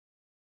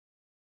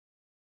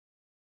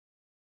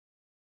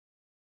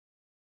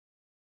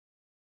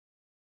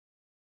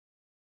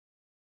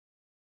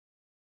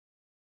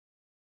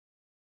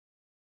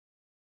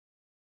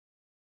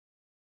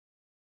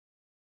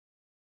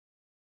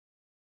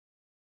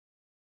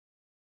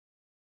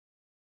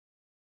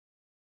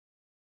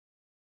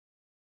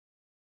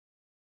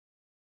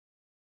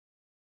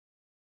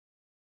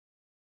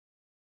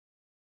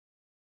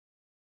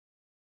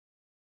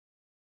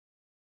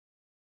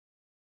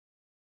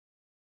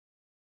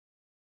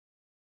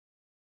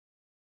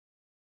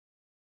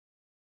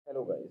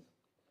Hello guys,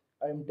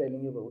 I am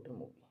telling you about a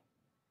movie.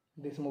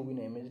 This movie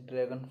name is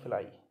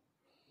Dragonfly.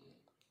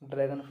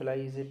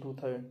 Dragonfly is a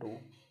 2002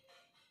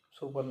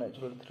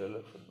 supernatural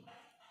thriller film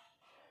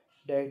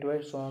directed by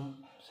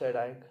Tom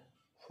Sadek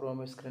from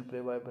a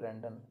screenplay by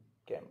Brandon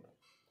Camp,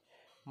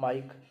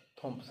 Mike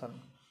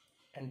Thompson,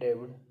 and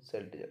David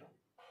Seltzer.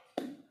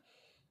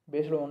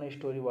 Based on a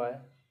story by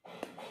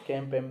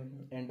Camp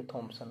and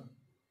Thompson,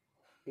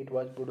 it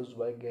was produced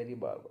by Gary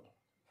Barber,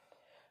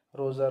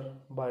 Roger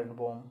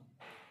Birnbaum,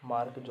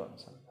 Mark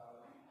Johnson,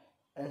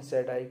 and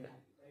Sadek.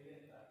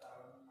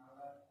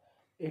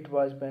 It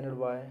was panned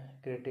by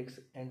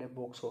critics and a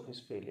box office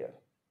failure,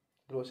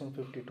 grossing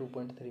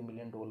 $52.3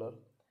 million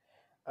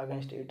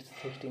against its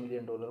 $60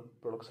 million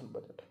production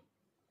budget.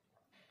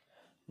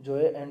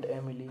 Joy and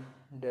Emily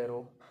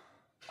Darrow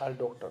are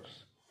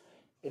doctors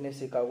in a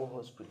Chicago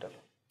hospital.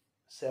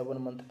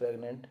 7 months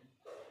pregnant,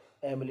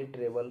 Emily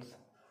travels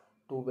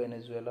to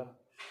Venezuela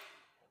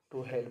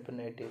to help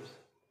natives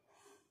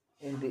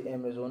in the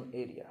Amazon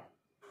area.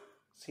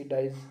 She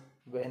dies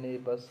when a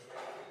bus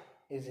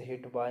is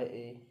hit by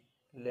a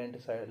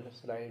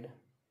landslide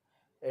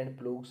and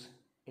plugs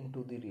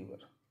into the river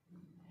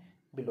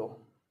below.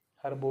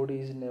 Her body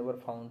is never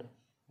found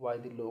by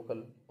the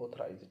local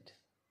authorities.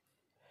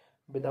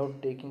 Without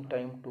taking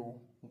time to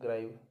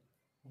grieve,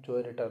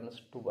 Joy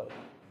returns to work.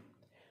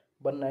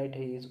 One night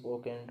he is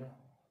awakened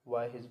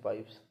by his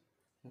wife's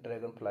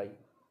dragonfly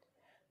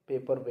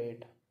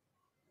paperweight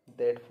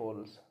that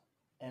falls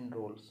and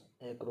rolls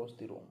across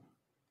the room.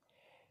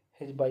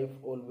 His wife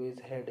always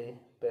had a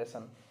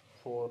passion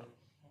for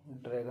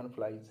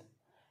dragonflies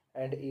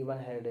and even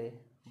had a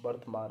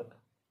birthmark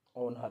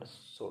on her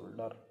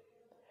shoulder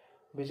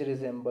which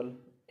resembled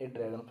a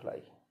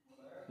dragonfly.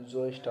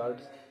 Zoe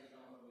starts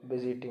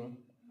visiting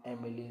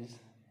Emily's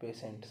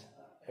patients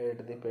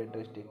at the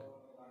pediatric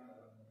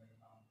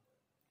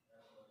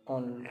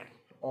on-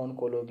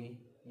 oncology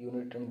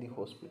unit in the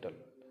hospital.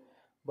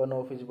 One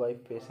of his wife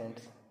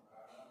patients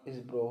is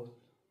brought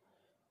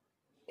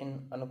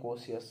in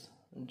unconscious.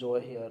 Joy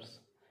hears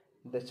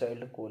the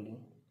child calling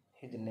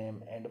his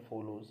name and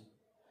follows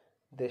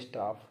the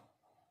staff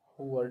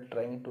who are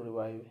trying to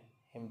revive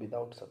him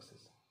without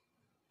success.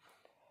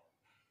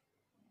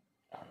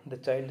 The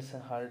child's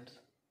heart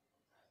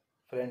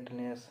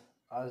faintness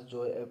as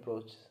Joy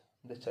approaches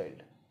the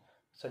child.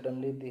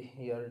 Suddenly the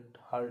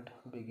heart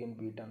begins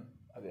beating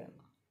again.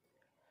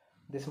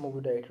 This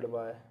movie directed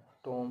by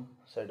Tom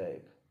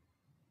Sadek,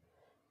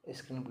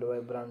 screenplay by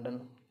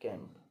Brandon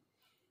Camp,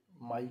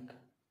 Mike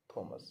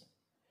Thomas,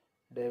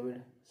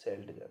 David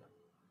Seltzer,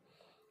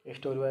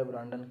 story by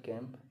Brandon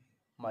Camp,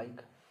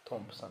 Mike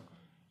Thompson,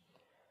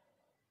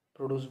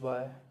 produced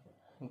by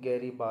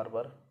Gary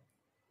Barber,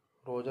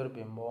 Roger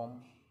Bimbaum,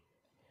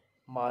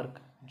 Mark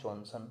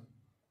Johnson,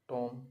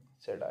 Tom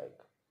Sadek,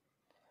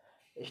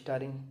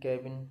 starring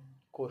Kevin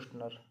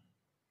Costner,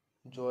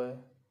 Joy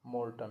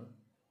Morton,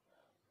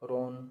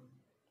 Ron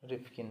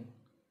Rifkin,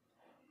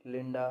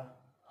 Linda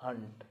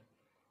Hunt,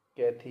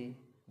 Kathy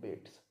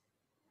Bates.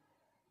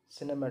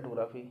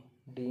 Cinematography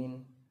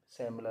Dean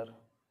Samler,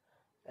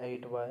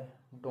 edited by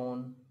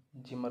Don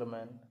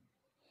Zimmerman,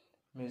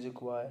 music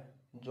by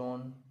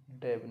John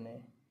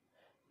Devney,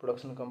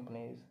 production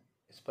companies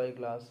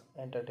Spyglass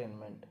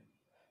Entertainment,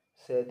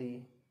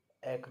 Sadie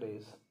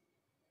Acres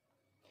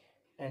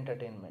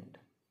Entertainment,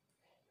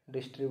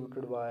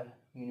 distributed by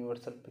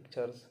Universal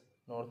Pictures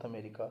North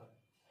America,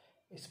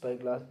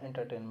 Spyglass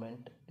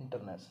Entertainment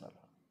International.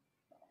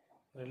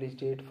 Release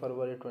date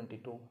February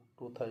 22,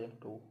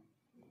 2002.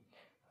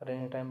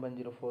 Running time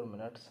 104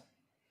 minutes.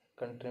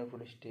 Country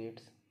United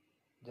States,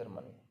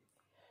 Germany.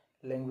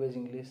 Language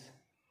English.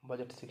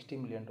 Budget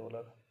 $60 million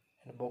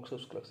and box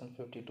office collection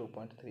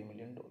 $52.3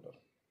 million.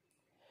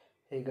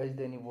 Hey guys,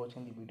 then you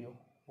watching the video,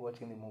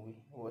 watching the movie,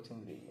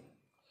 watching the review.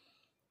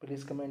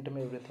 Please comment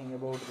me everything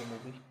about the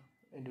movie,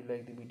 and you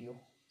like the video,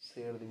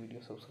 share the video,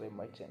 subscribe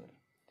my channel.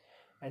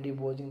 And you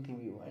watching the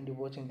view and you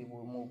watching the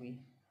movie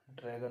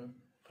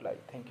Dragonfly.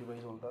 Thank you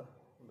guys, all the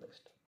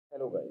best.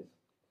 Hello guys,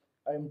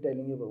 I am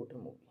telling you about a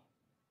movie.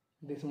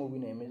 This movie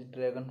name is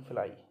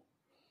Dragonfly.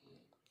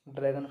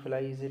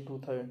 Dragonfly is a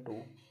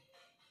 2002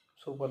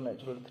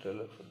 supernatural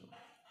thriller film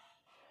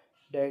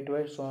directed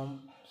by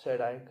Tom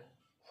Sadek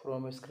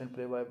from a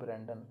screenplay by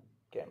Brandon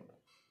Camp,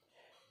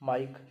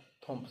 Mike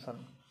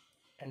Thompson,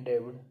 and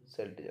David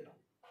Seltzer.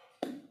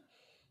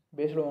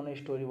 Based on a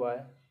story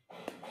by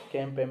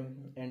Camp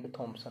and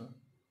Thompson,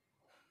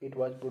 it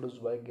was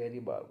produced by Gary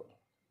Barber,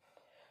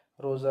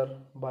 Roger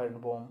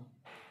Birnbaum,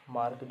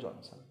 Mark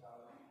Johnson,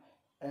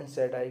 and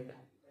Sadek.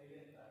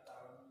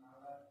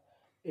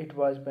 It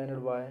was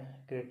panned by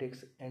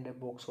critics and a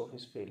box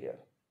office failure,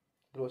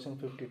 grossing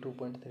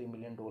 $52.3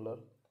 million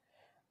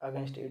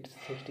against its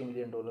 $60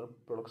 million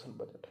production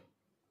budget.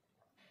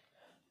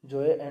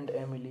 Joy and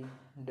Emily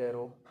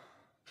Darrow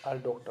are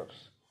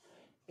doctors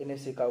in a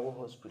Chicago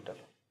hospital.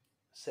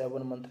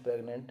 7 months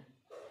pregnant,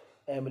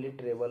 Emily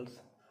travels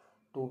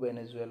to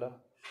Venezuela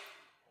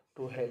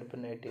to help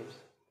natives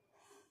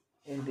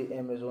in the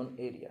Amazon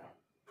area.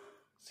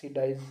 She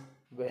dies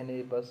when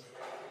a bus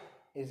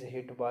is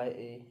hit by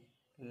a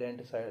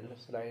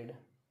landslide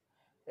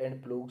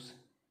and plugs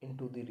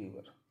into the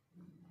river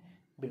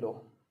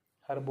below.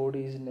 Her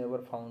body is never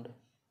found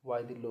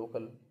by the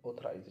local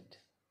authorities.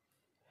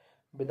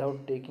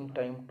 Without taking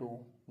time to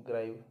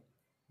grieve,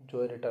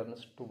 Joy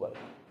returns to work.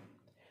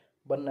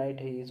 One night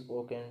he is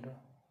awakened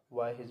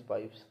by his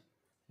wife's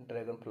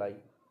dragonfly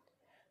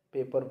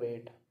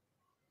paperweight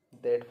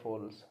that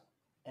falls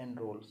and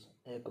rolls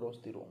across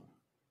the room.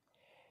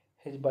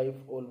 His wife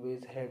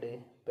always had a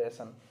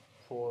passion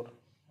for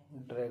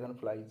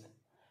dragonflies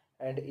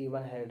and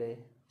even had a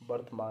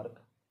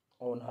birthmark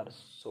on her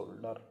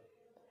shoulder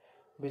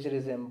which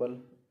resembled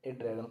a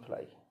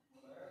dragonfly.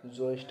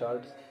 Zoe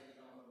starts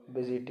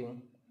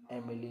visiting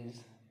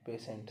Emily's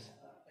patients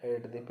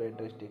at the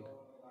pediatric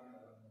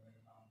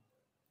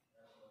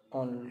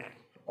on-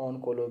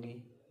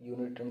 oncology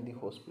unit in the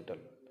hospital.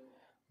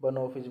 One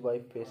of his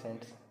wife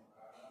patients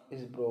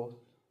is brought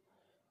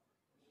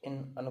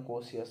in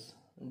unconscious.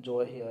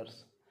 Joy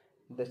hears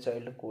the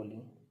child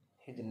calling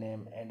his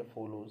name and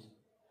follows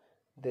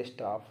the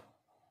staff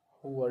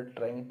who are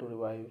trying to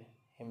revive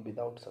him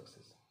without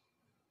success.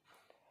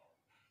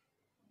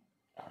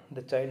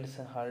 The child's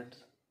heart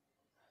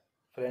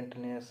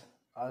faintness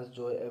as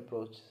Joy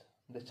approaches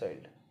the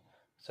child.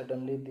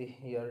 Suddenly the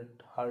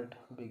heart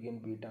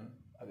begins beating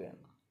again.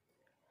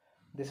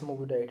 This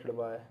movie directed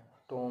by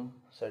Tom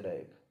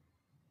Sadek,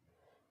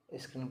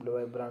 screenplay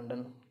by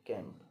Brandon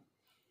Camp,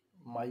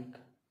 Mike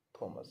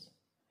Thomas,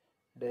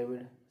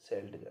 David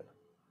Seltzer,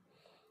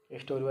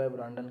 story by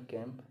Brandon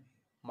Camp,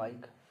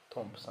 Mike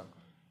Thompson,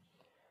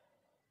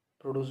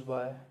 produced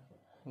by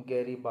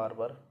Gary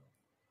Barber,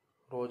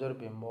 Roger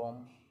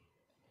Bimbaum,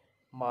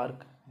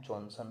 Mark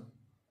Johnson,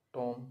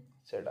 Tom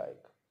Sadek,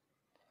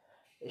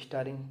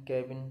 starring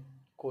Kevin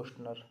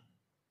Costner,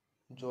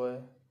 Joy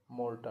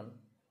Morton,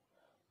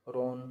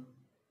 Ron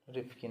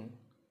Rifkin,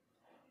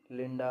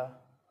 Linda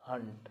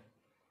Hunt,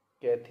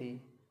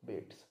 Kathy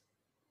Bates.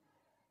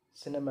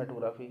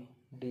 Cinematography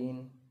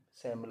Dean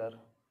Samler,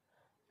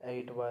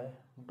 edit by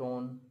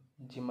Don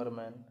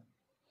Zimmerman,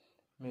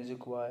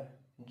 music by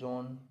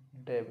John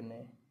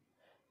Devney,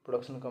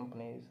 production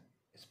companies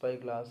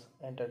Spyglass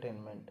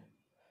Entertainment,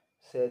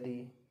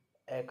 Sadie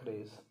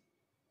Acres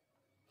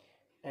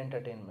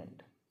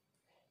Entertainment,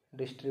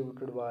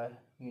 distributed by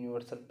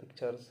Universal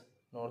Pictures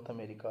North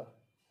America,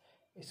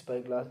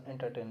 Spyglass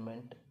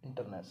Entertainment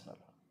International.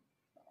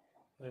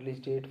 Release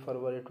date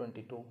February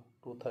 22,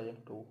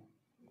 2002.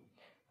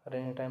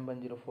 Running time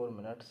 104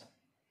 minutes.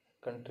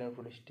 Country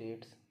United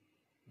States,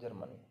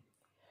 Germany.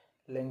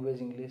 Language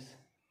English.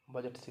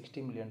 Budget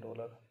 $60 million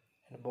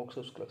and box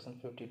office collection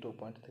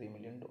 $52.3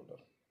 million.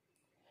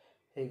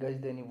 Hey guys,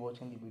 then you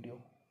watching the video,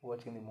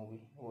 watching the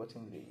movie,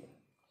 watching the review.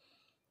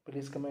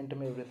 Please comment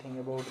me everything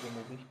about the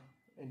movie,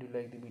 and you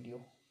like the video,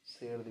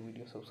 share the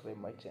video, subscribe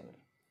my channel.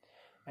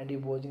 And you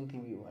watching the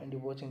view and you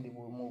watching the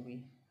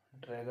movie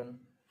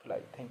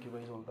Dragonfly. Thank you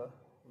guys, all the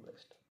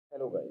best.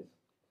 Hello guys,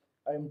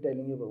 I am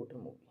telling you about a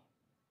movie.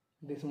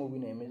 This movie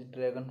name is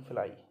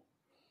Dragonfly.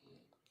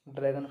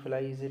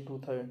 Dragonfly is a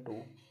 2002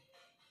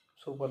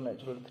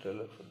 supernatural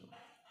thriller film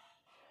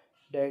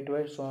directed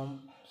by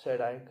Tom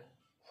Sadek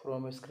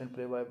from a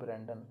screenplay by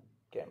Brandon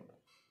Camp,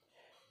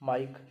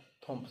 Mike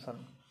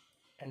Thompson,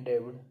 and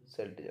David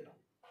Seltzer.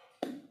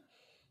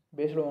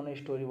 Based on a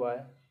story by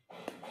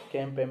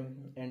Camp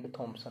and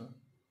Thompson,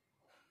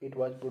 it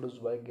was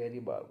produced by Gary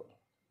Barber,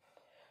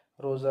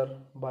 Roger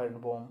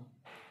Birnbaum,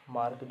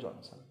 Mark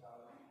Johnson,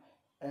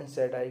 and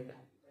Sadek.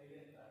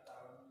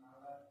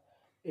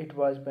 It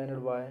was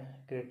panned by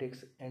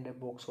critics and a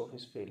box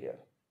office failure,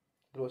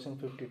 grossing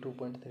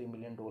 $52.3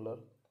 million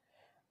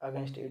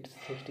against its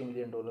 $60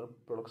 million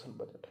production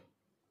budget.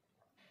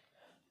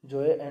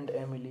 Joy and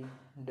Emily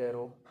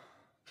Darrow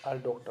are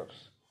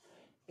doctors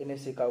in a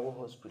Chicago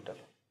hospital.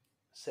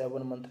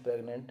 7 months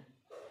pregnant,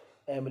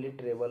 Emily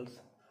travels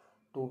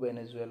to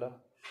Venezuela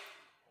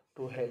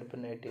to help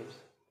natives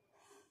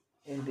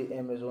in the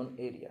Amazon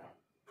area.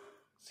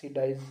 She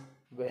dies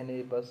when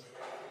a bus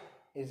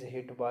is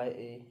hit by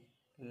a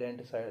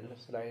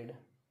landslide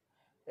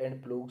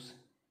and plugs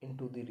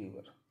into the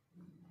river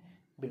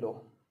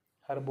below.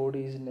 Her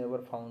body is never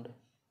found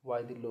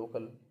by the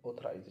local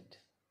authorities.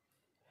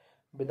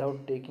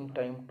 Without taking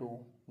time to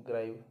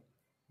grieve,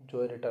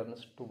 Joy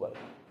returns to work.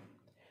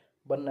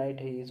 One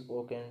night he is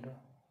awakened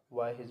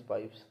by his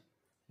wife's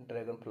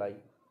dragonfly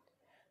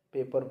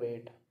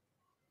paperweight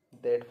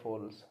that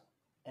falls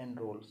and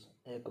rolls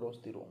across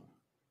the room.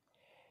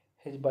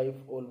 His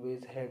wife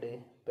always had a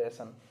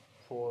passion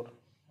for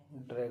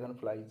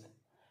dragonflies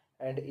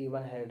and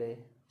even had a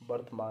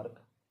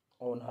birthmark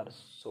on her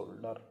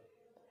shoulder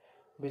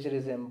which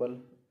resembled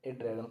a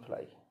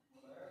dragonfly.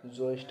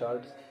 Zoe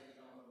starts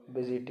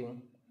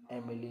visiting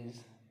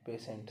Emily's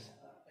patients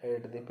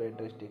at the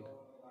pediatric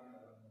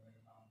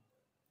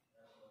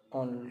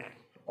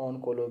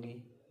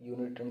oncology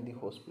unit in the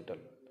hospital.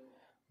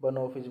 One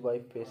of his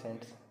wife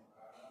patients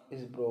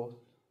is brought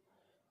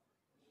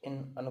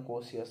in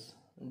unconscious.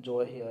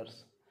 Joy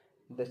hears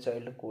the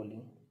child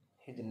calling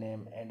his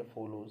name and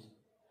follows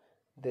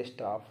the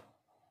staff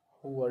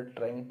who were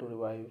trying to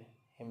revive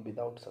him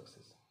without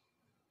success.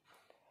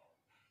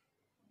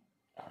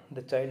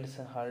 The child's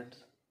heart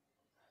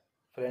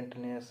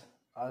faintness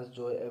as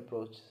joy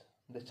approaches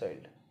the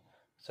child.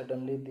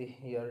 Suddenly,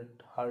 the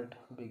heart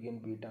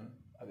begins beating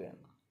again.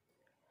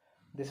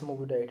 This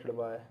movie directed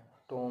by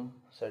Tom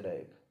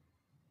Sadek,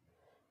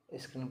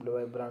 screenplay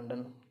by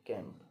Brandon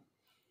Camp,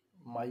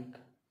 Mike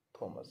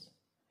Thomas,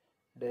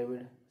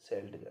 David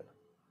Seltzer,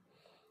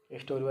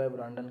 story by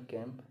Brandon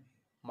Camp,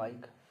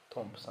 Mike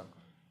Thompson,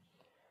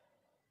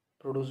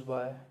 produced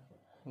by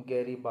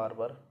Gary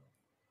Barber,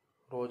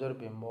 Roger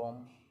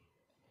Bimbaum,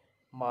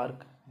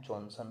 Mark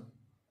Johnson,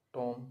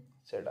 Tom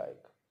Sadek,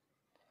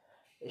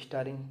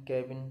 starring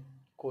Kevin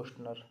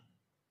Costner,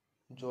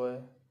 Joy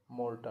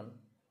Morton,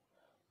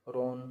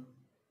 Ron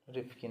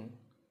Rifkin,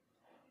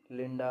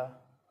 Linda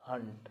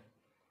Hunt,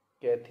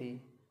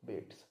 Kathy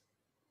Bates.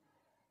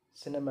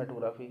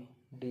 Cinematography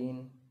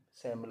Dean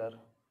Samler,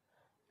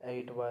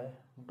 edit by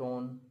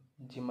Don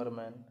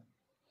Zimmerman,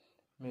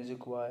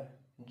 music by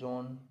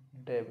John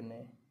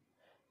Devney,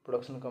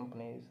 production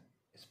companies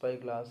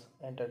Spyglass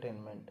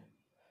Entertainment,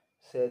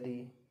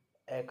 Sadie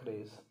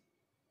Acres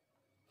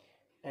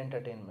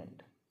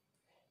Entertainment,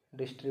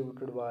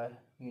 distributed by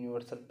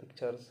Universal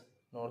Pictures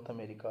North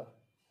America,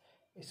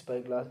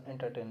 Spyglass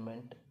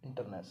Entertainment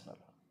International.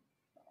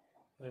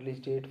 Release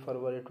date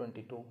February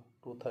 22,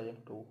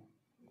 2002.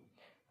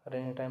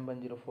 Running time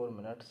 104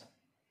 minutes.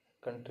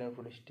 Country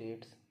United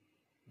States,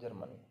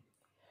 Germany.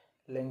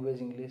 Language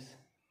English.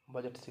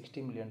 Budget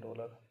 $60 million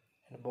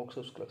and box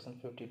office collection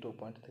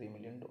 $52.3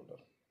 million.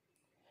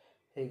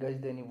 Hey guys,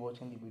 then you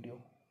watching the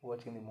video,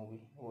 watching the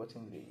movie,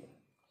 watching the review.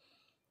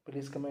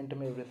 Please comment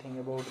me everything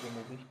about the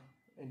movie,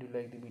 and you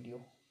like the video,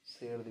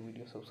 share the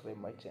video, subscribe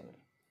my channel.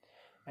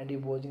 And you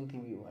watching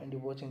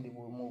the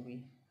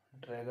movie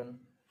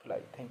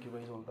Dragonfly. Thank you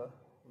guys, all the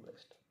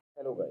best.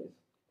 Hello guys,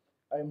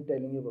 I am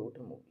telling you about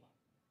a movie.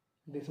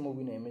 This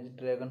movie name is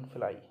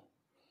Dragonfly.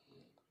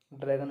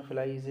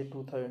 Dragonfly is a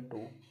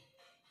 2002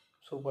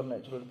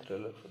 supernatural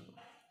thriller film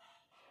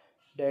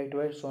directed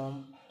by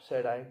Tom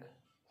Sadek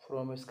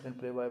from a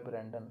screenplay by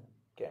Brandon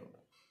Camp,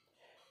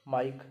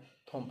 Mike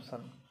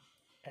Thompson,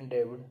 and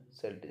David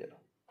Seltzer.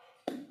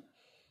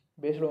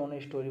 Based on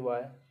a story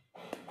by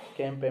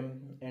Camp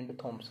and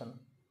Thompson,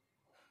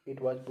 it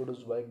was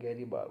produced by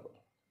Gary Barber,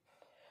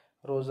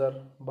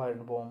 Roger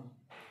Birnbaum,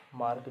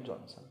 Mark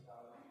Johnson,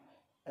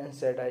 and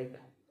Sadek.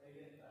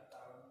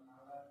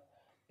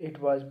 It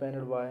was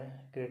panned by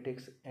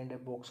critics and a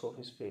box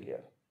office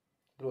failure,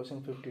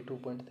 grossing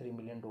 $52.3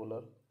 million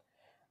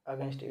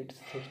against its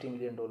 $60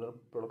 million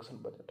production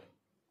budget.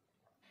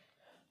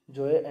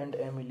 Joy and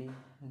Emily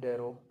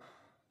Darrow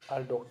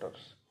are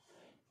doctors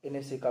in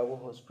a Chicago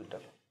hospital.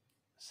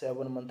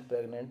 7 months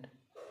pregnant,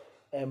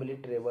 Emily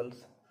travels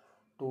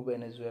to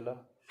Venezuela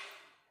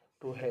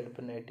to help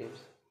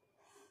natives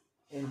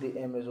in the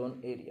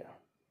Amazon area.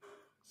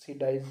 She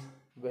dies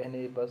when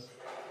a bus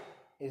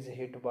is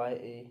hit by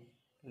a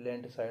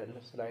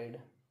landslide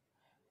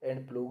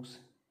and plugs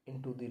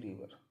into the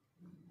river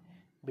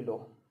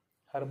below.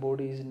 Her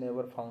body is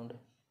never found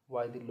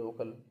by the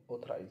local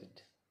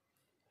authorities.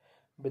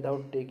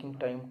 Without taking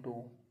time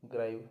to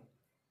grieve,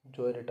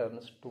 Joy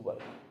returns to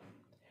work.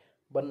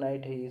 One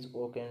night he is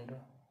awakened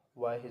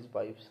by his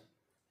wife's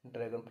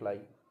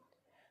dragonfly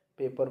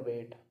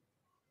paperweight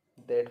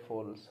that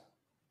falls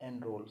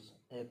and rolls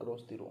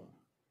across the room.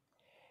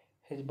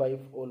 His wife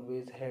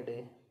always had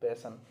a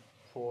passion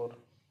for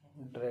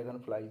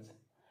dragonflies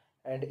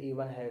and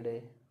even had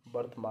a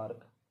birthmark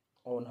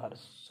on her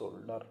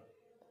shoulder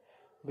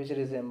which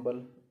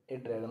resembled a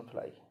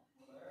dragonfly.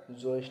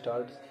 Joy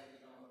starts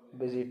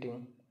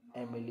visiting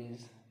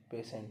Emily's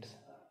patients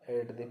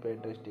at the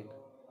pediatric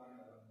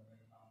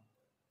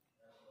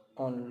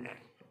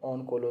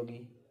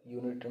oncology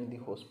unit in the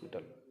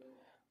hospital.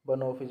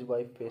 One of his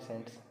wife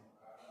patients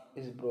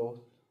is brought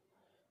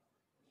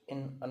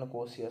in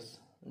unconscious.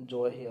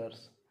 Joy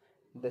hears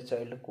the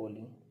child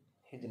calling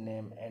his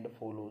name and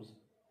follows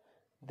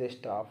the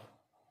staff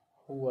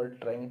who were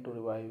trying to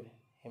revive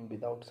him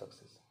without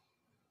success.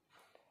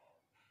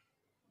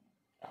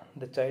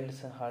 The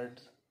child's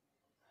heart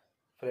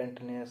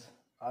faintness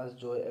as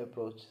Joy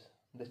approaches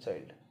the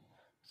child.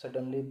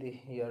 Suddenly,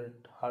 the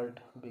heart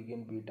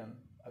begins beating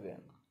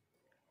again.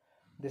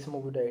 This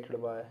movie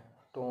directed by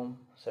Tom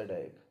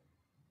Sadek,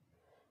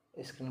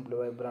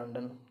 screenplay by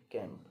Brandon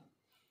Camp,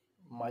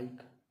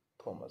 Mike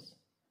Thomas,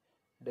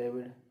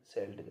 David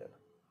Seltzer,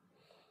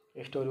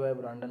 story by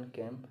Brandon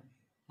Camp,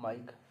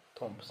 Mike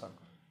Thompson,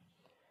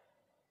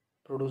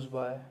 produced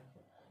by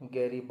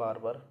Gary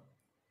Barber,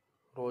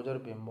 Roger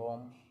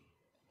Bimbaum,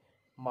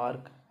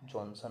 Mark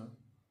Johnson,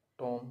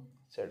 Tom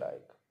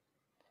Sadek,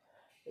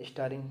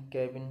 starring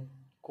Kevin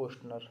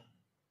Costner,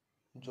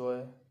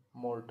 Joy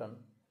Morton,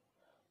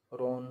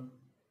 Ron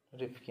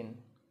Rifkin,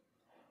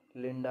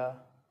 Linda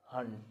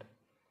Hunt,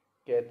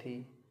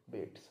 Kathy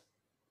Bates.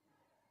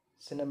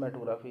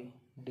 Cinematography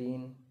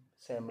Dean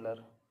Samler,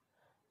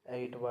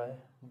 edit by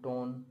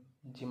Don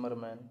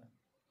Zimmerman,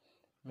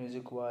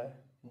 music by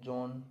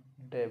John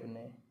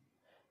Devney,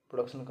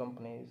 production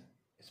companies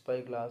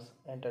Spyglass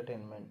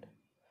Entertainment,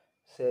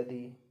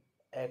 Sadie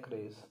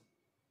Acres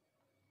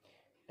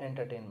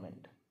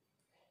Entertainment,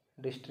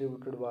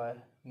 distributed by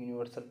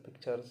Universal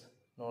Pictures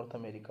North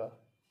America,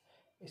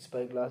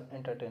 Spyglass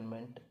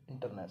Entertainment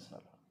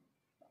International.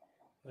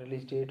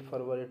 Release date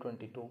February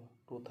 22,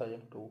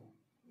 2002.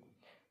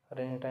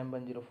 Running time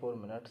 104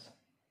 minutes.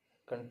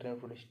 Country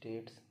United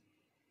States,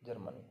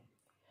 Germany.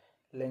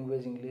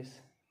 Language English.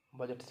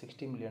 Budget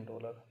 $60 million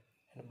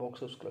and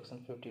box office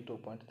collection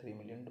 $52.3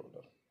 million.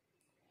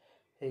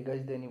 Hey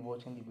guys, then you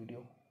watching the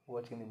video,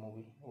 watching the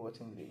movie,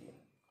 watching the review.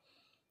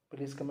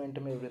 Please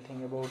comment me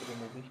everything about the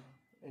movie,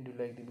 and you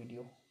like the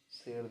video,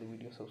 share the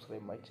video,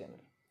 subscribe my channel.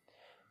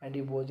 And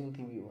you watching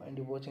the view, and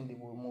you watching the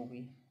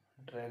movie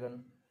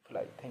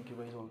Dragonfly. Thank you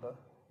guys, all the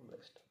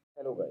best.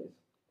 Hello guys,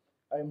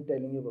 I am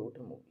telling you about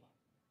a movie.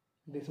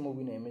 This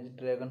movie name is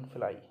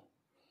Dragonfly.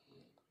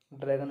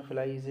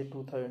 Dragonfly is a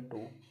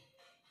 2002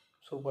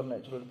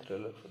 supernatural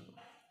thriller film.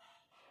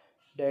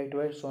 Directed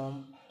by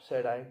Tom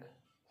Sadek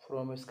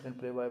from a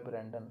screenplay by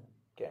Brandon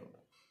Camp,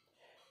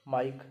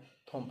 Mike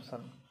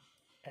Thompson,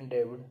 and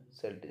David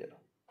Seltzer.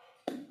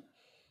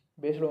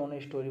 Based on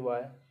a story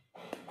by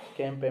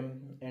Camp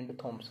and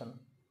Thompson,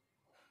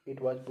 it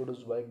was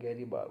produced by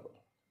Gary Barber,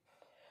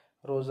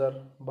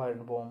 Roger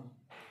Birnbaum,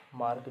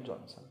 Mark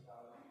Johnson,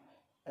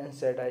 and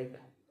Sadek.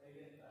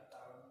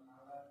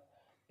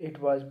 It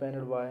was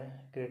panned by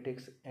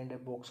critics and a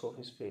box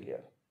office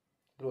failure,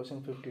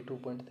 grossing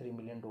 $52.3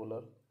 million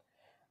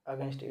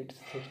against its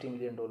 $60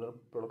 million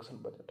production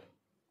budget.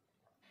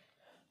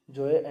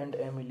 Joy and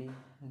Emily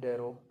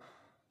Darrow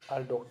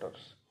are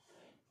doctors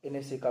in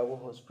a Chicago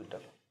hospital.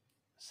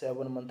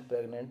 7 months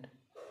pregnant,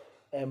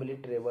 Emily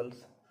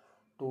travels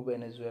to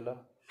Venezuela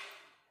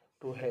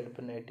to help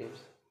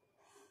natives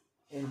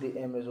in the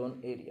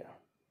Amazon area.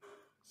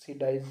 She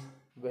dies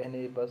when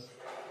a bus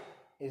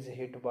is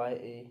hit by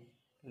a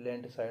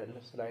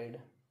landslide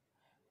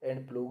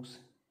and plugs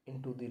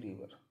into the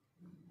river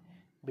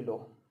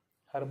below.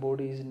 Her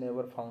body is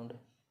never found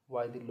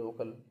by the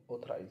local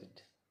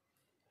authorities.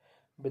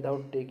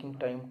 Without taking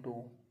time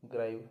to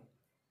grieve,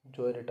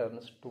 Joy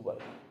returns to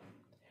work.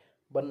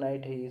 One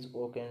night he is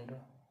awakened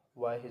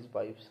by his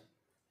wife's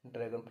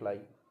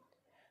dragonfly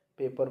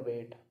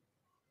paperweight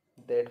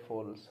that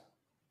falls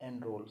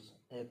and rolls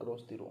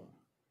across the room.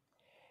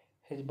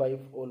 His wife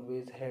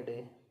always had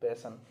a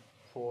passion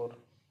for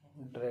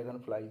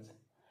dragonflies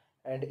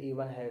and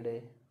even had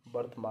a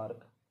birthmark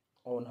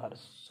on her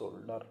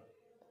shoulder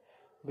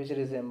which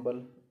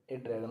resembled a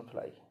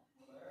dragonfly.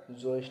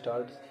 Zoe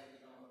starts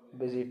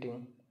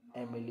visiting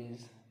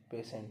Emily's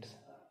patients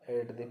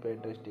at the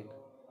pediatric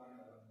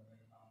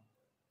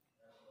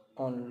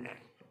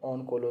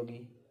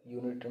oncology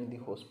unit in the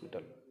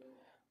hospital.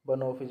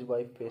 One of his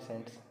wife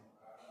patients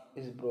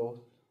is brought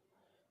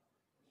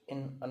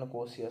in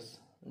unconscious.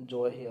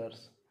 Joy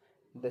hears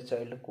the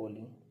child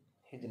calling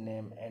his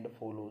name and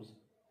follows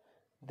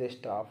the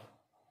staff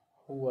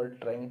who are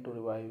trying to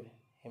revive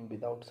him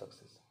without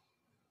success.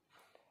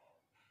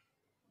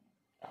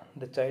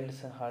 The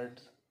child's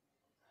heart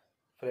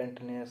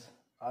faintness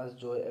as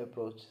Joy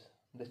approaches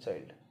the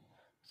child.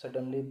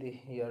 Suddenly the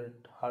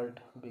heart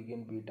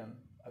begins beating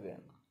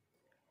again.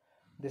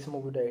 This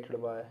movie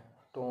directed by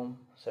Tom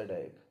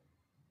Sadek,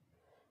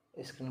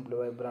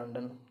 screenplay by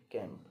Brandon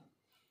Camp,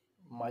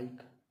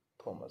 Mike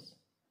Thomas,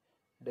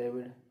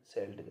 David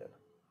Seltzer,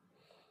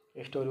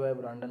 story by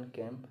Brandon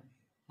Camp,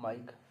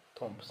 Mike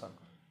Thompson,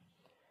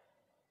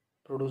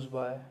 produced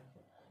by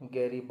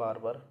Gary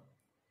Barber,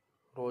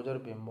 Roger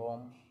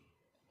Birnbaum,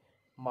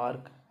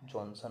 Mark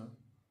Johnson,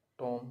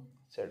 Tom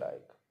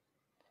Sadek,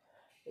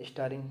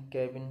 starring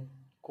Kevin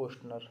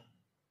Costner,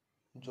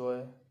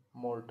 Joy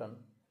Morton,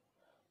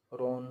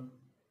 Ron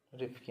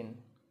Rifkin,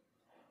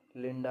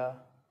 Linda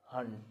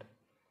Hunt,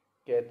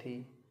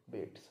 Kathy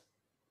Bates.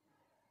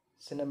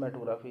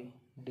 Cinematography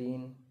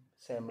Dean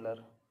Samler,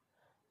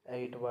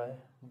 edited by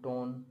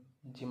Don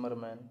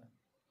Zimmerman,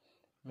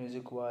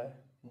 music by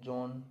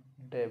John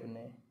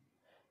Devney.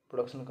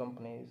 Production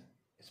companies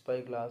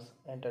Spyglass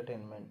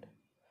Entertainment,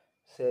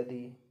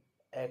 Sadie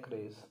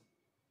Acres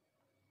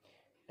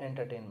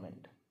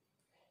Entertainment,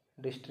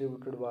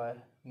 distributed by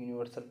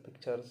Universal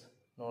Pictures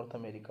North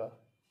America,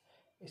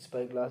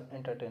 Spyglass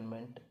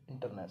Entertainment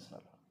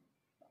International.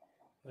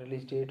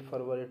 Release date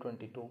February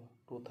 22,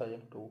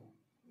 2002.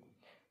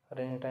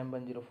 Running time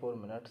 104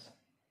 minutes.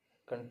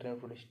 Country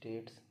United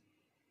States,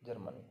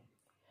 Germany.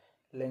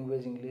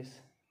 Language English.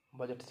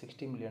 Budget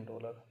 $60 million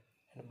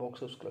and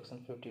box office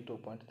collection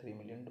 $52.3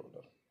 million.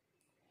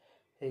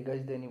 Hey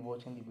guys, then you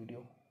watching the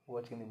video,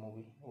 watching the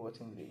movie,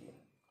 watching the review.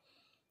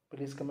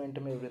 Please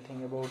comment me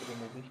everything about the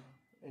movie,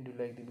 and you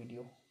like the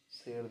video,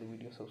 share the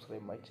video,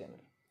 subscribe my channel.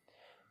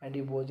 And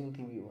you watching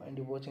the view, and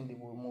you watching the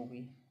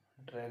movie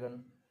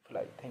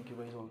Dragonfly. Thank you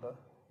guys, all the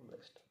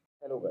best.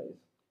 Hello guys,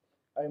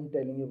 I am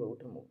telling you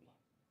about a movie.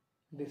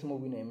 This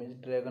movie name is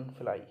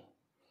Dragonfly.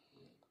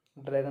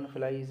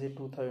 Dragonfly is a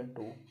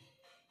 2002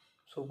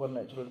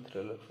 supernatural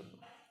thriller film.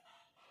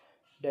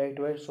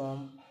 Directed by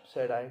Tom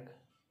Sadek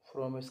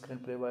from a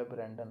screenplay by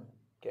Brandon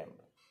Camp,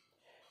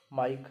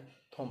 Mike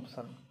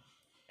Thompson,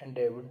 and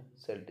David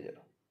Seltzer.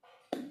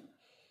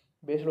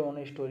 Based on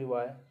a story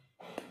by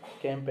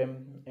Camp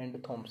M.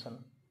 and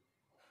Thompson,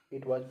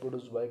 it was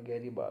produced by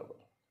Gary Barber,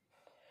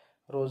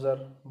 Roger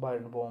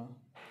Birnbaum,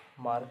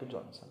 Mark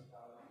Johnson,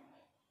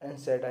 and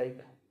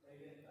Sadike.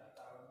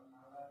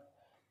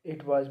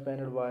 It was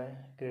panned by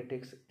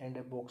critics and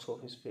a box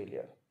office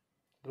failure,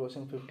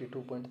 grossing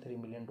 $52.3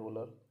 million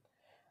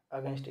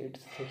against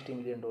its $60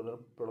 million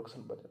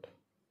production budget.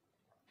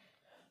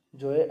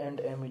 Joy and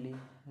Emily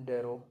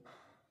Darrow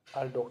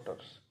are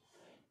doctors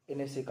in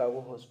a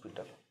Chicago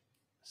hospital.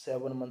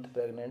 7 months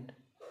pregnant,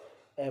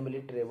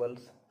 Emily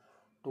travels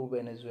to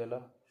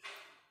Venezuela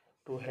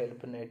to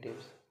help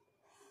natives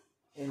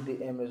in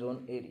the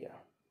Amazon area.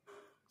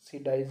 She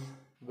dies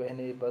when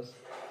a bus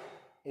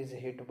is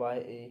hit by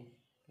a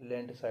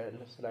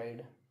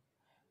landslide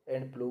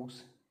and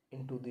plugs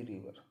into the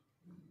river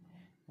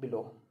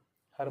below.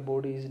 Her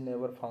body is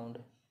never found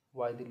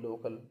by the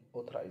local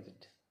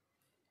authorities.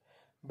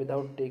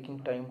 Without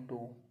taking time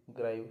to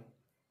grieve,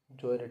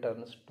 Joy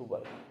returns to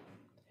work.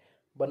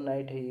 One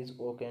night he is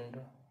awakened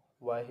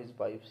by his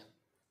wife's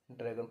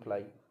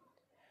Dragonfly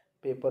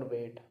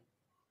paperweight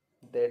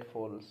that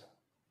falls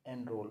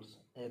and rolls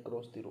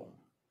across the room.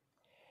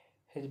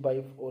 His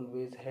wife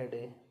always had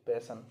a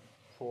passion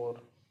for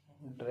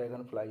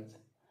dragonflies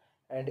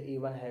and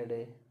even had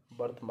a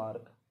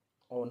birthmark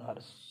on her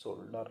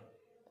shoulder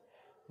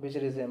which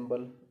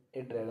resembled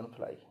a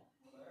dragonfly.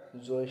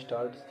 Zoe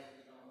starts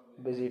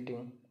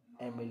visiting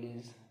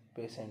Emily's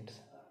patients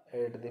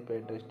at the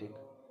pediatric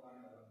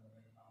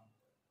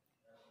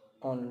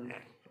on-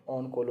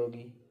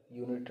 oncology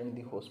unit in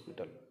the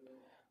hospital.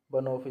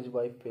 One of his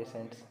wife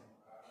patients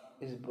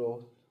is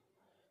brought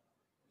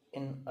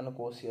in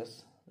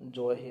unconscious.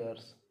 Joy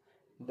hears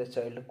the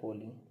child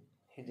calling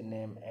his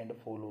name and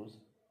follows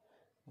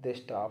the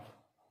staff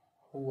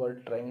who are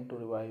trying to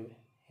revive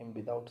him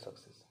without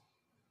success.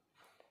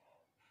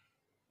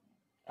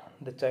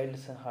 The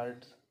child's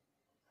heart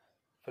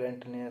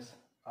faintness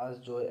as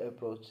Joy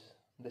approaches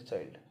the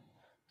child.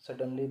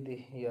 Suddenly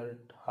the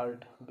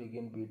heart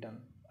begins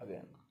beating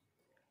again.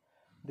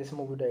 This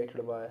movie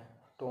directed by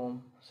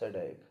Tom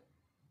Sadek,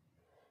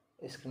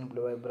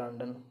 screenplay by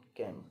Brandon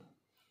Camp,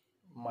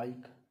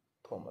 Mike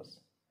Thomas,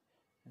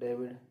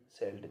 David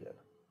Seltzer,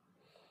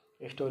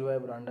 story by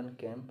Brandon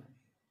Camp,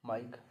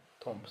 Mike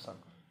Thompson,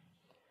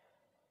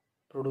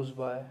 produced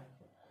by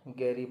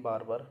Gary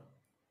Barber,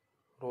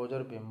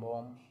 Roger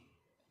Bimbaum,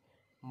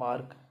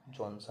 Mark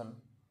Johnson,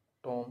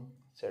 Tom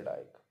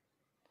Sadek,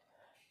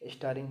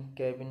 starring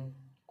Kevin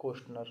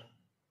Costner,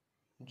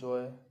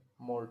 Joy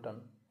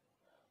Morton,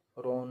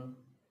 Ron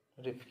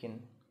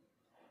Rifkin,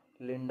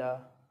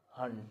 Linda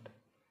Hunt,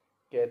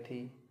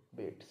 Kathy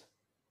Bates.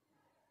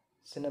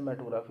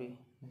 Cinematography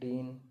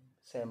Dean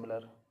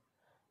Samler,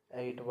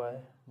 edit by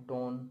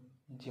Don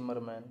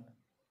Zimmerman,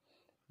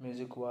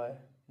 music by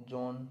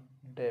John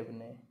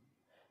Devney,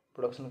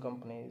 production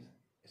companies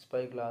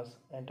Spyglass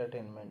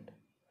Entertainment,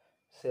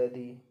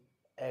 Sadie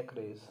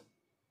Acres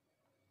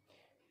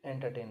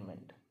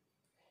Entertainment,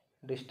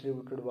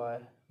 distributed by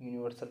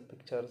Universal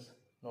Pictures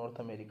North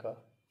America,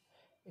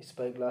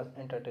 Spyglass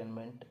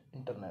Entertainment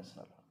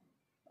International.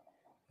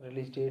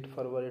 Release date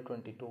February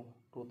 22,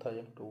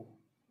 2002.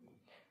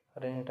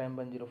 Running time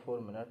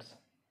 104 minutes.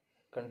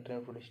 Country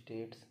United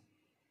States,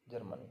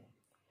 Germany.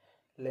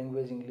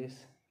 Language English.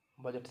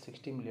 Budget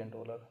 $60 million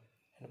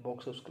and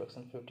box office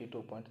collection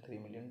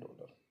 $52.3 million.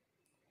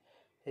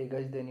 Hey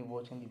guys, then you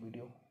watching the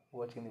video,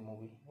 watching the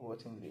movie,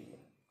 watching the review.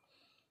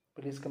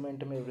 Please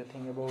comment me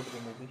everything about the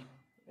movie,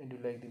 and you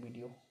like the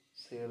video,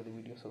 share the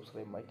video,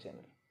 subscribe my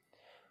channel.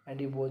 And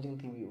you watching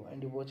the view,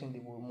 and you watching the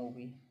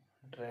movie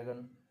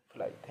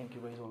Dragonfly. Thank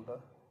you guys, all the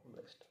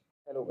best.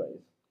 Hello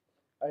guys,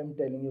 I am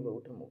telling you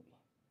about a movie.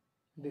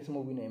 This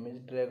movie name is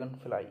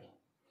Dragonfly.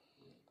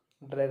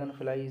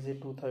 Dragonfly is a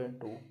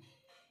 2002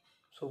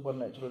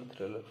 supernatural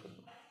thriller film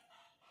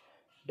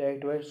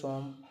directed by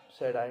Tom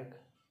Sadek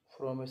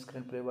from a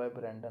screenplay by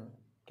Brandon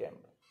Camp,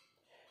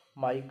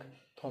 Mike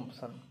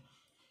Thompson,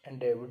 and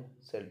David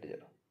Seltzer.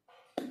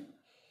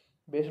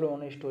 Based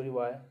on a story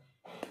by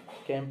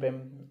Camp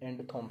M.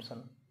 and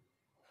Thompson,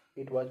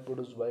 it was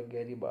produced by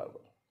Gary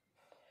Barber,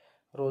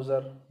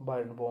 Roger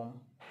Birnbaum,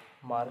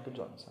 Mark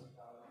Johnson,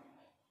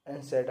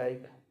 and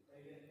Sadike.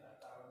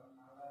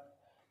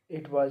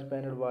 It was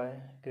panned by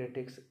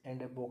critics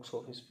and a box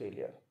office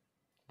failure,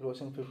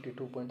 grossing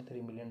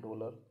 $52.3 million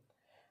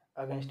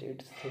against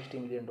its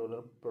 $60 million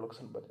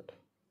production budget.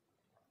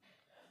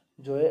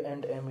 Joy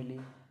and Emily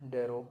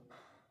Darrow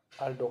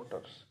are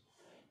doctors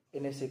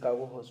in a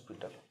Chicago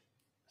hospital.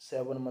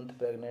 7 months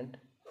pregnant,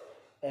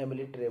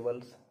 Emily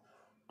travels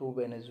to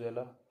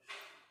Venezuela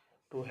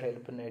to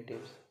help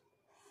natives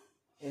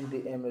in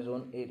the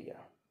Amazon area.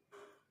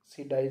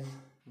 She dies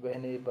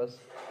when a bus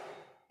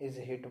is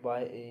hit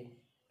by a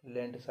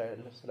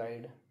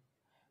landslide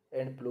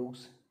and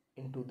plugs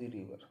into the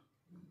river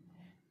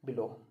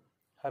below.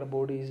 Her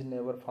body is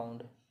never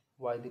found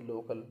by the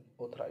local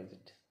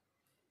authorities.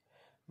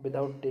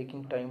 Without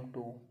taking time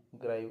to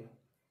grieve,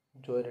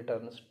 Joy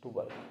returns to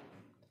work.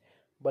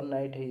 One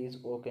night he is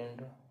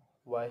awakened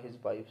by his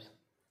wife's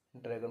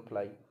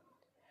dragonfly,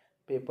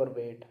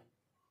 paperweight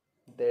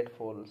that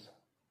falls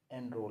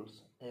and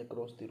rolls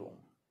across the room.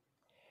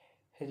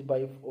 His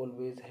wife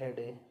always had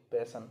a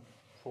passion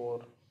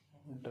for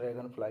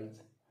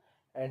dragonflies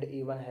and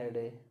even had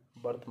a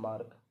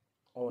birthmark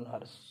on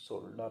her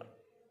shoulder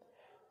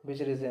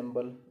which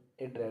resembled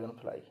a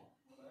dragonfly.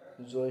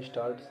 Zoe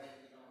starts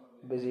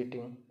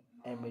visiting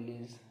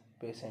Emily's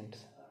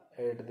patients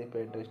at the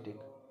pediatric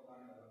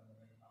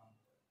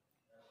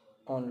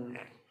on-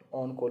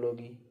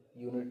 oncology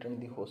unit in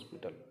the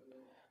hospital.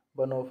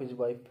 One of his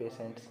wife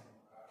patients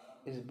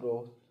is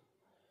brought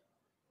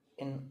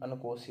in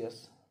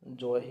unconscious.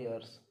 Joy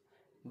hears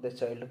the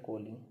child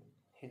calling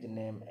his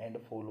name and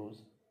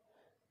follows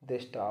the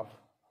staff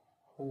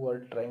who are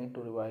trying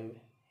to revive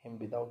him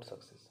without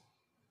success.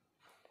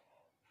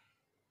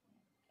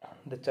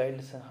 The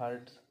child's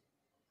heart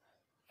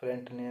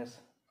faintness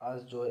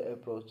as Joy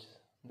approaches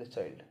the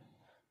child.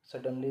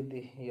 Suddenly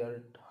the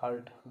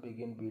heart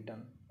begins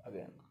beating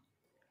again.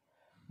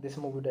 This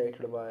movie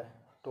directed by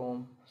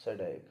Tom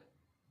Sadek,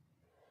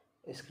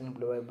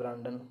 screenplay by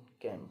Brandon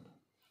Camp,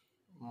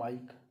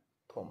 Mike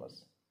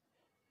Thomas,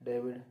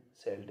 David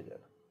Seltzer,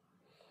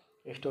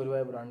 story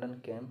by Brandon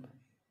Camp,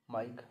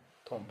 Mike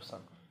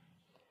Thompson,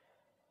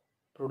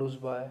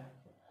 produced by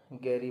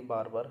Gary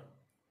Barber,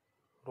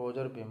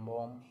 Roger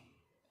Bimbaum,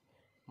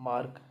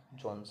 Mark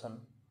Johnson,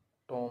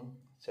 Tom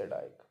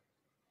Sadek,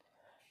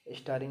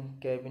 starring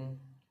Kevin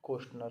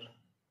Costner,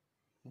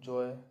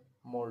 Joy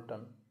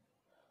Morton,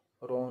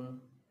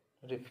 Ron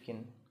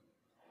Rifkin,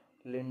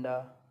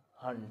 Linda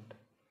Hunt,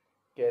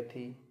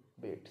 Kathy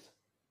Bates.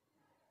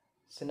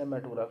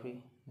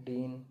 Cinematography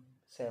Dean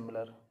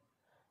Samler,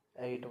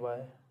 edit by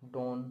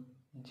Don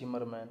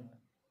Zimmerman,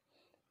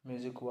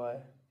 music by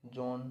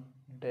John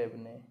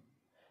Devney,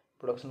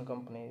 production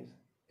companies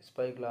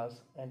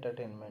Spyglass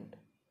Entertainment,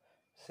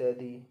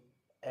 Sadie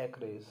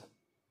Acres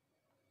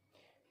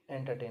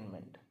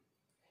Entertainment,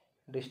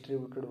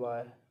 distributed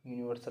by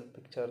Universal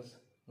Pictures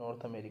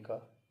North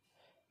America,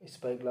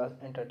 Spyglass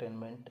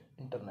Entertainment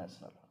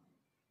International.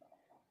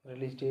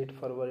 Release date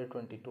February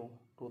 22,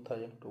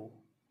 2002.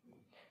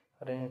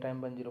 Running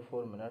time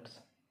 104 minutes.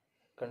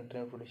 Country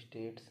United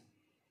States,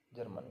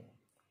 Germany.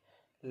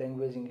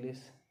 Language English.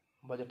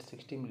 Budget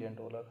 $60 million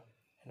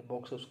and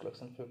box office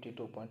collection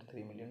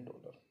 $52.3 million.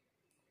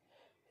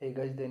 Hey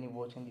guys, then you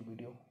watching the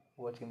video,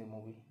 watching the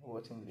movie,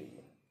 watching the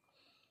review.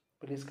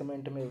 Please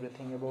comment me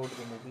everything about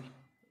the movie.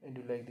 And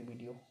you like the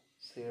video,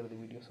 share the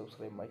video,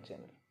 subscribe my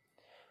channel.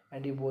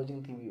 And you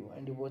watching the view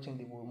and you watching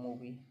the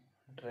movie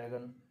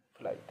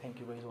Dragonfly. Thank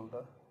you guys, all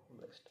the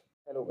best.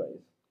 Hello guys,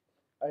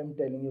 I am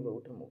telling you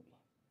about a movie.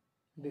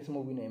 This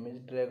movie name is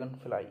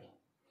Dragonfly.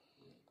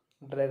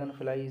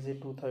 Dragonfly is a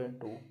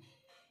 2002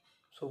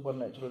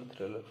 supernatural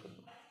thriller film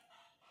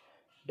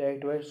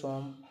directed by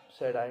Tom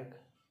Sadek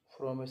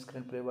from a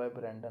screenplay by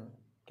Brandon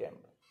Camp,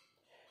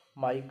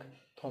 Mike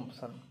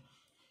Thompson,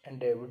 and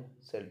David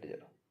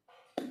Seltzer.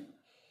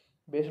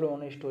 Based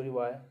on a story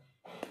by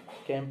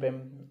Camp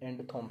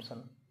and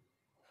Thompson,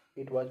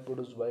 it was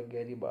produced by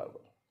Gary Barber,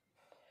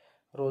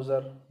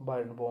 Roger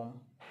Birnbaum,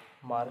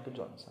 Mark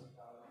Johnson,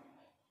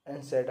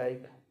 and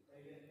Sadek.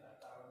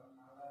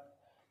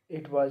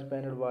 It was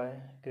panned by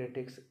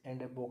critics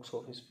and a box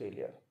office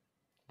failure,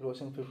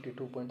 grossing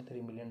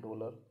 $52.3 million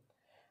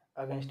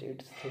against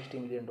its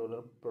 $60 million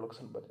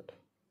production budget.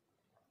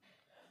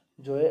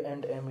 Joy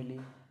and Emily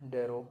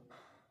Darrow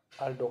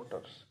are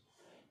doctors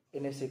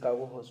in a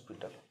Chicago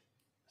hospital.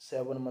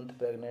 7 months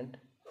pregnant,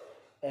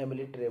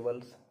 Emily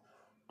travels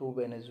to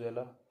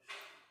Venezuela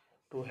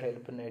to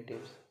help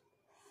natives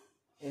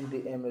in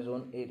the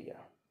Amazon area.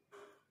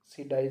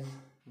 She dies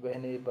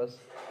when a bus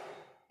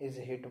is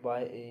hit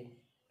by a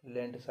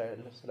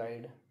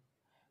landslide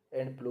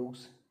and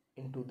plugs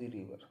into the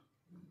river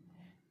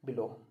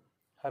below.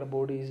 Her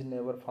body is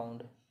never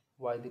found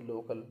by the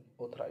local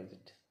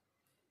authorities.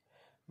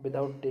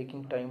 Without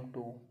taking time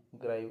to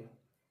grieve,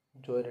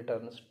 Joy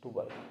returns to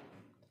work.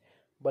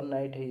 One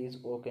night he is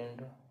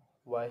awakened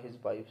by his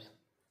wife's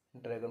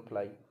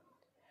dragonfly,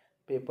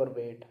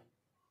 paperweight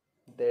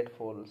that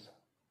falls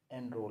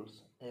and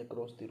rolls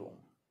across the room.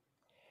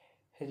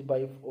 His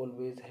wife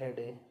always had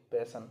a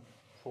passion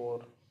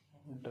for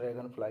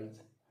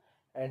dragonflies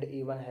and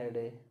even had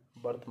a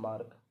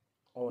birthmark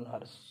on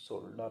her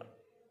shoulder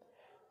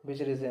which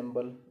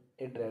resembled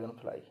a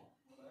dragonfly.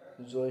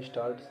 Zoe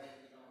starts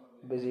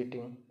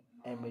visiting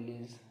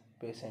Emily's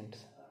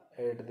patients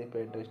at the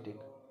pediatric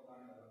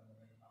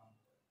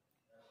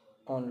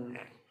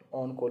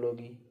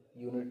oncology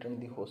unit in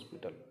the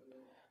hospital.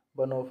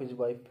 One of his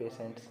wife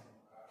patients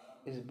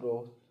is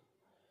brought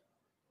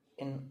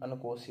in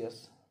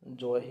unconscious.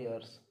 Joy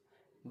hears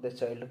the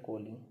child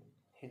calling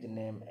his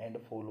name and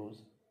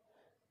follows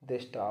the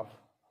staff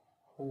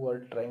who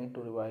are trying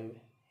to revive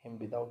him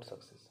without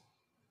success.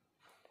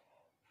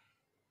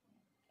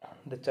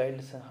 The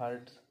child's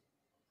heart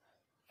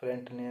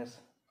faintness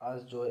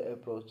as Joy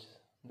approaches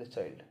the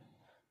child.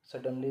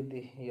 Suddenly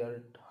the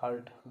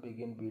heart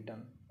begins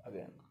beating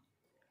again.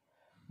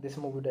 This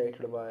movie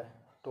directed by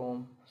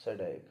Tom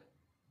Sadek.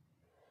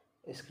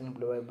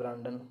 Screenplay by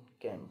Brandon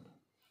Camp,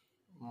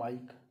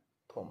 Mike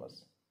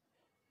Thomas,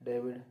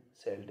 David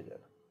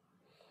Seltzer.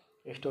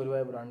 Story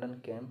by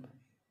Brandon Camp,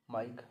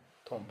 Mike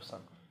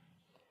Thompson.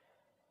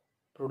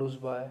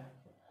 Produced by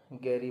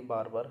Gary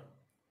Barber,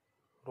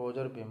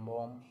 Roger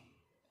Bimbaum,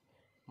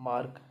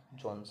 Mark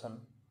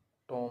Johnson,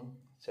 Tom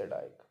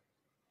Sadek.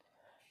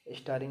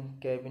 Starring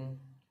Kevin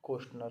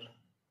Costner,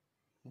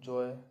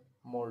 Joy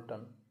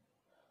Morton,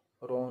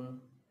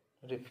 Ron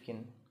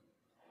Rifkin,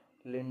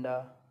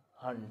 Linda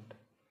Hunt,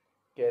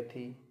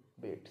 Kathy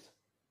Bates.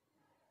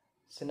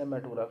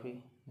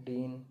 Cinematography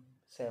Dean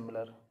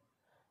Samler.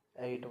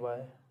 Edit by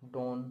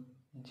Don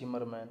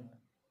Zimmerman.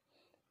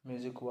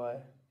 Music by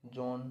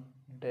John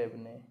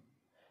Devney.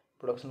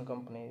 Production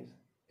companies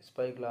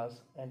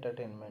Spyglass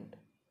Entertainment,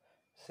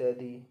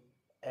 Sadie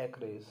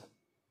Acres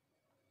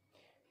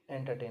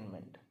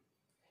Entertainment.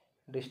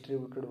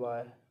 Distributed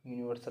by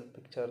Universal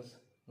Pictures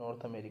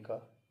North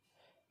America,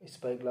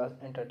 Spyglass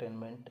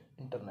Entertainment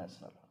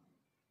International.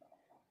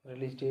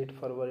 Release date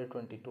February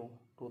 22,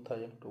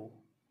 2002.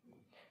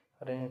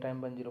 Running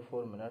time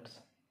 104 minutes.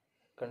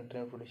 Country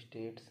United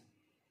States,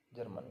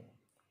 Germany.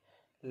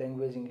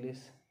 Language English.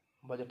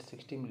 Budget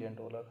 $60 million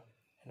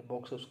and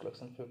box office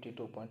collection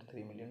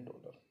 $52.3 million.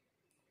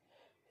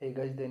 Hey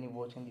guys, then you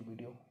watching the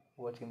video,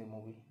 watching the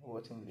movie,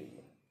 watching the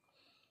review.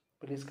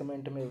 Please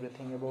comment me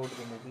everything about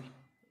the movie,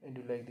 and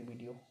you like the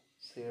video,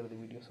 share the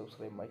video,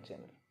 subscribe my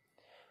channel.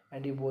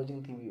 And you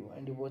watching the view,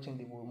 and you watching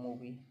the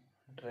movie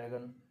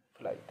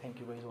Dragonfly. Thank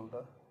you guys, all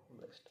the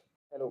best.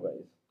 Hello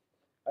guys,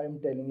 I am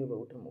telling you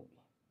about a movie.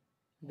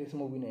 This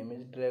movie name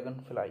is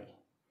Dragonfly.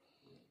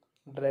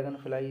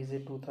 Dragonfly is a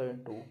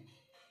 2002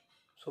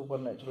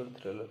 supernatural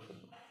thriller film.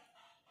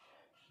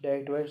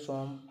 Directed by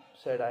Tom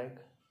Sadek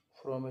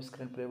from a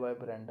screenplay by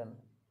Brandon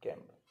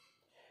Camp,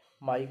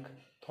 Mike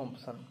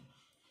Thompson,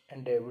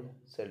 and David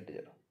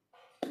Seltzer.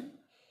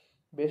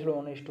 Based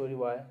on a story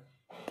by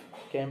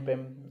Camp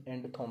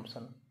and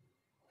Thompson,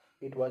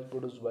 it was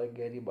produced by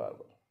Gary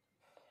Barber,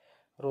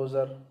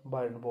 Roger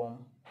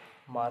Birnbaum,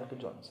 Mark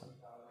Johnson,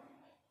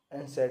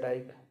 and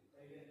Sadek.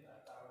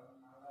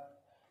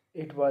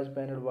 It was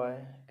panned by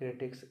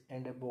critics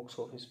and a box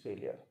office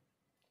failure,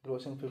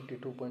 grossing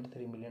 $52.3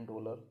 million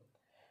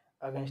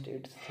against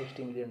its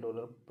 $60 million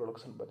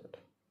production budget.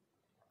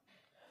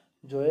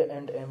 Joy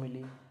and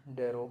Emily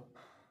Darrow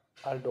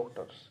are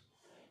doctors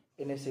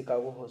in a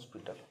Chicago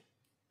hospital.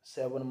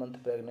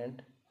 7-month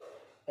pregnant,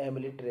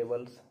 Emily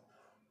travels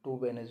to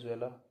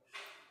Venezuela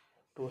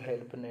to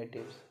help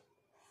natives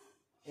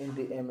in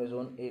the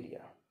Amazon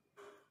area.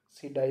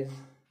 She dies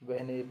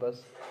when a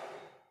bus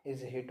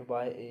is hit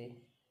by a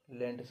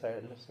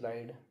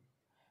landslide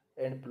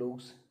and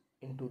plugs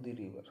into the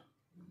river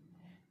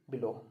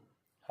below.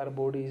 Her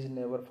body is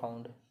never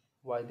found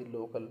by the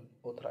local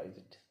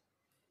authorities.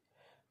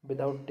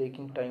 Without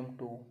taking time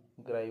to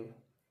grieve,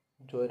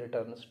 Joy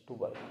returns to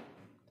work.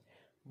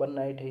 One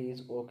night he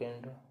is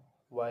awakened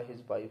by his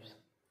wife's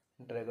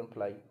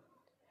dragonfly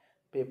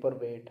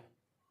paperweight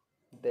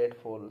that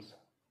falls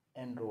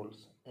and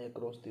rolls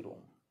across the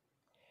room.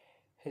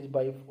 His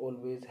wife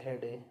always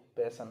had a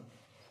passion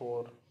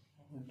for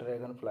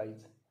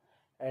dragonflies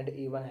and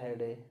even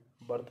had a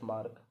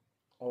birthmark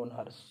on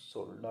her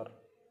shoulder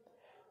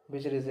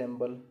which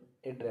resembled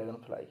a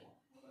dragonfly.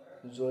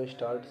 Zoe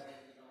starts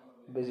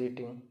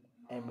visiting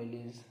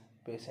Emily's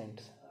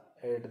patients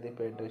at the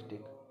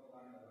pediatric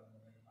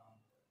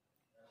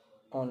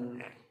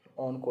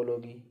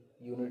oncology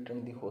unit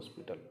in the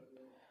hospital.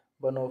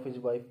 One of his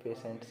wife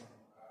patients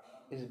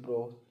is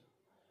brought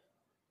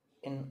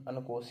in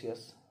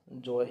unconscious.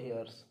 Joy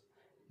hears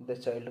the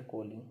child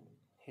calling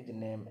his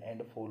name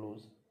and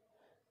follows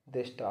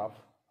the staff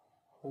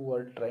who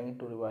are trying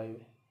to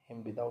revive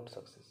him without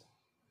success.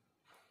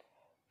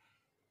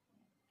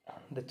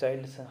 The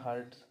child's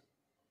heart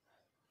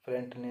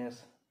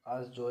faintness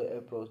as Joy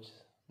approaches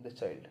the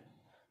child.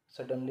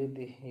 Suddenly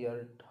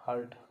the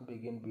heart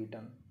begins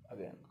beating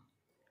again.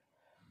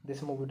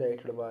 This movie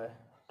directed by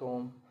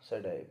Tom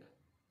Sadek.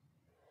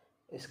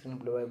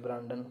 Screenplay by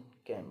Brandon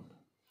Camp,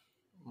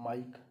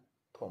 Mike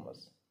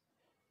Thomas,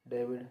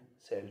 David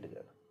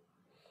Seltzer.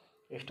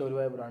 Story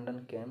by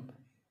Brandon Camp,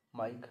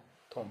 Mike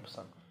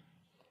Thompson.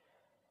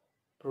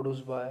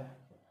 Produced by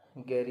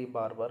Gary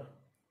Barber,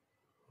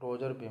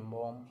 Roger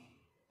Bimbaum,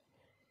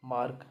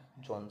 Mark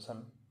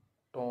Johnson,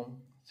 Tom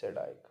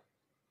Sadek.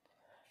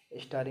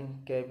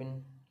 Starring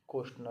Kevin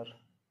Costner,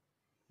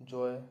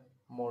 Joy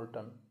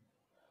Morton,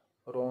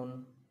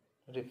 Ron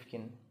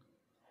Rifkin,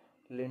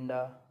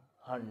 Linda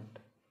Hunt,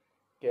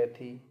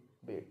 Kathy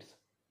Bates.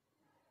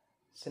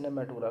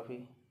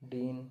 Cinematography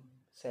Dean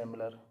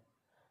Samler.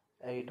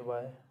 Edit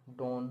by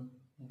Don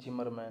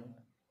Zimmerman.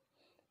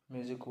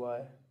 Music by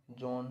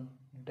John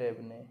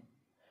Devney.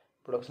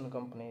 Production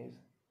companies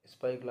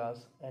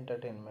Spyglass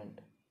Entertainment,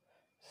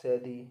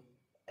 Sadie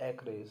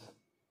Acres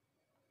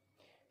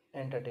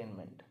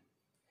Entertainment.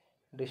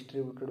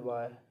 Distributed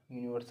by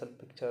Universal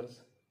Pictures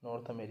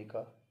North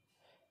America,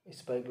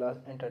 Spyglass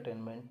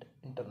Entertainment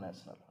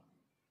International.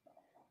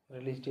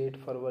 Release date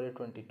February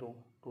 22,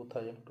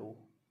 2002.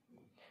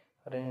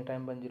 Running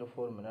time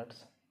 104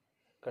 minutes.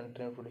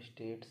 Country United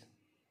States,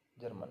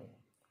 Germany.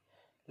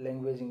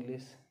 Language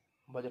English.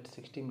 Budget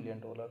 $60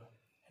 million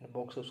and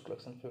box office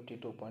collection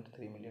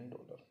 $52.3 million.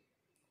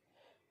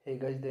 Hey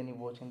guys, then you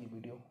watching the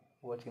video,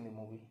 watching the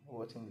movie,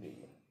 watching the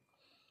review.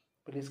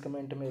 Please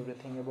comment me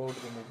everything about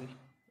the movie,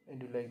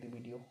 and you like the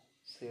video,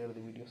 share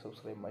the video,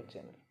 subscribe my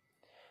channel.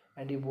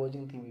 And you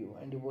watching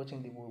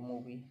the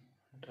movie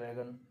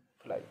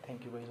Dragonfly.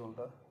 Thank you guys, all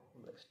the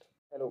best.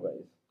 Hello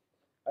guys,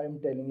 I am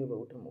telling you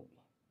about a movie.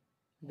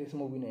 This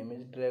movie name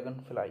is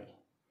Dragonfly.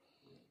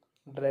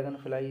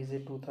 Dragonfly is a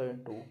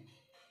 2002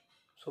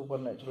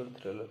 supernatural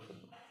thriller film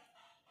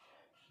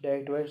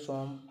directed by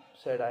Tom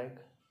Sadek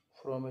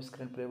from a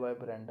screenplay by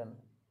Brandon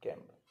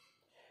Camp,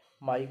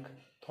 Mike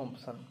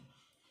Thompson,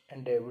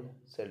 and David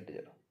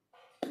Seltzer.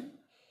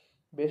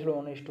 Based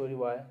on a story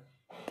by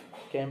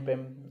Camp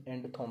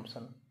and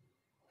Thompson,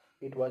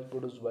 it was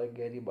produced by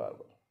Gary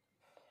Barber,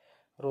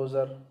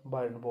 Roger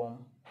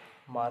Birnbaum,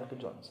 Mark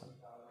Johnson,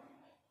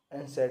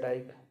 and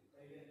Sadek.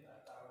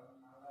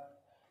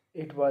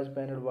 It was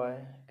panned by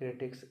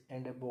critics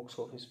and a box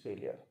office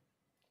failure,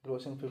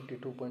 grossing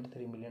 $52.3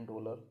 million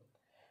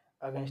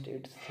against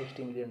its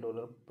 $60 million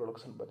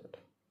production budget.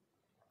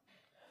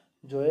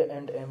 Joy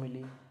and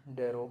Emily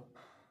Darrow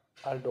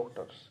are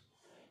doctors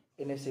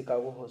in a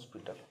Chicago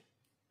hospital.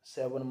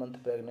 7 months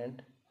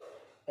pregnant,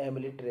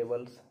 Emily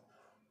travels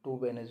to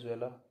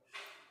Venezuela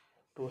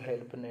to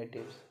help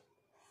natives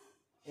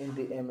in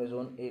the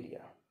Amazon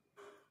area.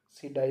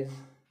 She dies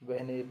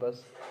when a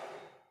bus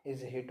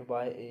is hit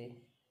by a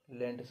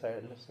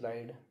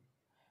landslide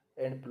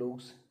and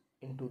plugs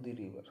into the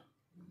river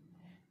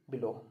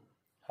below.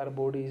 Her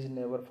body is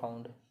never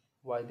found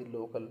by the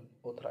local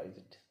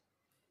authorities.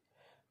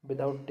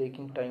 Without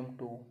taking time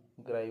to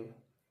grieve,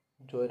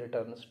 Joy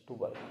returns to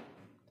work.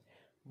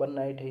 One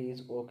night he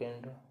is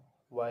awakened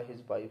by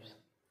his wife's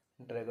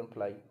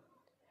dragonfly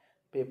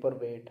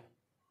paperweight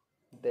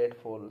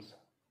that falls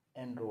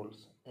and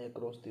rolls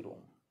across the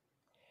room.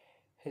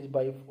 His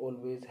wife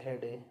always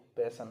had a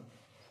passion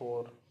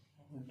for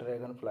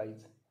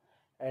dragonflies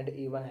and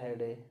even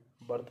had a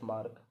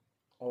birthmark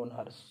on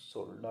her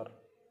shoulder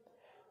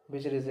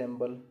which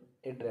resembled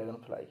a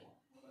dragonfly.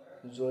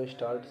 Zoe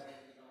starts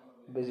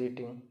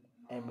visiting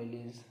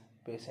Emily's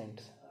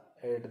patients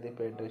at the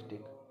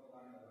pediatric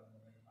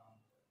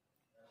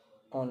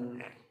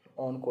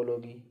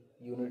oncology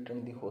unit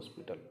in the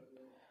hospital.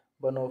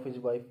 One of his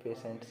wife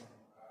patients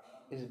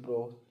is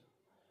brought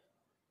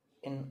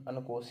in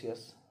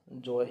unconscious.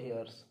 Joy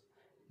hears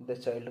the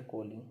child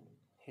calling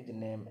his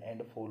name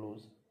and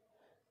follows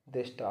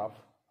the staff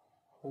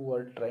who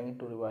are trying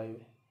to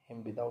revive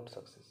him without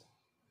success.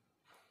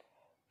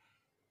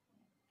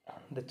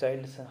 The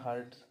child's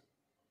heart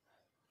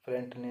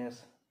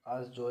faintness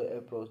as Joy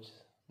approaches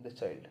the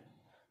child.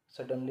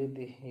 Suddenly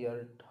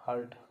the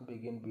heart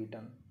begins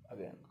beating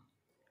again.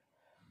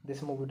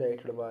 This movie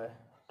directed by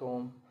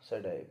Tom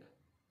Sadek,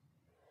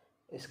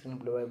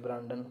 screenplay by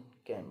Brandon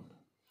Camp,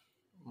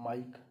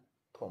 Mike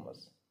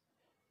Thomas,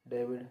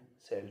 David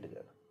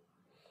Seltzer.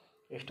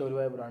 Story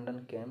by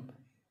Brandon Camp,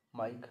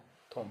 Mike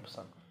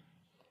Thompson.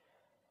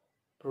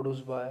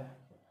 Produced by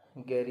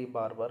Gary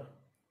Barber,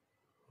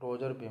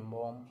 Roger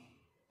Birnbaum,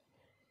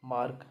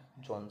 Mark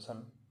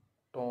Johnson,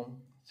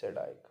 Tom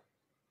Sadek.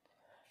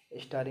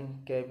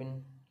 Starring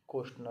Kevin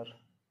Costner,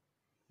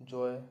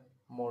 Joy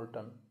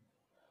Morton,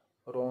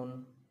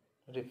 Ron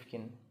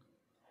Rifkin,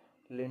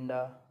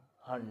 Linda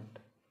Hunt,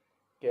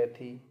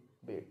 Kathy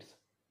Bates.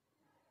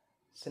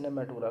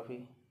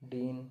 Cinematography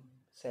Dean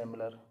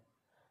Samler.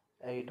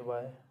 Edit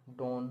by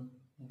Don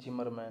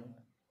Zimmerman.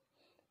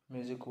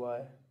 Music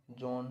by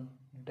John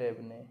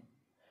Devney.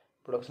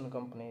 Production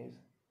companies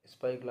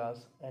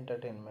Spyglass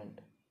Entertainment,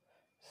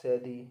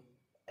 Sadie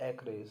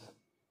Acres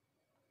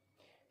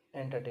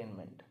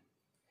Entertainment.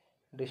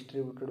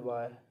 Distributed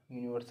by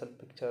Universal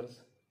Pictures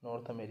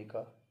North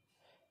America,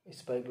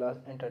 Spyglass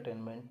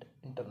Entertainment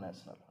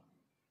International.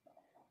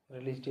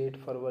 Release date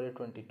February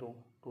 22,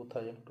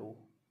 2002.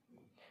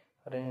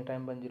 Running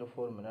time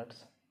 104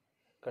 minutes.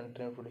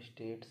 Country United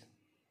States,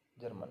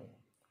 Germany.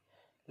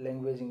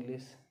 Language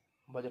English.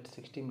 Budget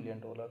 $60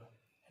 million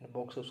and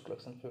box office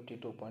collection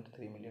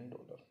 $52.3 million.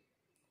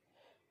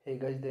 Hey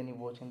guys, then you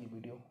watching the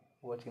video,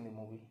 watching the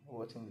movie,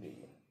 watching the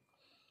review.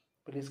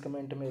 Please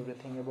comment me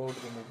everything about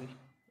the movie,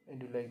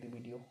 and you like the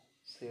video,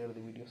 share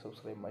the video,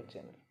 subscribe my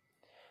channel.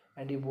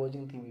 And you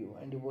watching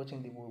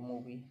the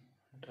movie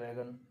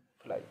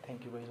Dragonfly.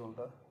 Thank you guys, all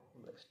the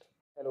best.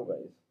 Hello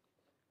guys,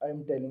 I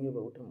am telling you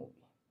about a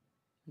movie.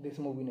 This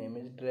movie name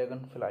is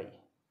Dragonfly.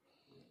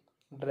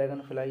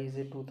 Dragonfly is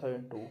a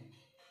 2002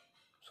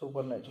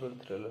 supernatural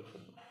thriller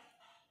film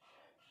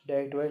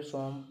directed by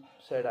Tom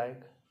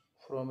Sadek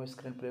from a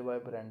screenplay by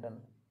Brandon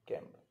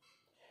Camp,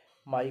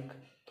 Mike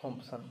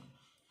Thompson,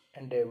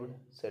 and David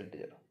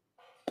Seltzer.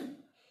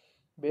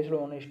 Based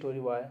on a story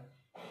by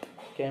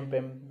Camp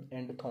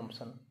and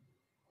Thompson,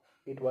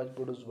 it was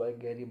produced by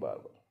Gary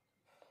Barber,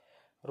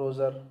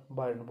 Roger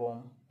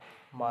Birnbaum,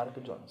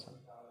 Mark Johnson,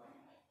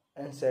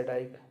 and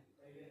satiric.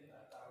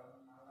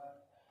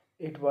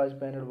 It was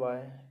banned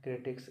by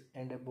critics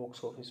and a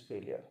box office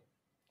failure,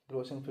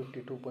 grossing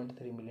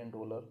 $52.3 million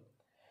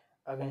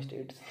against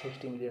its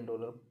 $60 million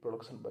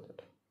production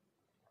budget.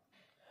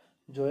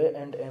 Joy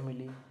and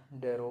Emily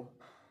Darrow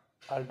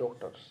are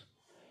doctors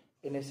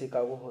in a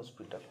Chicago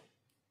hospital.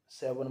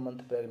 7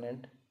 months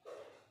pregnant,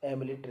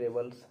 Emily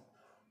travels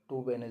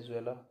to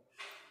Venezuela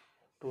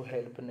to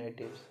help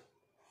natives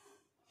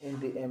in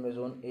the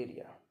Amazon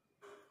area.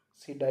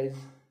 She dies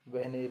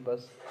when a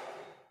bus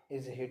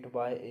is hit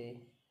by a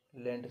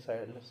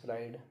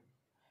landslide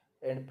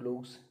and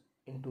plugs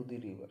into the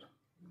river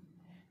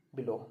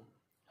below.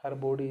 Her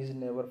body is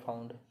never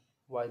found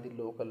by the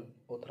local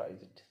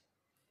authorities.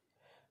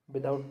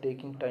 Without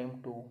taking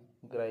time to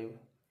grieve,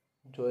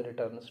 Joy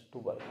returns to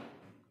work.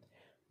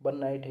 One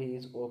night he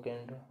is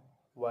awakened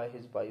by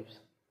his wife's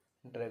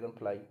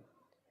dragonfly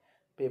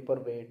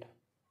paperweight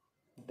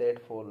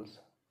that falls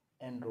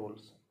and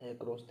rolls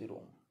across the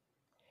room.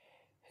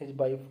 His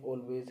wife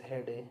always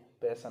had a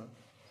passion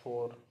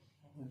for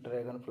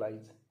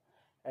dragonflies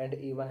and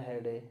even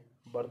had a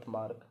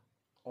birthmark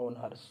on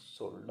her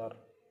shoulder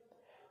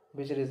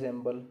which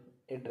resembled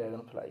a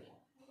dragonfly.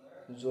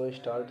 Zoe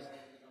starts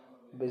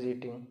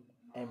visiting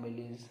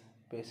Emily's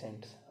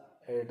patients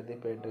at the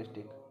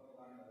pediatric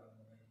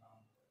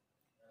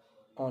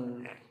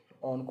on-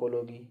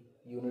 oncology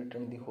unit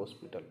in the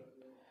hospital.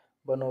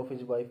 One of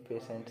his wife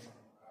patients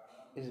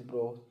is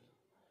brought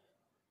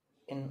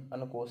in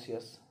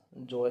unconscious.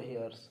 Joy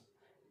hears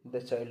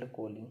the child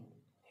calling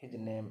his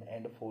name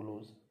and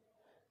follows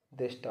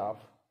the staff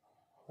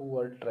who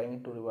are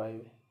trying to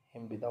revive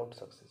him without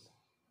success.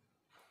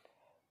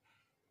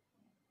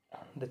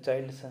 The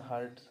child's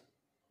heart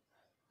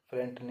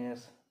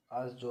faintness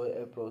as Joy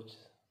approaches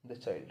the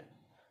child.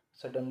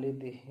 Suddenly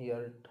the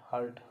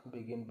heart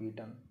begins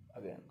beating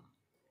again.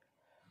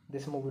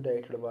 This movie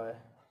directed by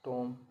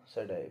Tom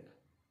Sadek,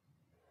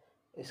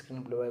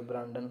 screenplay by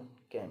Brandon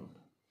Camp,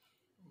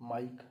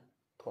 Mike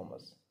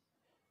Thomas,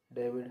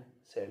 David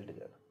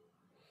Seltzer,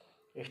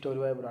 story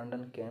by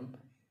Brandon Camp,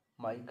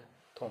 Mike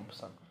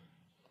Thompson,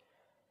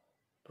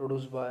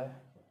 produced by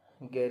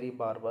Gary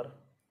Barber,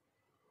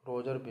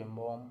 Roger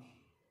Bimbaum,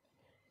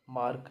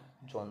 Mark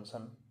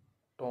Johnson,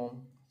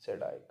 Tom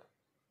Sadek,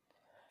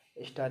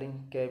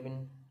 starring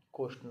Kevin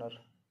Costner,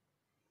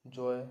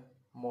 Joy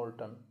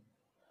Morton,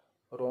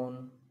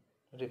 Ron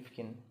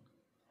Rifkin,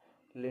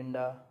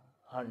 Linda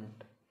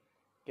Hunt,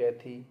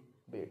 Kathy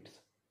Bates.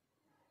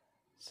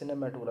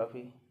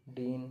 Cinematography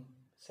Dean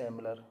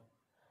Samler,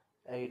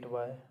 edit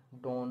by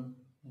Don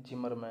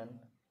Zimmerman,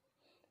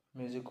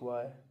 music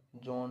by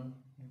John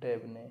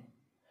Devney,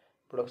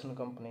 production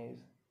companies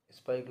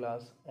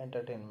Spyglass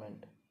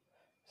Entertainment,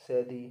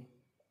 Sadie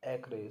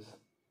Acres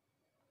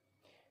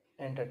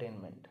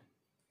Entertainment,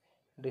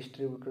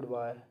 distributed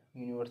by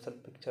Universal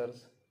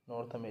Pictures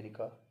North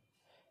America,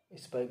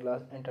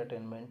 Spyglass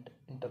Entertainment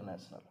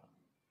International.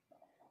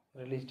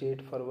 Release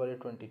date February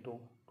 22,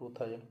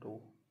 2002.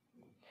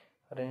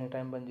 Running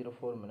time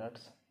 104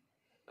 minutes.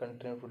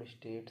 Country United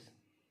States,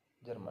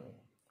 Germany.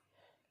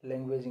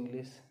 Language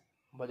English.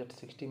 Budget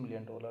 $60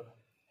 million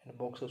and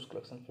box office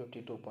collection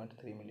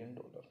 $52.3 million.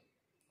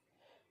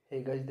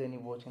 Hey guys, then you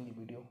watching the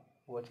video,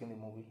 watching the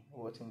movie,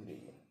 watching the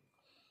review.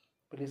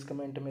 Please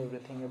comment me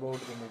everything about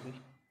the movie,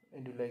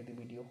 and you like the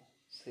video,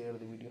 share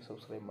the video,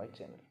 subscribe my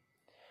channel.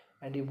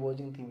 And you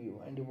watching the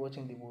view and you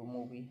watching the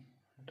movie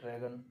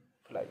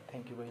Dragonfly.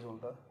 Thank you guys, all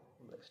the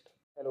best.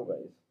 Hello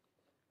guys,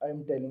 I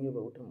am telling you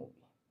about a movie.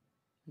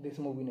 This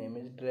movie name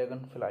is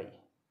Dragonfly.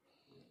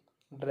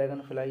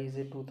 Dragonfly is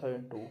a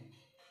 2002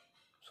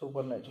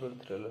 supernatural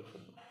thriller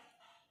film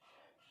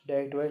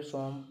directed by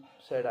Tom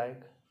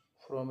Sadek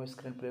from a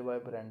screenplay by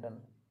Brandon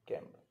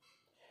Camp,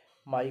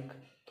 Mike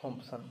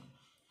Thompson,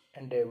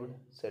 and David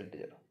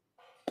Seltzer.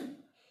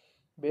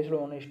 Based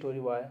on a story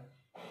by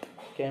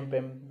Camp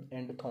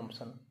and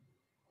Thompson,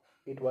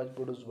 it was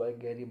produced by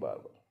Gary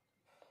Barber,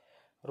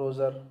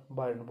 Roger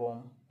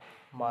Birnbaum,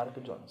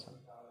 Mark Johnson,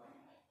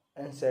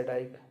 and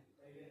Sadek.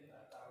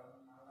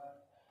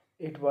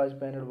 It was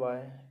banned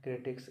by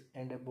critics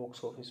and a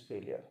box office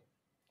failure,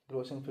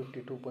 grossing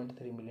 $52.3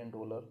 million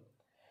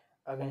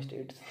against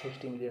its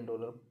 $60 million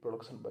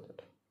production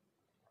budget.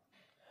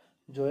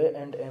 Joy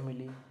and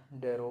Emily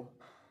Darrow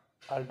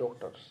are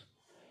doctors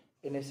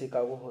in a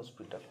Chicago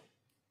hospital.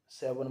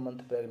 7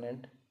 months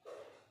pregnant,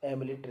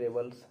 Emily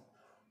travels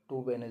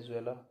to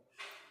Venezuela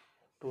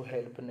to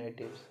help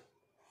natives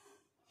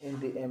in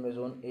the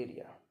Amazon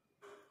area.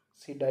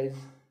 She dies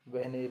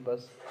when a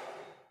bus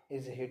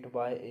is hit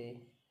by a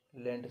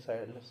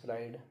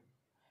landslide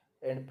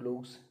and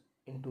plugs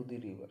into the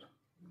river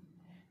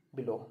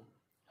below.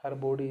 Her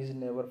body is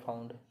never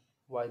found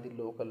by the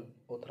local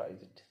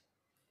authorities.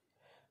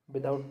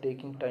 Without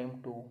taking time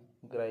to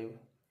grieve,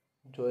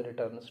 Joy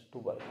returns to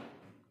work.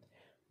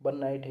 One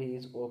night he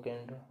is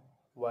awakened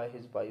by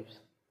his wife's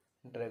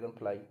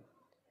dragonfly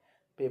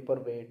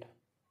paperweight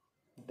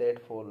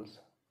that falls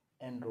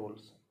and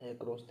rolls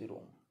across the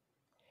room.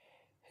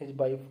 His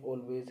wife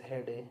always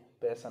had a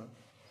passion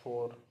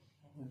for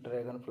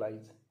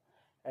dragonflies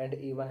and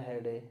even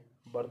had a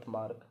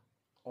birthmark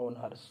on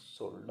her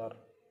shoulder,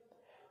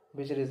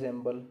 which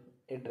resembled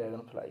a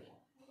dragonfly.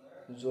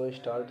 Zoe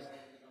starts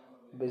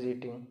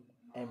visiting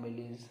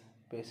Emily's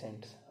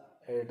patients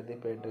at the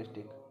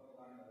pediatric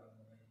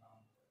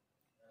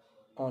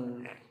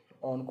on-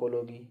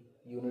 oncology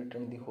unit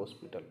in the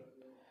hospital.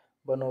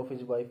 One of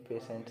his wife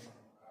patients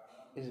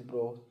is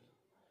brought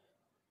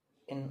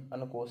in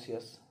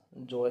unconscious.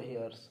 Joy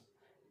hears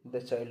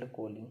the child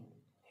calling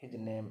his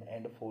name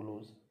and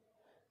follows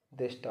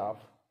the staff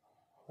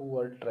who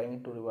are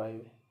trying to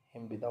revive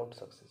him without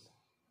success.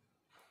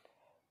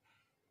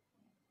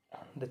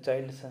 The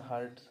child's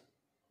heart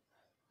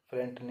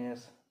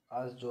faintness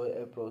as Joy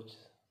approaches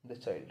the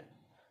child.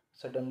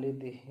 Suddenly,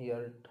 the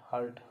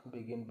heart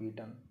begins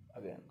beating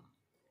again.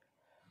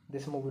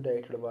 This movie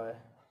directed by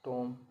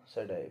Tom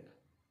Sadek,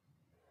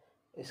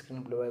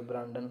 screenplay by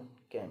Brandon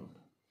Camp,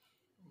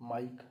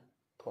 Mike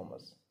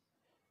Thomas,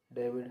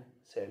 David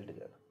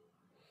Seltzer,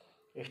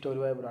 story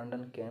by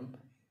Brandon Camp,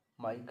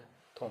 Mike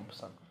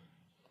Thompson,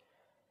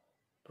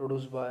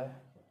 produced by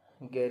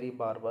Gary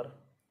Barber,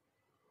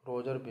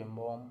 Roger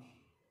Bimbaum,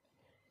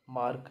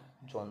 Mark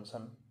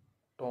Johnson,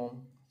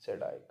 Tom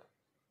Sadek,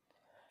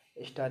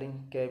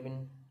 starring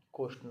Kevin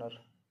Costner,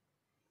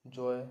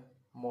 Joy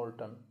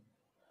Morton,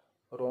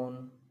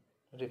 Ron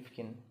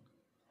Rifkin,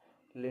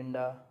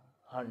 Linda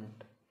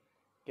Hunt,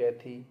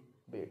 Kathy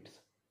Bates.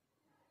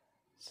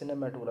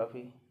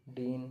 Cinematography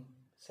Dean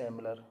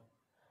Samler,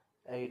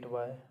 edit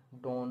by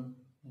Don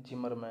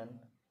Zimmerman,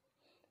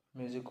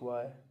 music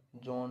by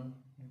John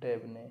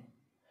Devney,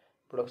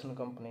 production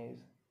companies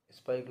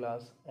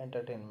Spyglass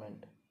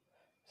Entertainment,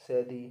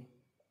 Sadie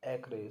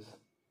Acres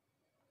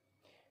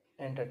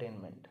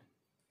Entertainment,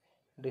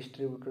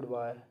 distributed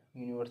by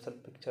Universal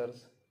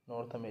Pictures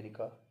North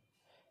America,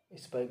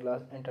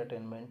 Spyglass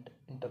Entertainment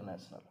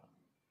International.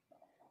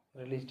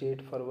 Release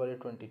date February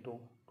 22,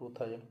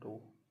 2002.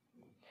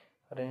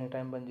 Running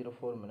time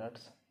 104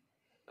 minutes.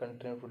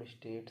 Country United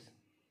States,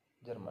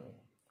 Germany.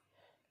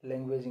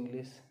 Language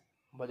English.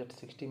 Budget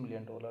 $60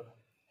 million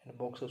and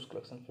box office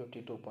collection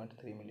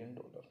 $52.3 million.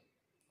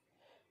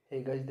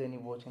 Hey guys, then you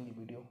watching the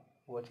video,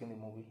 watching the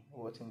movie,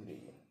 watching the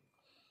review.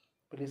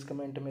 Please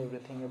comment me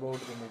everything about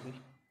the movie,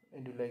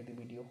 and you like the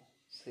video,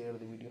 share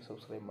the video,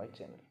 subscribe my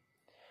channel.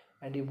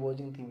 And you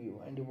watching the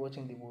view, and you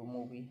watching the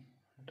movie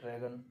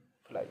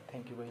Dragonfly.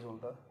 Thank you guys, all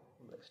the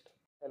best.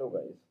 Hello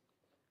guys,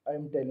 I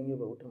am telling you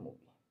about a movie.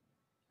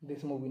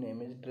 This movie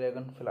name is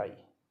Dragonfly.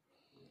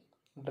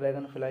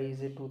 Dragonfly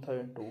is a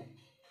 2002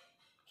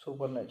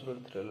 supernatural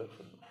thriller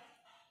film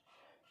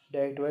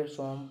directed by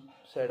Tom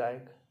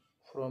Sadek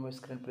from a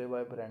screenplay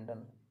by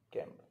Brandon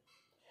Camp,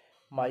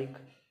 Mike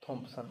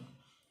Thompson,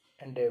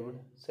 and David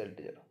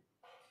Seltzer.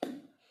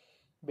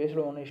 Based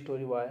on a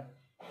story by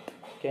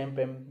Camp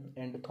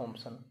and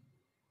Thompson,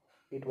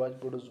 it was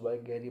produced by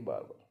Gary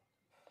Barber,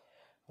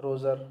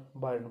 Roger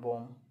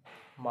Birnbaum,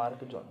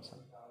 Mark Johnson,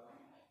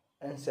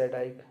 and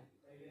Sadek.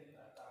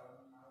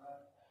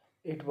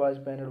 It was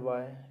panned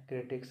by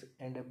critics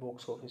and a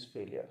box office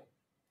failure,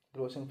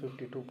 grossing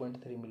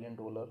 $52.3 million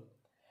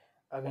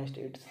against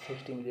its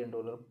 $60 million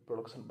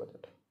production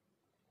budget.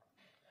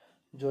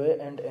 Joy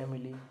and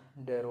Emily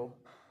Darrow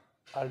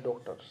are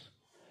doctors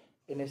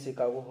in a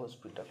Chicago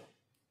hospital.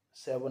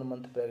 7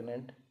 months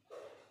pregnant,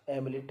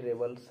 Emily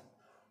travels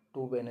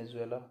to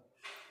Venezuela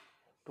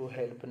to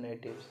help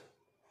natives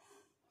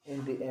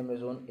in the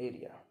Amazon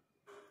area.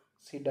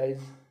 She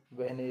dies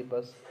when a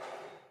bus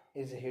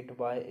is hit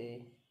by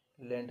a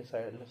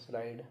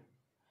landslide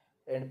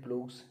and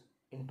plugs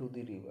into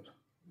the river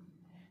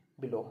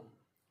below.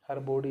 Her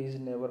body is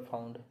never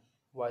found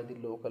by the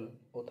local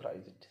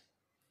authorities.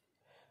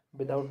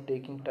 Without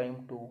taking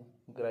time to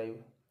grieve,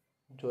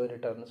 Joy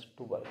returns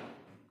to work.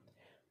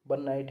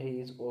 One night he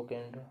is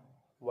awakened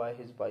by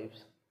his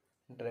wife's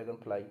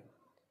dragonfly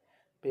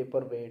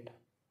paperweight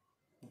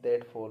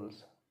that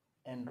falls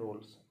and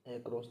rolls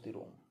across the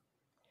room.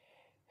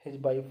 His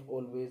wife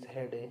always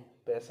had a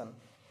passion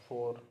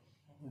for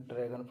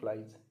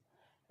dragonflies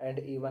and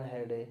even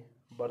had a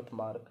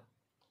birthmark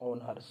on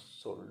her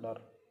shoulder,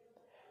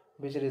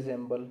 which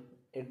resembled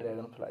a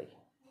dragonfly.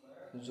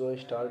 Zoe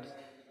starts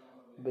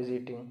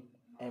visiting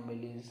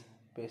Emily's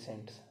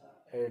patients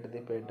at the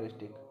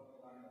pediatric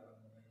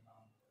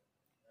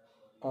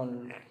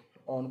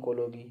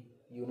oncology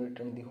unit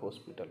in the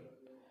hospital.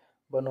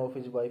 One of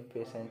his wife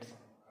patients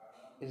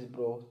is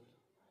brought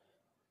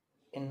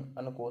in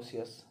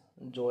unconscious.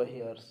 Joy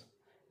hears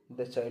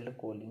the child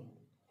calling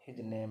his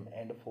name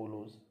and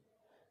follows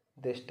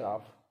the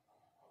staff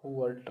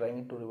who are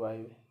trying to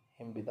revive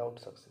him without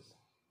success.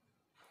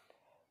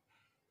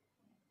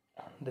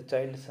 The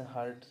child's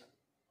heart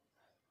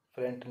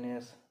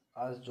faintness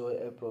as Joy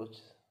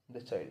approaches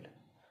the child.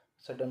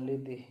 Suddenly,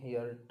 the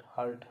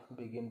heart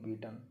begins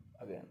beating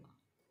again.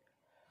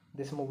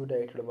 This movie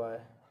directed by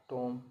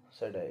Tom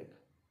Sadek,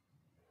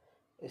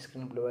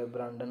 screenplay by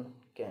Brandon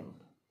Camp,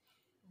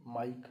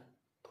 Mike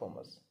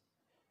Thomas,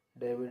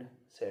 David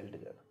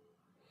Seltzer,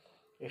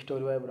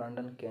 story by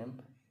Brandon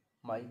Camp,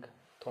 Mike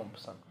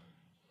Thompson,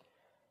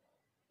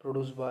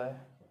 produced by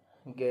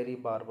Gary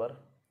Barber,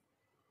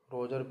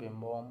 Roger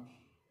Bimbaum,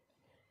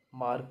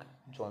 Mark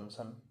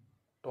Johnson,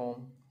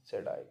 Tom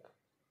Sedgwick.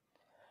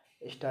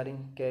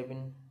 Starring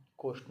Kevin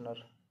Costner,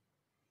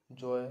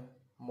 Joy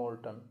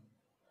Morton,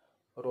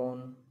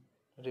 Ron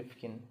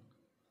Rifkin,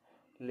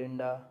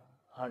 Linda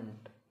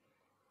Hunt,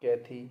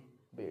 Kathy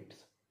Bates.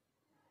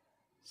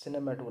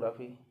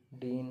 Cinematography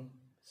Dean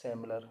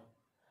Samler.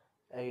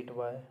 Edit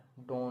by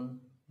Don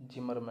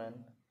Zimmerman.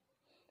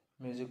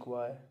 Music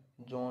by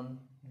John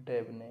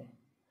Devney.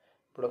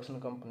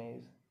 Production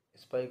companies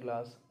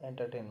Spyglass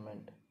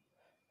Entertainment,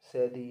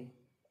 Sadie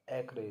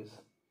Acres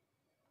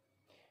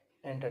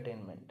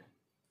Entertainment.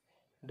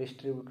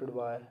 Distributed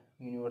by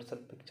Universal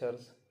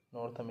Pictures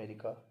North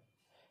America,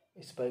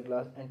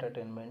 Spyglass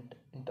Entertainment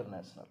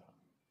International.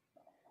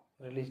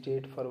 Release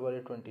date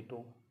February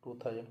 22,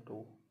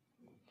 2002.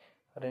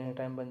 Running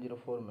time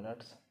 104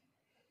 minutes.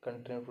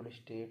 Country United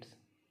States,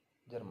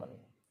 Germany.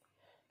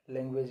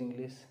 Language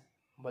English.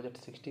 Budget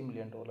 $60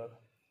 million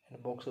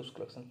and box office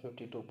collection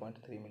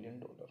 $52.3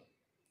 million.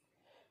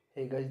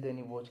 Hey guys, then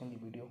you watching the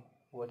video,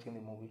 watching the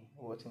movie,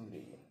 watching the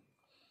review.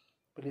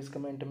 Please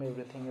comment me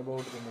everything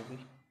about the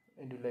movie,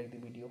 and you like the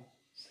video,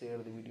 share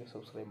the video,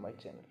 subscribe my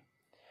channel.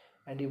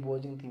 And you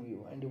watching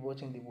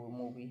the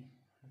movie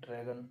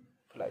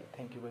Dragonfly.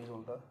 Thank you guys,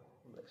 all the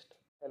best.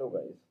 Hello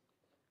guys,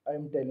 I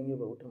am telling you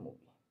about a movie.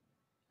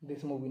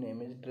 This movie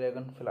name is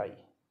Dragonfly.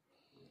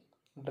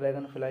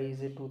 Dragonfly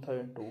is a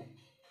 2002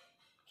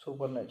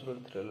 supernatural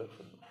thriller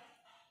film.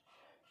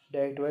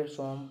 Directed by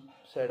Tom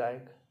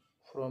Sedgwick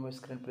from a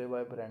screenplay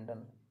by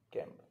Brandon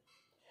Camp,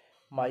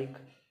 Mike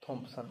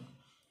Thompson,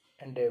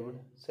 and David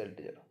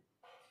Seltzer.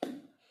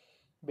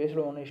 Based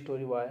on a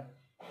story by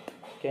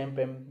Camp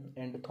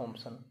and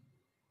Thompson,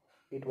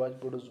 it was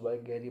produced by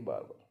Gary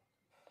Barber,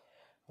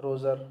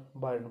 Roger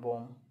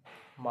Birnbaum,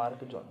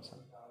 Mark Johnson,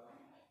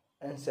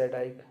 and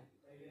Sedgwick.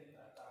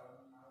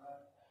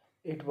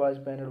 It was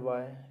panned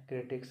by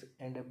critics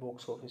and a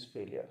box office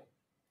failure,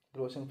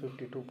 grossing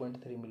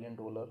 $52.3 million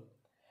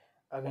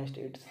against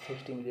its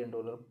 $60 million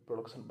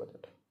production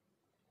budget.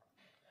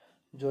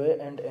 Joy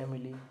and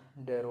Emily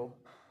Darrow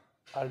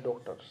are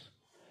doctors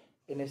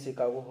in a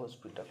Chicago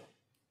hospital.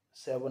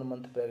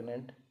 7-month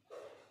pregnant,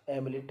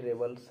 Emily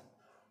travels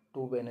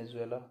to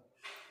Venezuela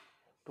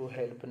to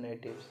help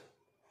natives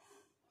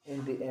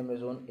in the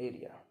Amazon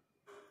area.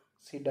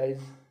 She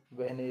dies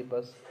when a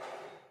bus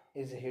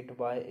is hit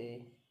by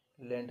a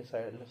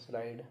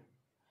landslide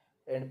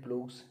and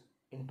plugs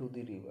into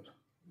the river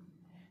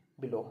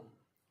below.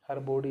 Her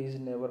body is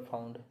never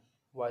found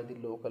by the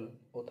local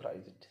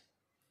authorities.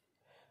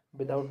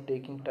 Without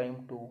taking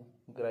time to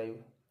grieve,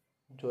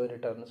 Joy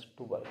returns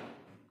to work.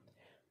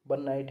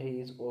 One night he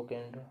is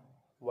awakened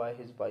by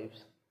his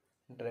wife's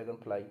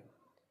dragonfly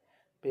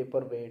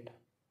paperweight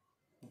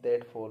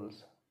that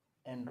falls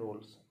and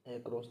rolls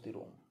across the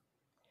room.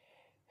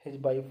 His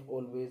wife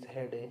always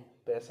had a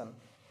passion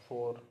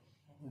for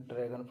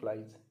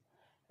dragonflies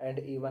and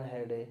even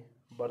had a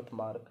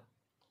birthmark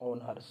on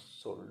her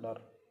shoulder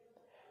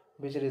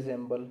which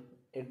resembled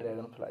a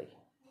dragonfly.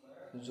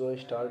 Zoe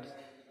starts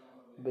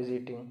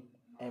visiting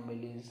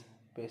Emily's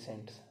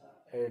patients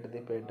at the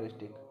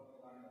pediatric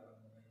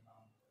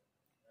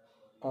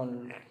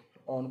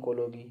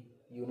oncology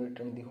unit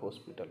in the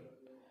hospital.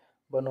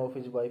 One of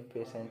his wife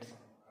patients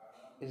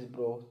is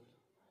brought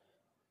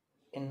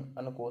in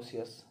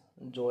unconscious.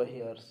 Joy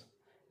hears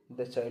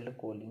the child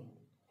calling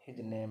his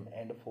name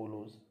and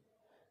follows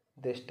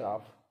the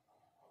staff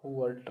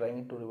who are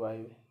trying to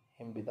revive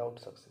him without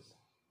success.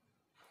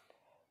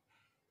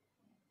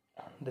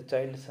 The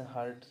child's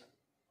heart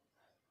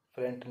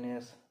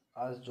faintness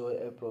as Joy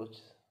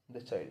approaches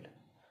the child.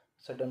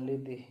 Suddenly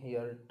the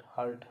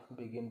heart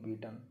begins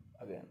beating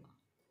again.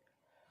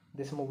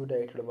 This movie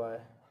directed by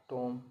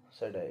Tom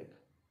Sedgwick,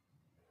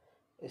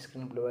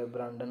 screenplay by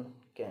Brandon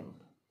Camp,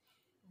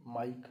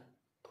 Mike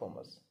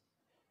Thomas,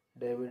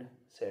 David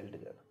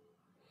Seltzer.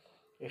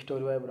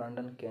 Story by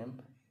Brandon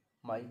Camp,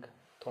 Mike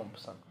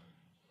Thompson.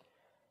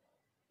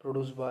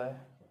 Produced by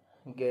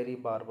Gary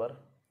Barber,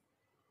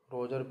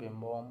 Roger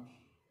Bimbaum,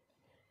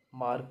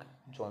 Mark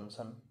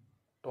Johnson,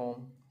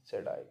 Tom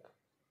Sedgwick.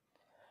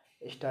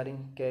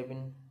 Starring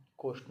Kevin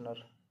Costner,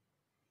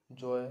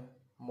 Joy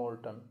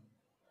Morton,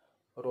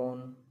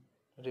 Ron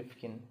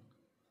Rifkin,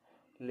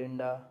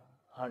 Linda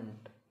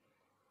Hunt,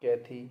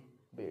 Kathy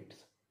Bates.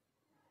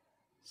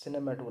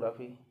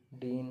 Cinematography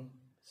Dean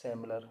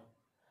Samler.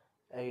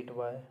 Edit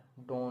by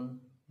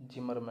Don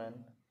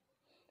Zimmerman.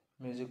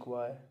 Music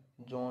by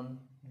John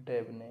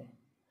Devney.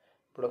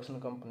 Production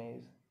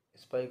companies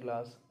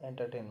Spyglass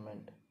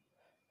Entertainment,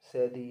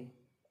 Sadie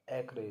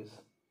Acres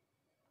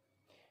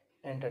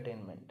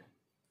Entertainment.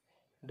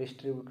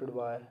 Distributed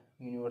by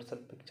Universal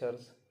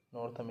Pictures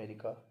North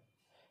America,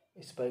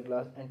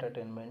 Spyglass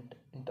Entertainment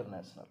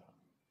International.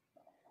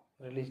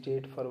 Release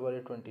date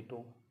February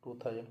 22,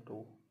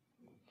 2002.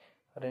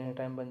 Running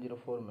time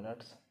 104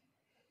 minutes.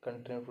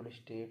 Country United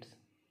States,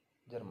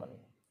 Germany.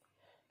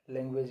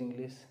 Language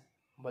English.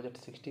 Budget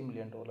 $60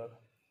 million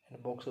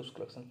and box office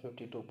collection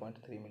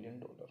 $52.3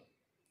 million.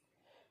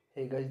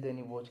 Hey guys, then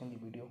you watching the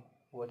video,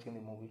 watching the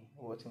movie,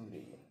 watching the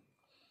review.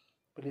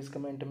 Please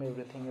comment me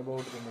everything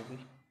about the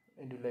movie,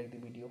 and you like the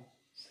video,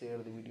 share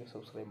the video,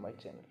 subscribe my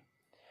channel.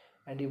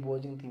 And you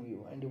watching the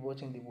view, and you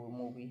watching the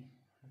movie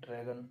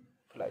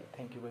Dragonfly.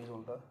 Thank you guys,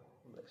 all the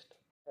best.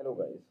 Hello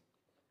guys,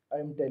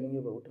 I am telling you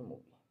about a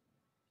movie.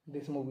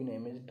 This movie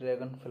name is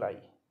Dragonfly.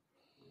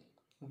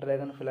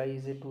 Dragonfly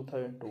is a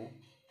 2002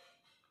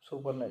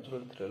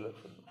 supernatural thriller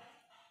film.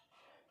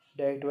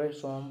 Directed by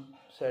Tom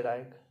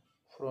Sadek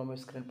from a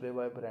screenplay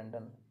by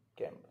Brandon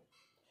Camp,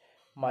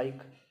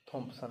 Mike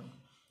Thompson,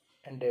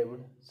 and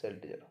David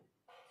Seltzer.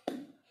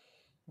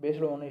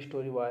 Based on a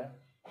story by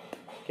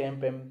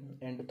Camp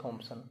and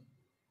Thompson,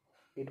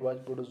 it was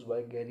produced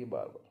by Gary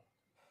Barber,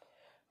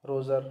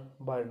 Roger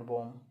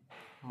Birnbaum,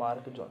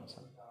 Mark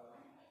Johnson,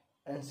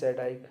 and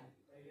Sadek.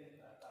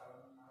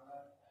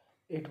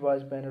 It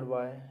was panned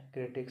by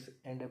critics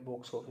and a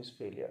box office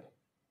failure,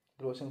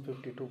 grossing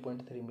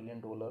 $52.3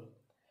 million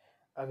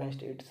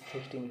against its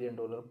 $60 million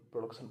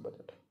production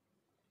budget.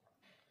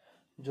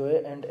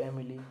 Joy and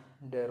Emily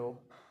Darrow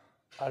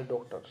are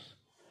doctors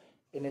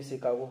in a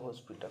Chicago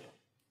hospital.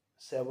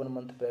 7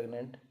 months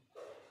pregnant,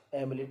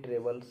 Emily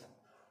travels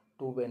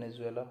to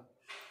Venezuela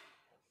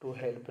to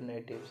help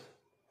natives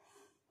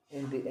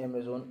in the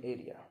Amazon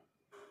area.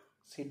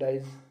 She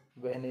dies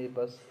when a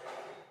bus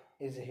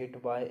is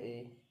hit by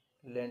a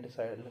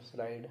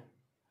landslide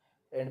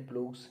and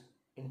plugs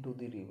into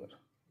the river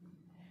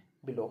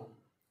below.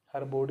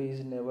 Her body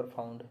is never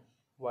found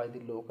by the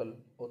local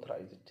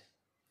authorities.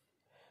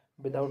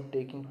 Without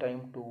taking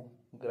time to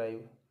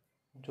grieve,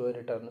 Joy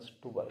returns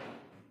to work.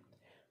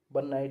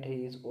 One night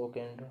he is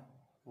awakened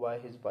by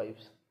his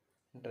wife's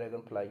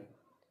dragonfly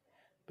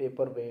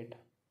paperweight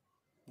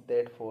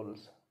that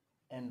falls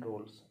and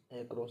rolls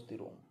across the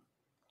room.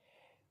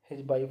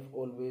 His wife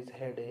always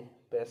had a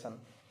passion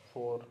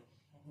for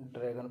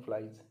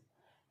dragonflies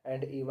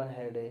and even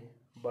had a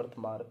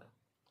birthmark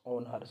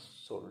on her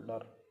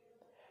shoulder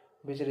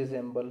which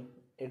resembled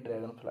a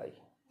dragonfly.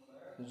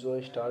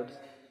 Zoe starts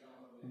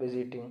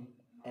visiting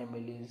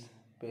Emily's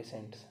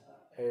patients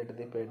at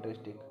the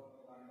pediatric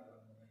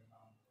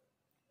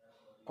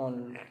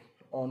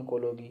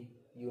oncology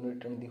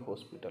unit in the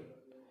hospital.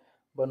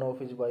 One of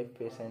his wife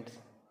patients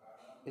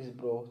is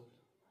brought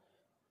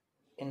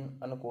in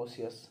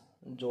unconscious.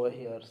 Joy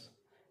hears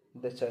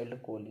the child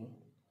calling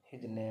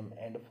his name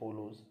and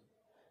follows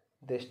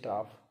the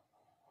staff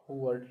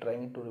who are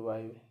trying to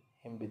revive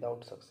him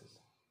without success.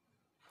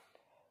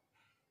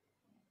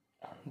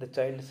 The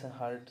child's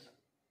heart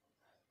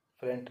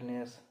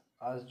faintness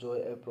as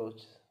Joy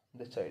approaches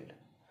the child.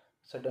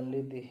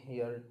 Suddenly the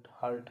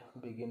heart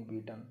begins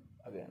beating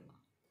again.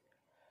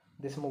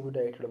 This movie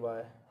directed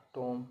by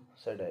Tom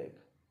Sadek,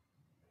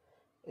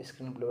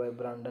 screenplay by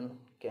Brandon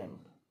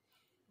Camp,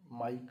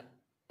 Mike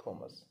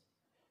Thomas,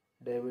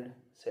 David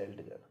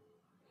Seltzer,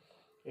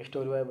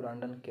 story by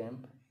Brandon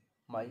Camp,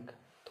 Mike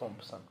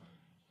Thompson,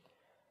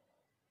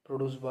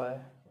 produced by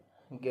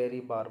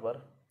Gary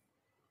Barber,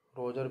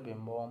 Roger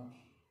Birnbaum,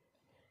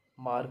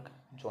 Mark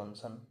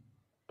Johnson,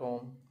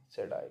 Tom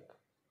Sadek,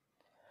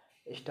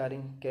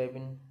 starring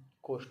Kevin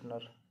Costner,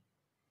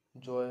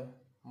 Joy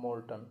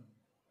Morton,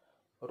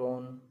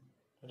 Ron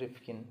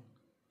Rifkin,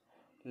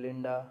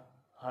 Linda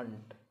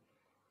Hunt,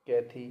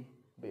 Kathy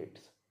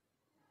Bates.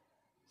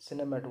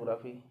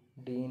 Cinematography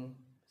Dean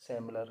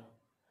Samler,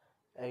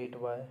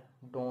 edited by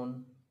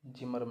Don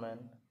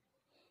Zimmerman,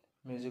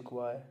 music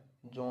by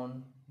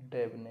John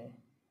Devney,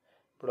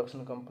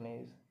 production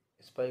companies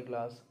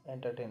Spyglass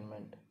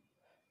Entertainment,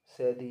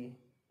 Sadie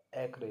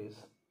Acres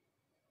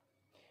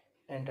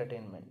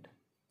Entertainment,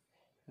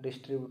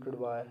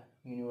 distributed by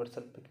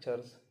Universal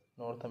Pictures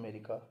North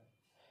America,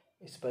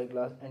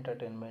 Spyglass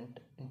Entertainment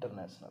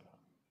International.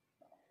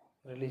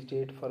 Release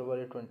date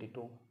February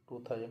 22,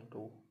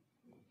 2002.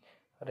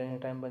 Running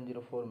time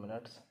 104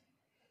 minutes.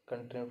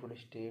 Country United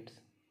States,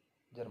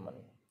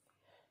 Germany.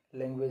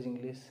 Language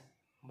English.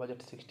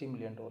 Budget $60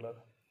 million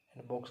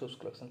and box office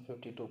collection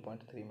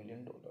 $52.3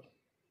 million.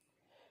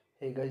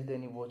 Hey guys,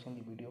 then you watching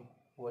the video,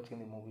 watching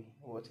the movie,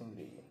 watching the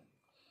review.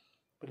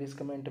 Please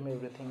comment me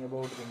everything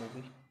about the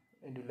movie,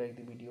 and you like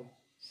the video,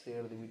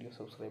 share the video,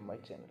 subscribe my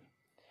channel.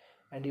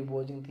 And you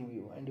watching the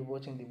view, and you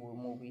watching the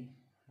movie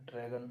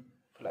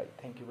Dragonfly.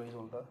 Thank you guys,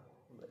 all the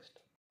best.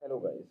 Hello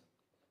guys,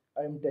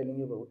 I am telling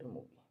you about a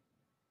movie.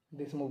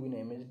 This movie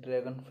name is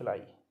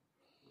Dragonfly.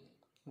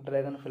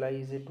 Dragonfly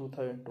is a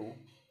 2002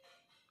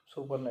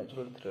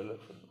 supernatural thriller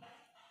film.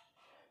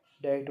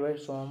 Directed by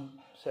Tom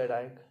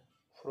Sadek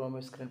from a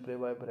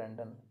screenplay by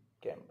Brandon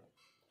Camp,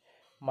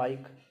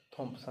 Mike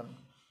Thompson,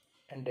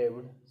 and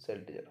David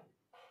Seltzer.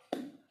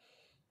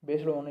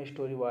 Based on a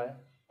story by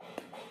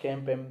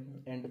Camp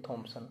and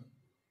Thompson,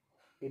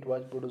 it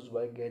was produced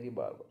by Gary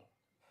Barber,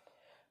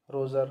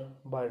 Roger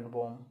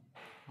Birnbaum,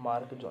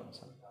 Mark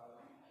Johnson,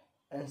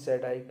 and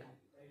Sadek.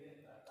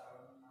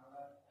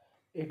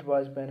 It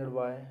was panned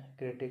by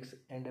critics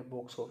and a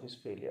box office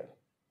failure,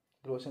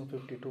 grossing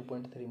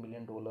 $52.3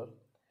 million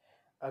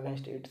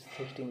against its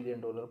 $60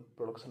 million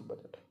production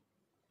budget.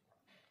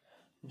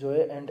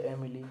 Joy and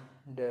Emily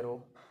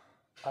Darrow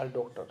are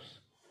doctors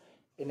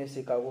in a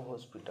Chicago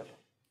hospital.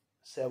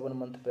 7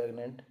 months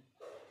pregnant,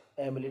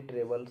 Emily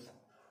travels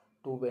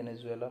to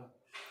Venezuela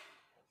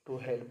to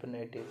help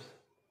natives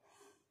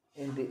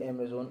in the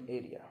Amazon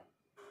area.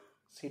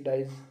 She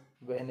dies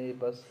when a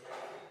bus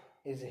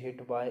is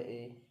hit by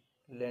a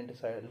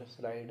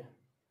landslide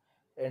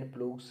and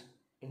plugs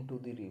into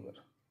the river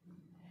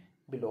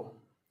below.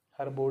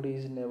 Her body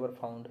is never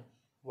found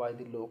by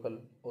the local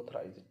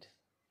authorities.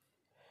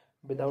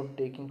 Without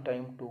taking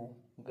time to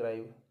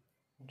grieve,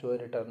 Joy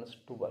returns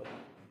to work.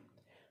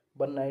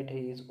 One night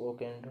he is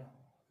awakened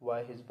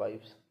by his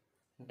wife's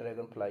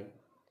dragonfly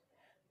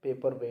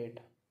paperweight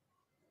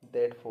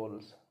that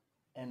falls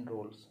and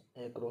rolls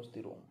across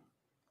the room.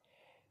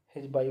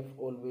 His wife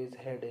always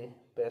had a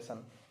passion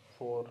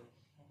for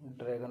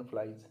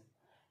dragonflies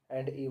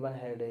and even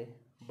had a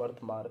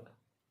birthmark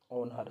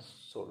on her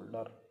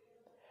shoulder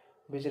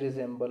which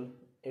resembled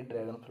a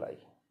dragonfly.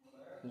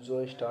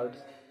 Zoe starts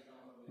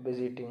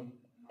visiting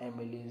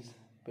Emily's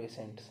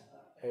patients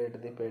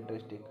at the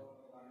pediatric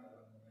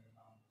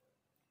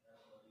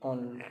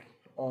on-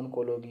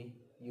 oncology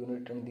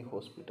unit in the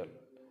hospital.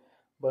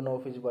 One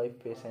of his wife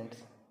patients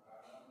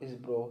is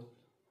brought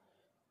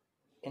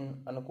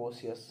in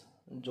unconscious.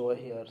 Joy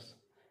hears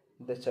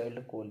the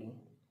child calling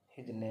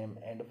his name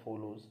and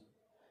follows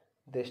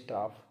the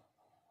staff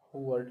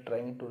who are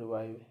trying to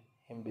revive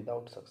him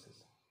without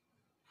success.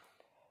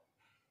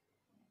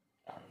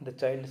 The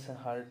child's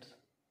heart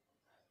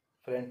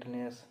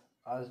faintness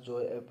as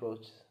Joy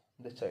approaches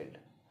the child.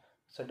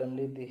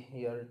 Suddenly the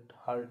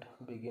heart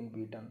begins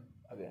beating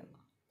again.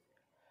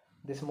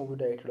 This movie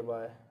directed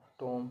by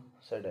Tom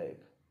Sadek,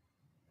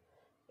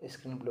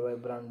 screenplay by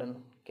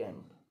Brandon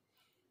Camp,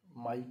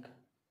 Mike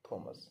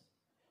Thomas,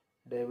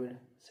 David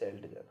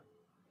Seltzer,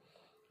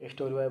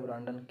 story by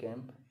Brandon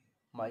Camp,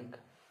 Mike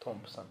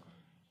Thompson,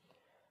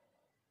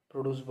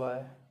 produced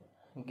by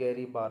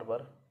Gary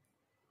Barber,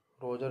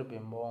 Roger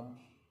Bimbaum,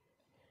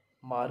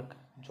 Mark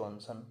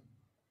Johnson,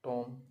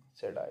 Tom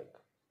Sadek,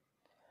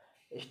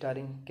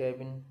 starring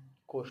Kevin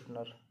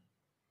Costner,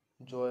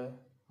 Joy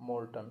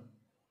Morton,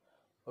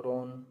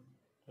 Ron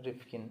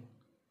Rifkin,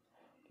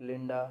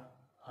 Linda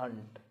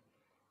Hunt,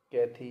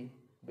 Kathy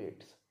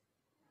Bates.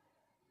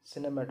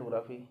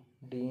 Cinematography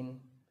Dean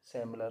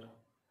Samler,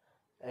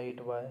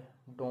 edit by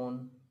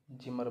Don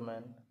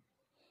Zimmerman,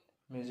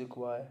 music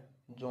by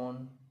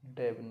John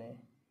Devney,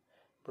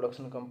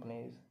 production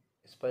companies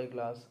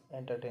Spyglass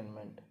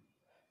Entertainment,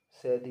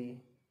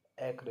 Sadie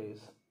Acres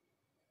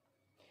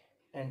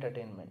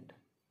Entertainment,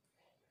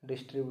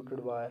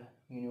 distributed by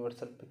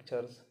Universal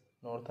Pictures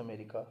North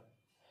America,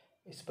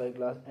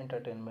 Spyglass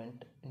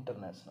Entertainment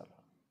International.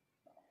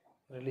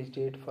 Release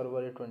date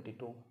February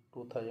 22,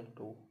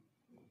 2002.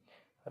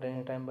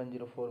 Running time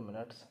 104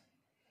 minutes.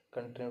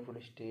 Country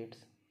United States,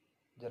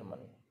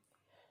 Germany.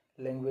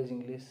 Language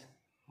English.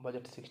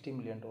 Budget $60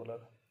 million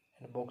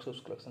and box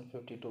office collection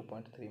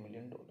 $52.3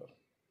 million.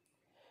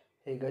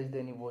 Hey guys,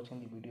 then you watching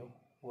the video,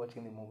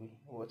 watching the movie,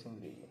 watching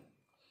the review.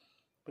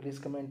 Please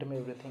comment me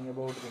everything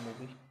about the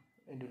movie,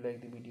 and you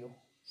like the video,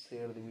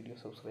 share the video,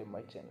 subscribe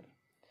my channel.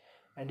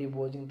 And you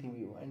watching the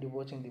view and you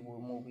watching the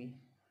movie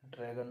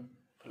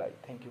Dragonfly.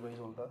 Thank you guys,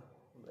 all the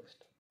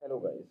best. Hello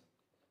guys,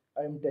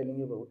 I am telling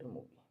you about a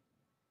movie.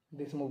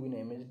 This movie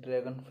name is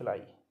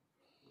Dragonfly.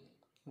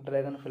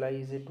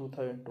 Dragonfly is a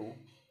 2002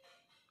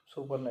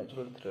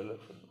 supernatural thriller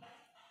film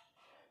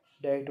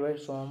directed by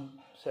Tom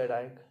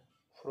Sadek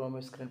from a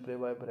screenplay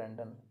by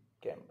Brandon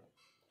Camp,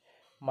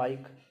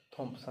 Mike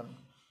Thompson,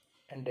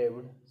 and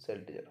David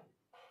Seltzer.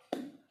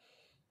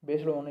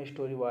 Based on a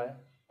story by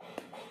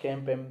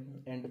Camp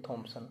and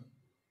Thompson,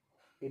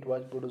 it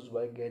was produced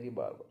by Gary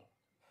Barber,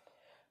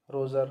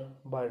 Roger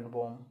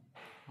Birnbaum,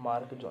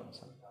 Mark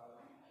Johnson,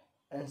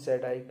 and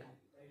Sadek.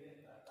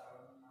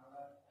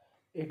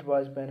 It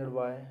was panned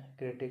by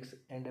critics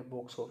and a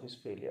box office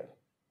failure,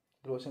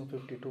 grossing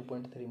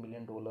 $52.3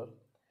 million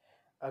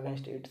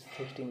against its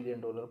 $60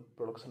 million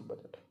production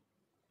budget.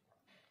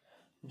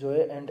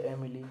 Joy and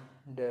Emily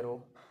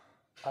Darrow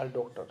are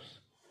doctors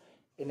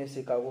in a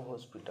Chicago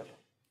hospital.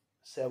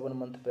 7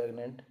 months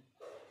pregnant,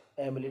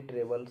 Emily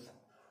travels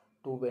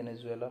to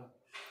Venezuela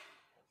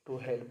to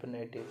help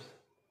natives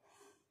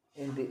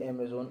in the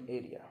Amazon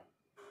area.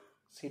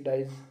 She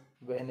dies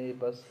when a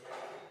bus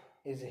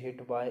is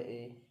hit by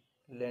a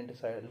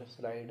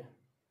landslide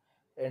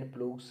and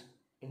plugs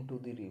into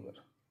the river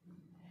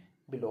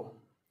below.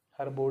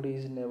 Her body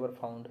is never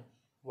found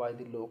by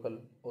the local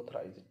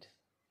authorities.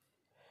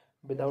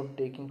 Without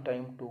taking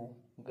time to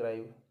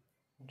grieve,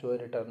 Joy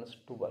returns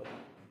to work.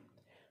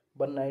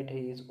 One night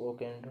he is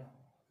awakened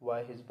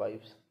by his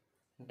wife's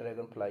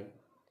dragonfly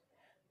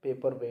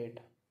paperweight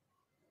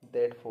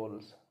that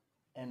falls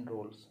and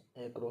rolls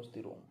across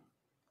the room.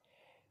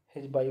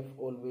 His wife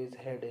always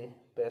had a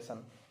passion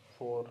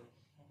for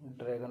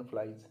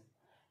dragonflies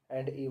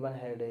and even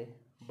had a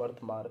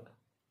birthmark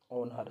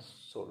on her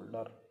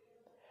shoulder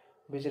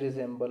which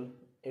resembled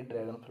a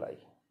dragonfly.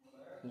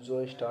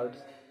 Zoe starts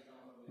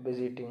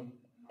visiting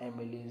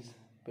Emily's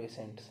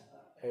patients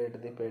at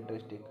the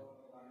pediatric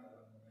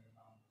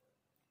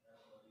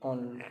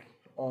on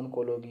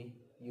oncology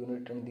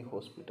unit in the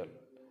hospital.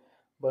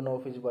 One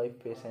of his wife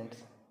patients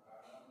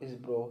is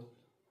brought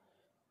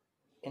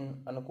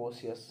in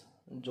unconscious.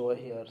 Joy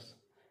hears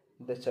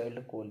the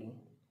child calling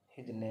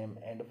his name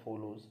and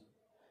follows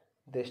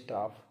the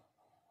staff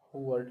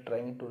who are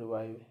trying to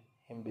revive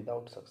him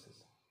without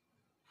success.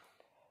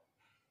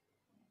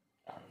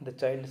 The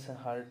child's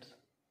heart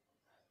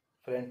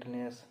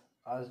faintness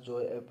as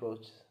Joy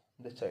approaches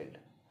the child.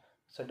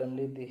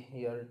 Suddenly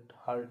the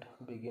heart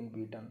begins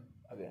beating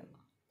again.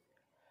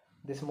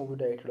 This movie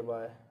directed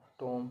by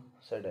Tom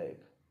Sadek,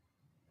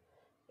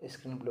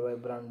 screenplay by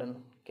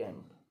Brandon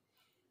Camp,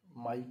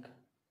 Mike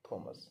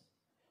Thomas,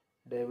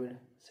 David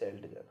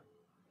Seltzer,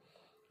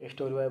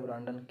 story by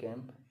Brandon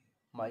Camp,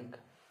 Mike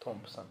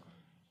Thompson,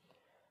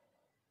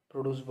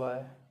 produced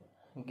by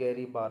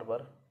Gary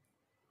Barber,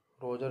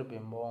 Roger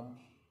Bimbaum,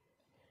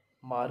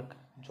 Mark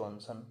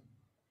Johnson,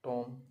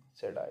 Tom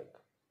Sadek,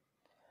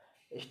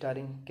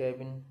 starring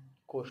Kevin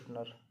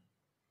Costner,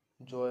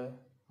 Joy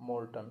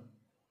Morton,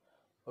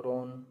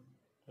 Ron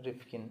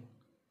Rifkin,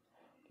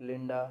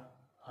 Linda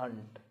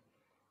Hunt,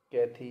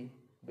 Kathy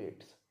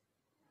Bates.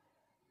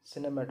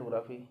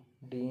 Cinematography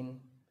Dean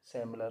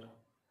Samler,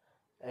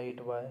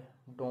 edit by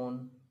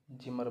Don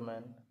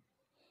Zimmerman,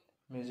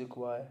 music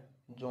by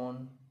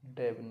John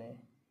Devney,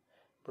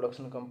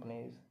 production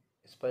companies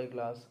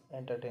Spyglass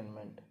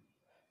Entertainment,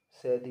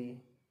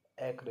 Sadie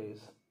Acres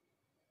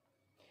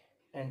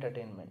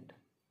Entertainment,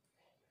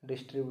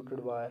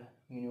 distributed by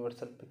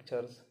Universal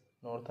Pictures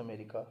North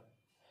America,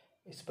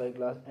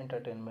 Spyglass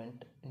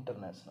Entertainment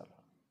International.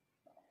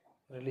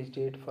 Release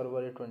date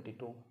February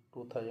 22,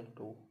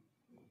 2002.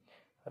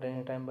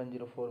 Running time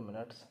 104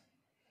 minutes.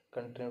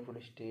 Country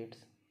United States,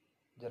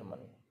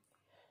 Germany.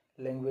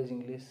 Language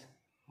English.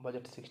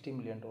 Budget $60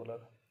 million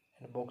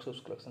and box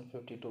office collection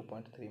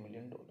 $52.3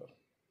 million.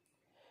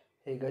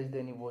 Hey guys,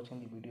 then you watching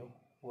the video,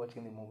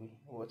 watching the movie,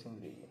 watching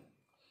the review.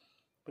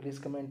 Please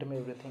comment me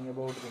everything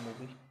about the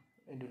movie,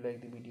 and you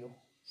like the video,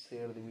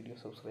 share the video,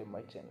 subscribe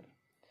my channel.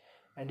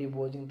 And you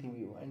watching the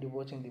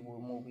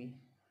movie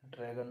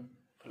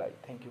Dragonfly.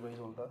 Thank you guys,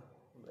 all the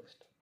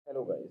best.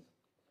 Hello guys,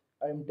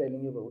 I am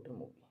telling you about a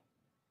movie.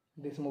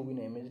 This movie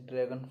name is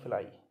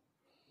Dragonfly.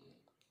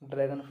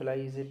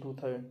 Dragonfly is a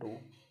 2002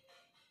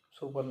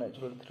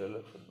 supernatural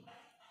thriller film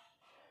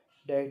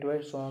directed by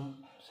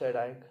Tom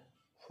Sadek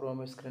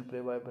from a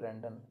screenplay by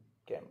Brandon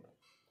Camp,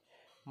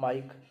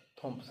 Mike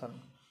Thompson,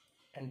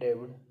 and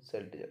David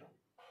Seltzer.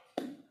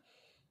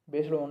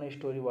 Based on a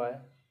story by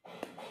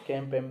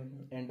Camp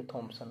and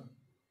Thompson,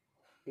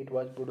 it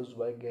was produced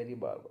by Gary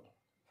Barber,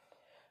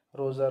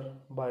 Roger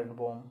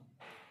Birnbaum,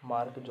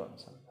 Mark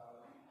Johnson,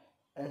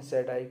 and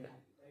Sadek.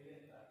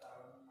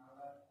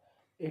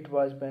 It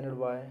was panned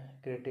by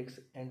critics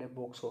and a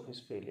box office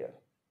failure,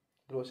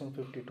 grossing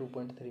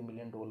 $52.3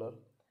 million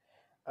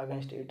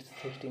against its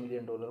 $60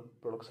 million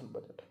production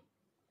budget.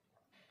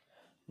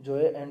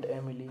 Joy and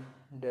Emily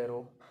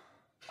Darrow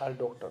are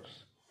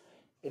doctors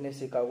in a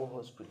Chicago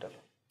hospital.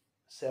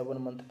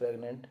 7-month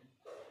pregnant,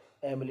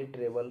 Emily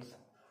travels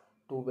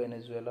to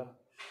Venezuela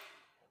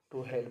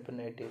to help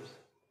natives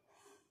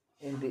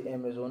in the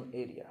Amazon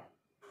area.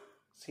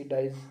 She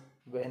dies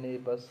when a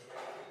bus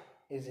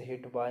is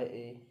hit by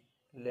a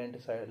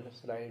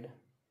landslide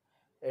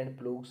and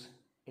plugs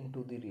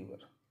into the river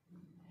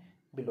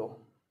below.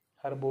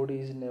 Her body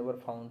is never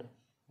found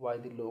by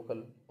the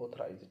local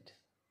authorities.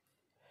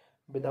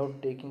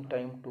 Without taking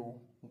time to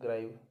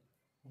grieve,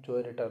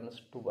 Joy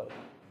returns to work.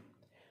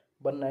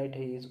 One night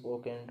he is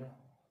awakened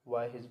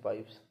by his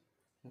wife's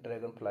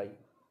dragonfly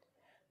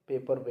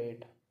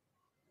paperweight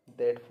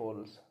that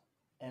falls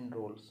and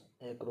rolls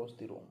across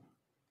the room.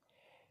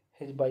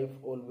 His wife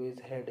always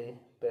had a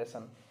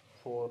passion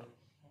for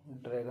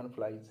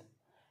dragonflies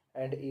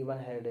and even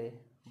had a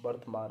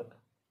birthmark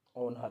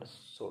on her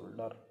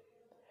shoulder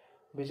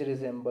which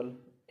resembled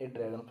a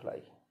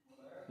dragonfly.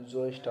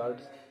 Zoe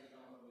starts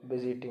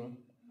visiting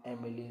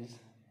Emily's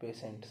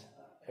patients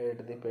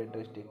at the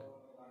pediatric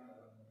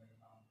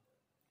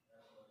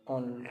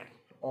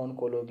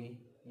oncology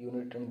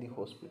unit in the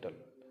hospital.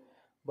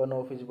 One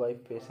of his wife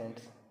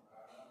patients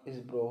is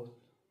brought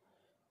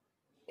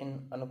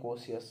in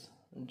unconscious.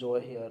 Joy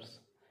hears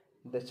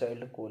the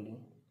child calling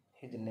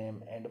his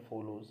name and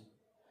follows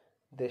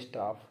the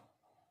staff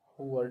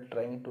who are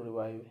trying to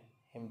revive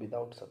him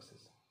without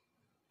success.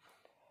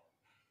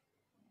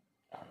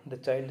 The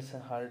child's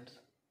heart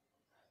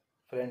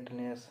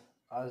faintness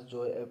as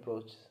Joy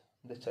approaches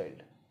the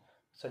child.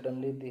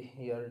 Suddenly the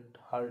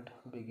heart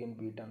begins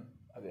beating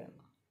again.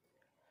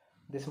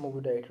 This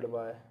movie directed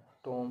by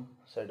Tom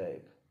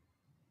Sadek,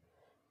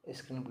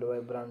 screenplay by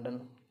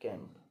Brandon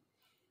Camp,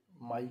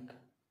 Mike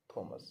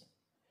Thomas,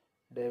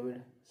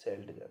 David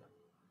Seltzer,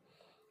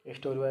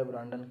 story by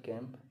Brandon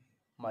Camp,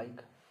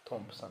 Mike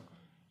Thompson,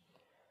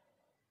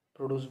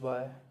 produced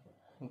by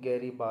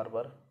Gary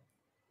Barber,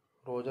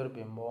 Roger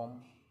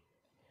Bimbaum,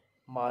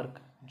 Mark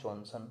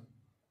Johnson,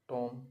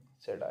 Tom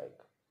Sadek,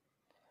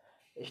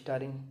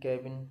 starring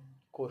Kevin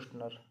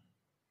Costner,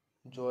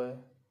 Joy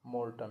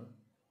Morton,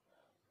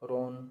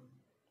 Ron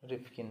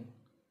Rifkin,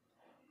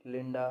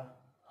 Linda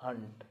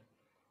Hunt,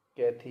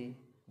 Kathy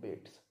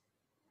Bates.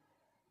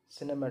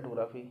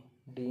 Cinematography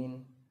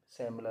Dean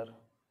Samler,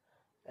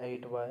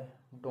 edit by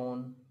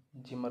Don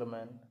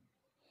Zimmerman,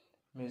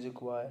 music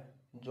by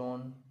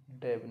John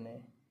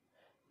Devney,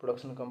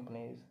 production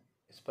companies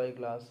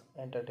Spyglass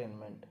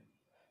Entertainment,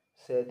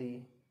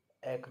 Sadie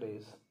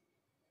Acres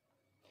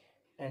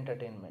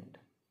Entertainment,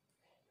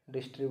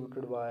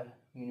 distributed by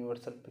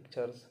Universal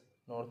Pictures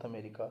North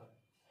America,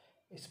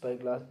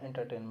 Spyglass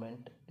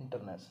Entertainment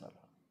International.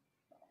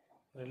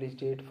 Release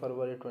date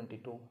February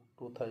 22,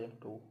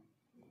 2002.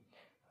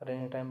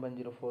 Running time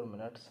 104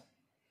 minutes.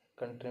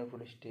 Country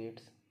United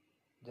States,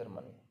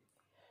 Germany.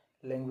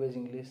 Language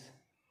English.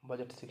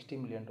 Budget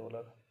 $60 million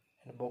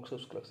and box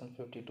office collection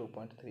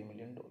 $52.3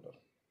 million.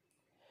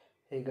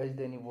 Hey guys,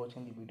 then you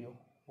watching the video,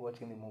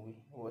 watching the movie,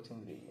 watching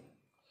the review.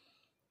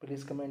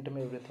 Please comment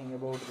me everything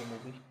about the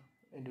movie,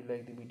 and you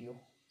like the video,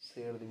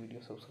 share the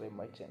video, subscribe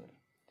my channel.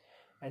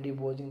 And you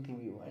watching the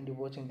view, and you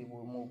watching the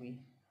movie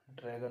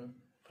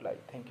Dragonfly.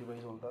 Thank you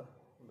guys, all the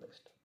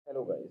best.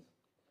 Hello guys,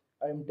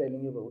 I am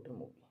telling you about a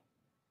movie.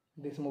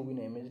 This movie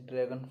name is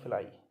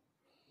Dragonfly.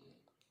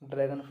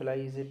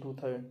 Dragonfly is a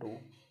 2002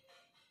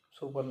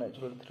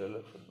 supernatural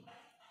thriller film.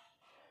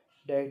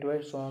 Directed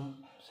by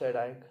Tom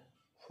Sadek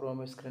from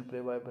a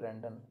screenplay by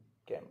Brandon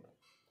Camp,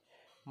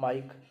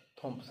 Mike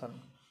Thompson,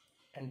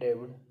 and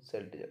David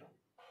Seltzer.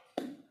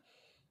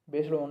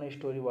 Based on a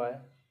story by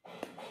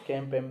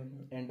Camp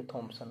and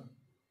Thompson,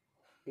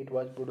 it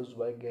was produced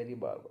by Gary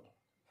Barber,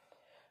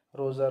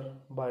 Roger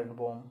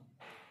Birnbaum,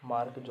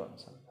 Mark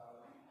Johnson,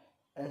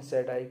 and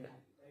Sadek.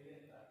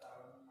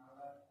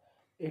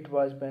 It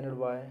was panned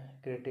by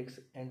critics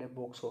and a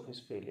box office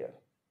failure,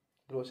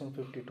 grossing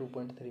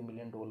 $52.3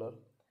 million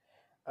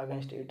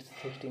against its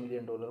 $60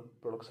 million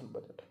production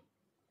budget.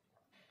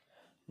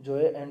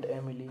 Joy and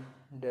Emily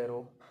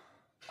Darrow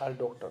are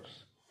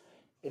doctors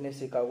in a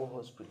Chicago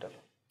hospital.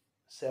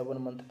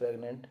 7-month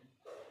pregnant,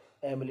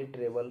 Emily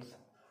travels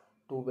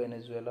to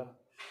Venezuela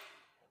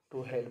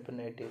to help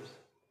natives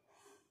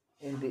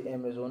in the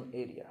Amazon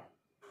area.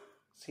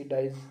 She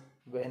dies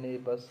when a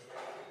bus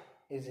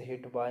is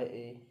hit by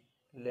a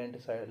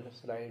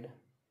landslide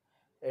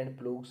and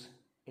plugs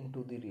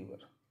into the river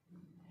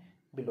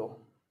below.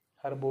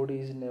 Her body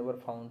is never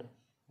found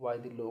by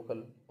the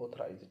local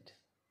authorities.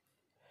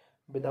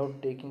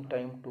 Without taking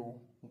time to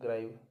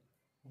grieve,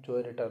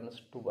 Joy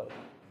returns to work.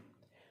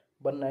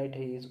 One night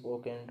he is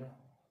awakened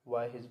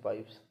by his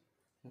wife's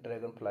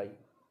dragonfly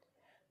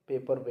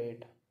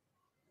paperweight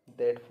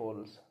that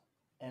falls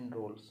and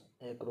rolls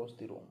across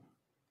the room.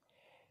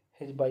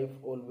 His wife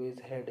always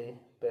had a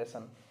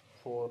passion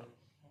for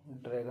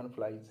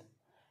dragonflies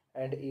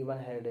and even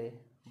had a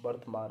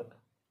birthmark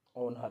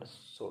on her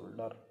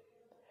shoulder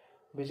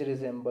which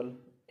resembled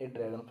a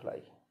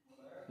dragonfly.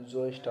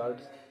 Zoe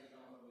starts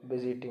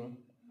visiting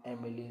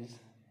Emily's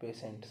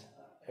patients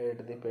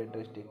at the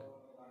pediatric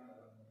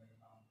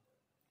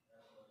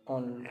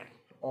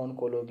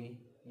oncology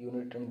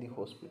unit in the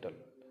hospital.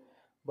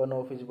 One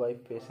of his wife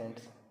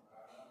patients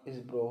is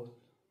brought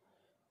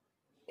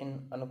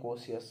in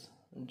unconscious.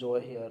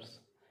 Joy hears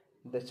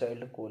the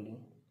child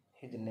calling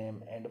his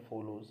name and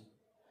follows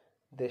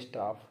the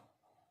staff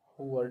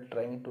who are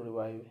trying to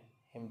revive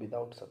him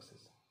without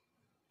success.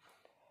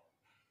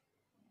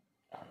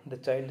 The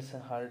child's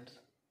heart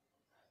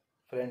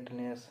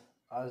faintness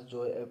as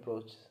Joy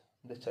approaches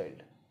the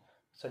child.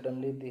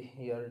 Suddenly the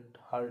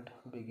heart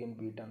begins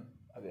beating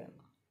again.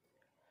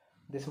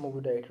 This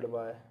movie directed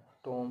by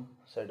Tom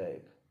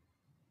Sadek,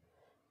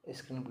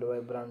 screenplay by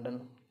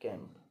Brandon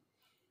Camp,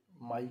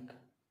 Mike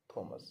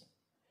Thomas,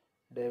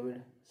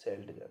 David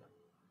Seltzer,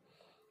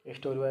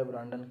 story by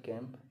Brandon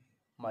Camp,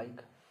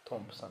 Mike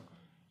Thompson,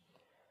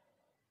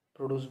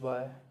 produced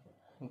by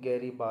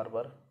Gary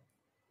Barber,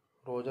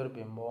 Roger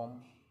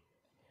Birnbaum,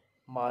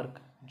 Mark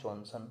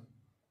Johnson,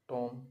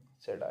 Tom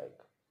Sadek,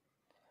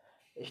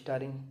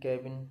 starring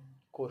Kevin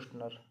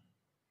Costner,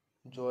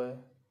 Joy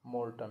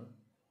Morton,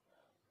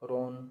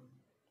 Ron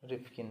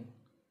Rifkin,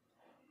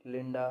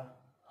 Linda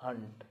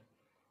Hunt,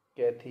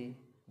 Kathy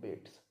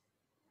Bates.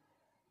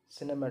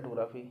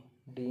 Cinematography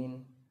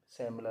Dean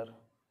Samler,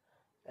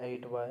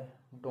 edit by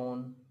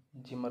Don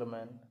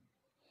Zimmerman,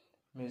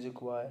 music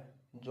by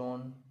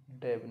John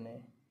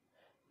Devney,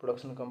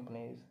 production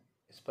companies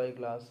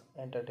Spyglass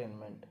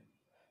Entertainment,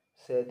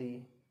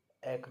 Sadie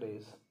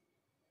Acres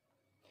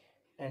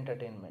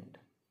Entertainment,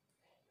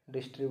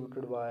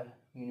 distributed by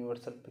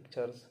Universal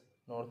Pictures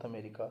North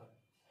America,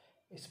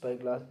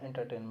 Spyglass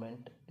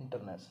Entertainment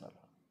International.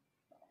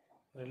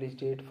 Release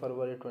date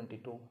February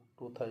 22,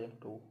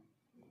 2002.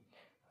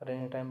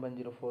 Running time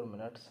 104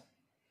 minutes.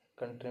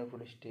 Country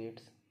United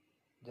States,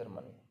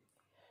 Germany.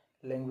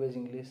 Language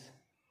English.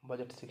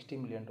 Budget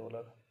 $60 million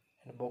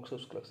and box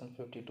office collection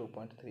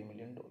 $52.3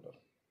 million.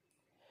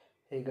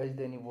 Hey guys,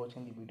 then you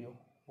watching the video,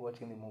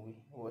 watching the movie,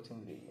 watching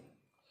the review.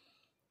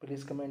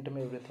 Please comment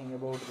me everything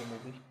about the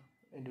movie,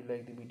 and you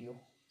like the video,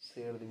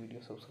 share the video,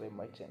 subscribe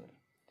my channel.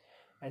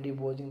 And you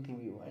watching the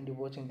view, and you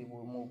watching the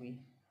movie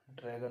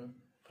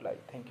Dragonfly.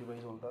 Thank you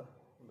guys, all the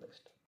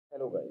best.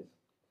 Hello guys,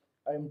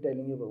 I am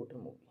telling you about a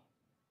movie.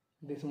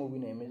 This movie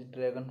name is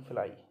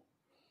Dragonfly.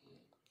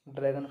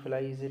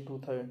 Dragonfly is a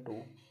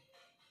 2002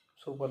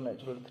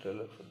 supernatural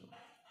thriller film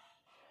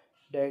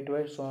directed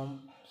by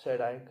Tom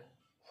Sadek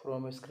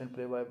from a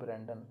screenplay by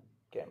Brandon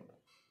Camp,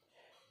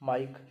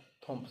 Mike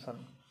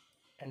Thompson,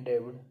 and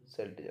David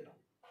Seltzer.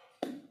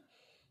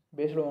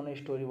 Based on a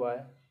story by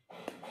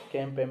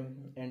Camp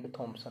and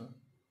Thompson,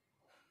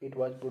 it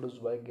was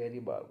produced by Gary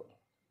Barber,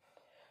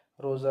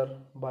 Roger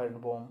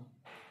Birnbaum,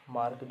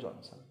 Mark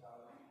Johnson,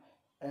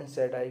 and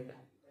Sadek.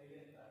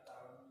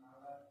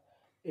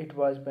 It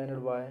was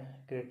panned by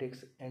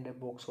critics and a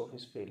box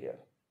office failure,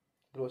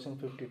 grossing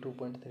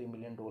 $52.3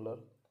 million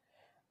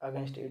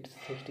against its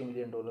 $60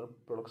 million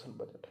production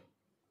budget.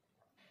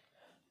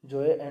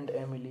 Joy and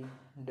Emily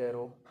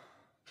Darrow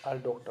are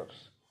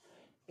doctors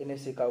in a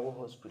Chicago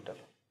hospital.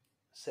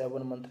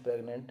 7 months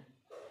pregnant,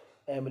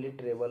 Emily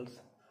travels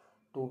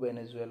to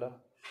Venezuela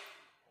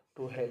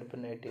to help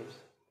natives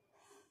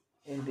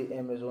in the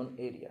Amazon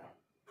area.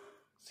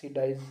 She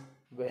dies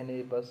when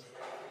a bus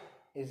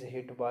is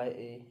hit by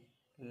a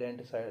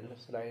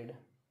landslide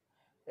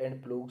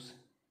and plugs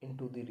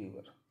into the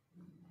river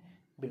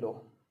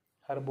below.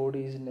 Her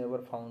body is never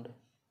found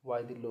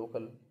by the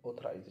local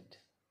authorities.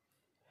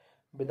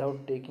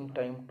 Without taking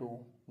time to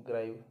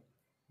grieve,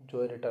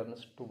 Joy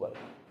returns to work.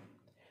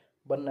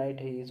 One night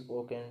he is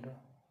awakened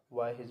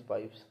by his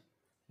wife's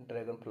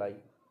dragonfly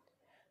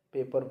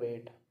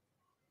paperweight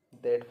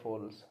that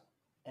falls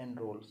and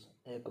rolls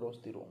across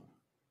the room.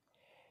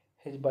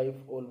 His wife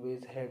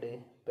always had a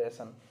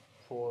passion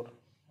for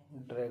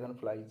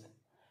dragonflies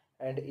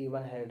and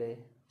even had a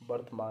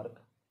birthmark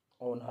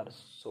on her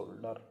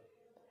shoulder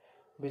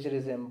which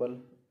resembled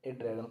a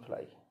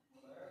dragonfly.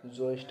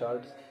 Zoe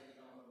starts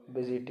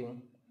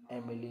visiting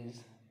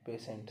Emily's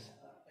patients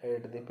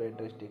at the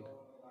pediatric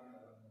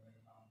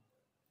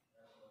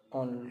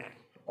on-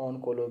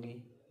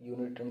 oncology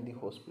unit in the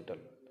hospital.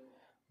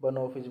 One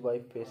of his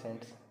wife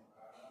patients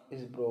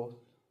is brought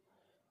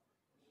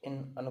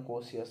in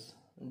unconscious.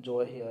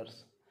 Joy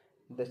hears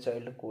the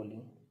child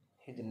calling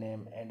his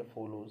name and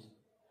follows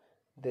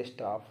the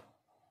staff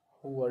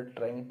who are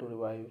trying to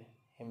revive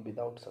him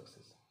without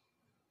success.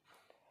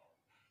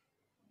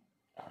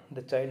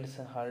 The child's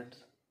heart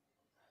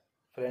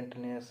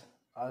faintness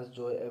as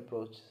Joy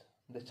approaches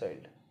the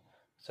child.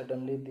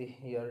 Suddenly the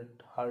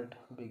heart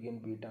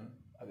begins beating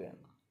again.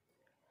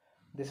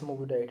 This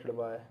movie directed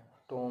by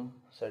Tom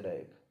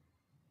Sadek,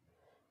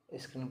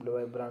 screenplay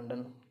by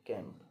Brandon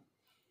Camp,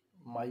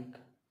 Mike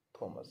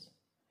Thomas,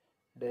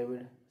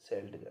 David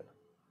Seltzer,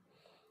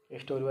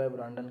 story by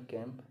Brandon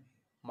Camp,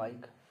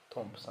 Mike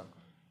Thompson,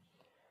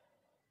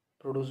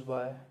 produced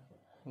by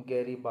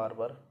Gary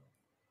Barber,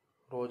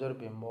 Roger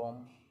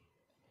Bimbaum,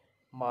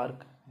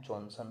 Mark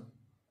Johnson,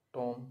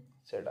 Tom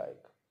Sadek,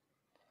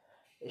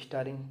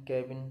 starring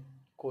Kevin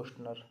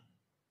Costner,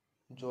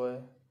 Joy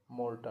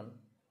Morton,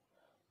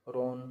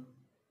 Ron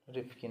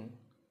Rifkin,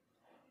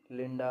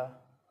 Linda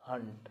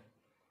Hunt,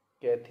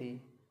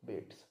 Kathy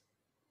Bates.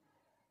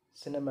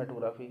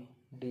 Cinematography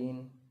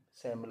Dean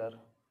Samler,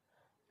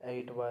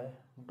 edited by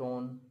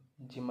Don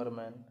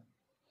Zimmerman,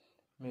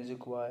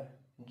 music by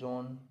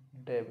John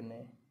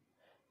Devney,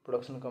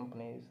 production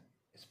companies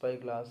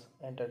Spyglass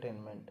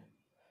Entertainment,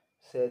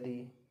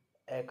 Sadie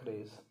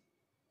Acres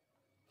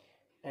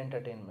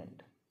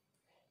Entertainment,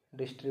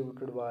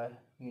 distributed by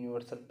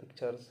Universal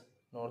Pictures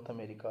North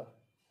America,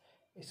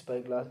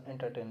 Spyglass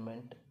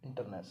Entertainment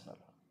International.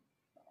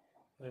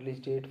 Release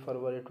date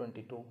February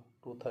 22,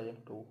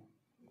 2002.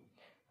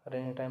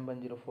 Running time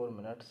 104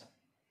 minutes.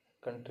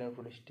 Country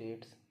United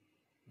States,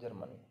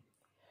 Germany.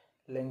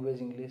 Language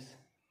English.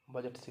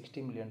 Budget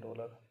 $60 million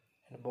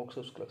and box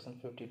office collection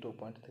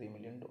 $52.3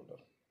 million.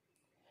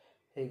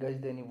 Hey guys,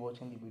 then you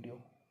watching the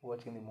video,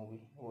 watching the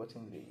movie,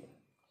 watching the review.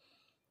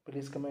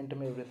 Please comment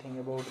me everything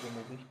about the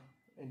movie,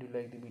 and you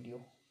like the video,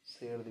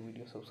 share the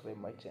video, subscribe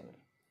my channel.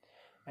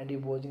 And you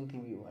watching the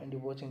view and you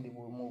watching the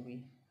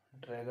movie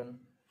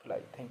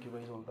Dragonfly. Thank you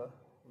guys, all the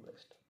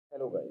best.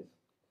 Hello guys,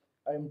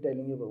 I am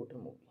telling you about a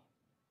movie.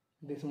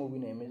 This movie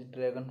name is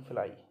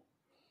Dragonfly.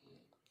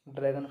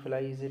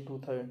 Dragonfly is a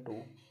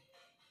 2002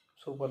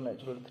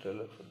 supernatural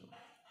thriller film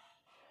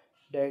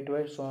directed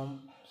by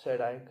Tom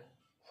Sadek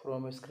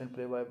from a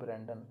screenplay by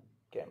Brandon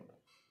Camp,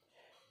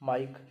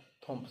 Mike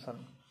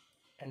Thompson,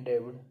 and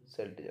David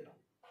Seltzer.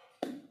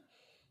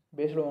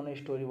 Based on a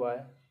story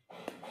by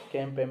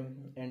Camp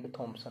and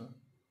Thompson,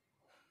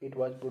 it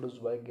was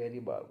produced by Gary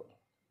Barber,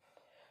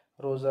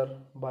 Roger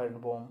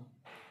Birnbaum,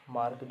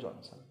 Mark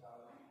Johnson,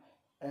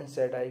 and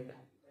Sadek.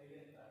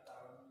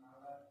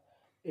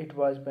 It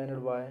was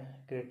panned by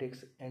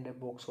critics and a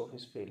box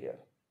office failure,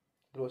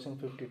 grossing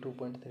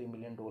 $52.3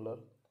 million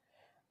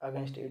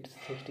against its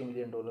 $60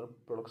 million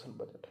production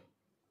budget.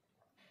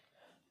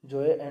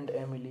 Joy and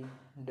Emily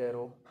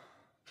Darrow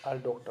are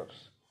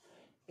doctors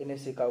in a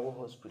Chicago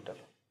hospital.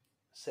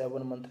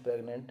 7 months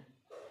pregnant,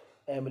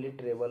 Emily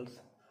travels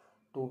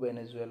to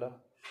Venezuela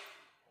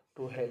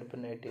to help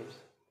natives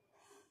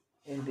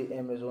in the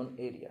Amazon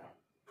area.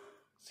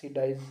 She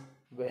dies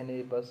when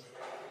a bus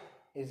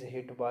is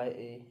hit by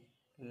a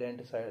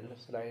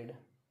landslide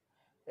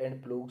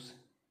and plugs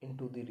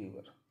into the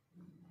river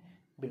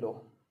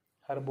below.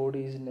 Her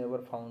body is never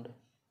found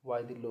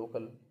by the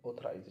local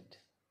authorities.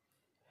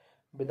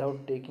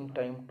 Without taking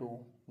time to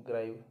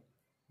grieve,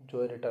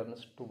 Joy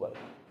returns to work.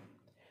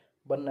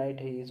 One night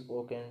he is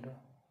awakened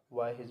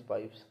by his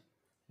wife's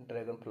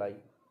dragonfly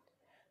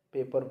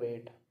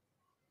paperweight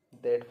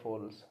that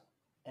falls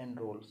and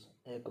rolls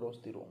across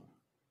the room.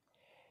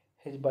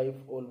 His wife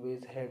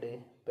always had a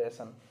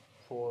passion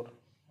for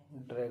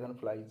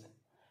dragonflies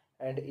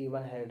and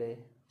even had a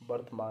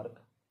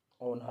birthmark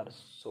on her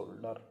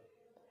shoulder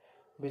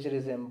which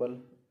resembled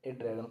a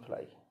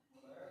dragonfly.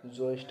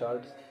 Zoe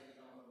starts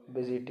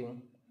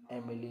visiting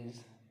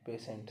Emily's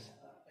patients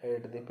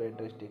at the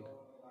pediatric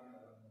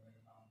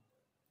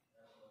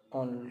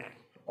on-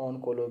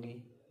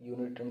 oncology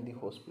unit in the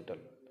hospital.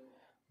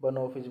 One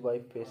of his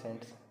wife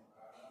patients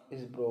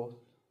is brought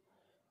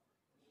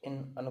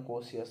in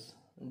unconscious.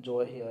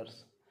 Joy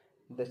hears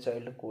the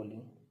child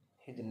calling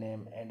his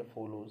name and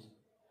follows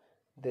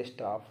the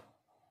staff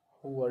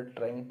who are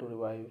trying to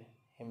revive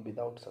him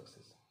without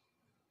success.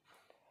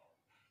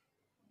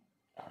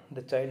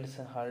 The child's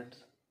heart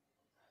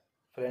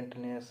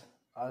faintness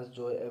as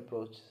Joy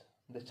approaches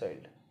the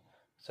child.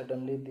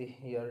 Suddenly the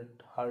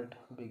heart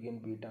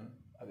begins beating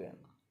again.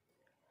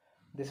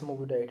 This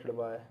movie directed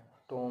by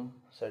Tom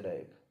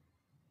Sadek,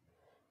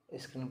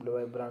 screenplay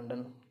by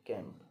Brandon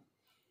Camp,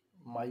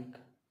 Mike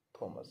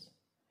Thomas,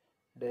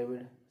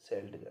 David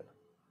Seltzer,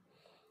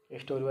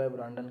 story by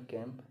Brandon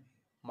Camp,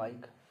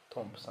 Mike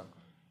Thompson,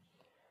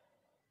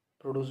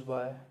 produced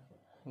by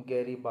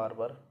Gary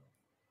Barber,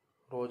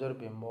 Roger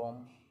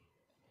Bimbaum,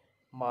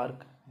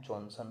 Mark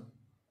Johnson,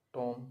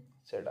 Tom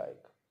Sadek,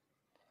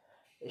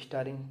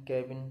 starring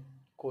Kevin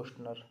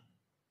Costner,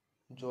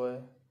 Joy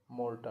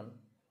Morton,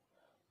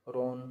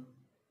 Ron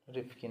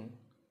Rifkin,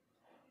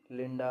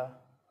 Linda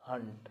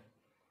Hunt,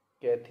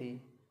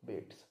 Kathy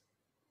Bates.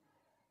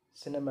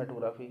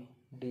 Cinematography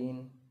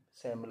Dean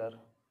Samler,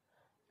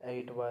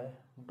 edit by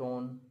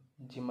Don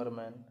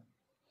Zimmerman,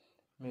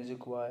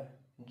 music by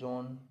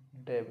John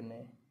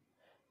Devney,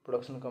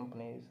 production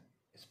companies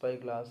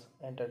Spyglass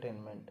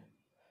Entertainment,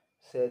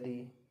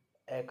 Sadie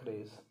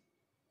Acres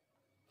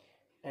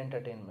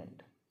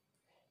Entertainment,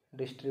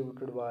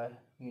 distributed by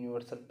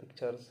Universal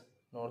Pictures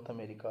North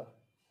America,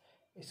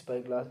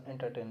 Spyglass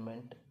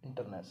Entertainment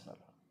International.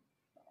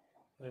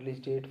 Release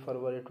date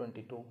February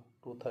 22,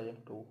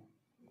 2002.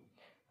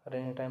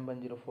 Running time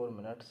 104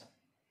 minutes.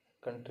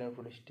 Country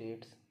United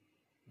States,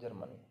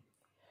 Germany.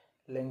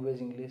 Language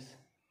English.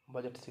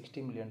 Budget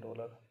 $60 million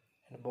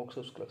and box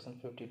office collection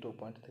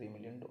 $52.3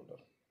 million.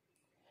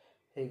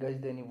 Hey guys,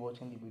 then you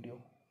watching the video,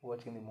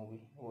 watching the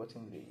movie,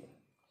 watching the review.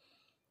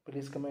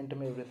 Please comment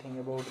me everything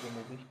about the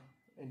movie,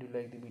 and you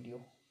like the video,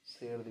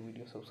 share the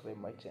video, subscribe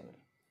my channel.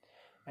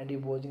 And you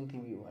watching the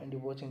view and you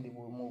watching the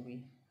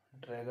movie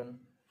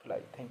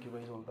Dragonfly. Thank you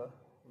guys, all the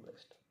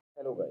best.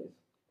 Hello guys,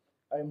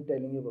 I am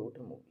telling you about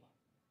a movie.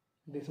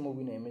 This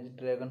movie name is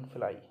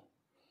Dragonfly.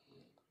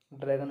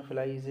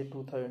 Dragonfly is a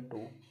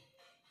 2002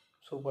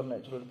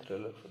 supernatural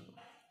thriller film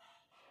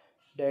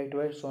directed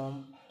by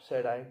Tom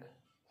Sadek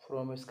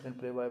from a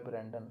screenplay by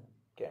Brandon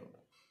Camp,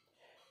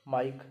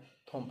 Mike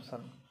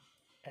Thompson,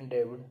 and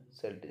David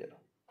Seltzer.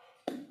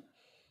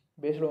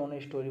 Based on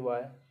a story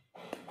by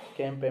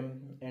Camp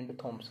and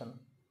Thompson,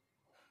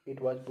 it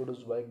was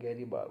produced by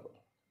Gary Barber,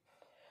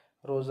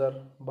 Roger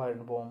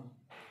Birnbaum,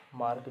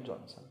 Mark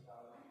Johnson,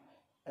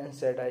 and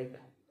Sadek.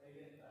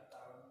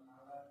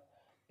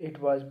 It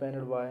was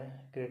panned by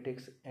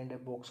critics and a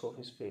box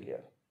office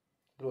failure,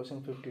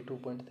 grossing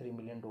 $52.3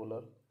 million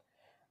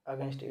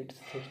against its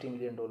 $60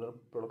 million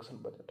production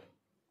budget.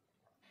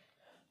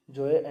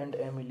 Joy and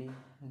Emily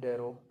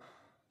Darrow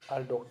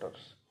are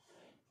doctors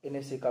in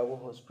a Chicago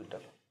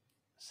hospital.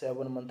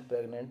 7 months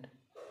pregnant,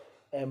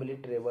 Emily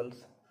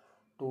travels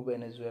to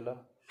Venezuela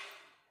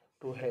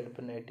to help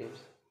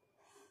natives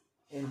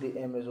in the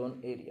Amazon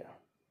area.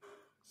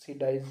 She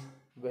dies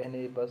when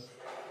a bus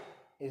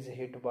is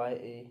hit by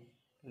a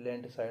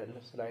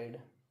landslide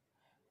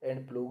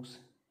and plugs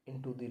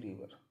into the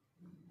river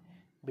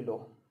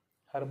below.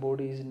 Her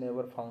body is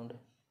never found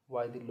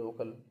by the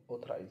local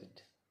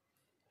authorities.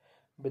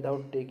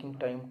 Without taking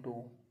time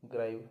to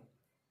grieve,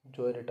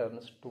 Joy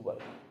returns to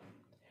work.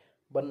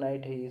 One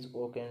night he is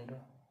awakened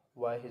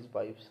by his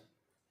wife's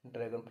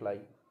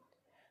dragonfly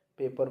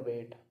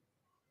paperweight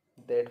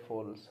that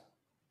falls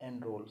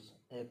and rolls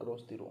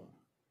across the room.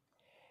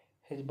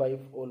 His wife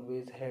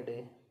always had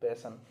a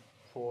passion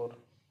for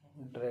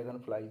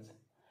dragonflies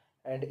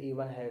and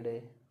even had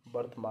a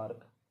birthmark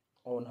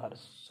on her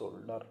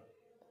shoulder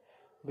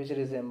which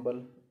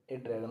resembled a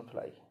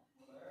dragonfly.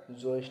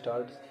 Zoe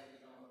starts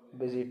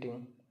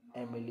visiting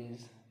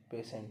Emily's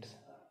patients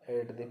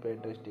at the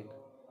pediatric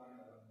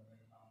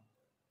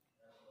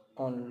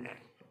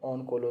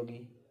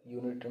oncology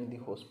unit in the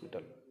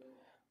hospital.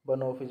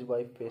 One of his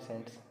wife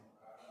patients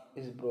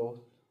is brought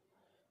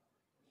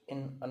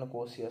in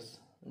unconscious.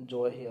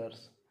 Joy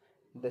hears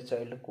the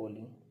child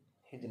calling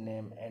his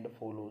name and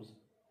follows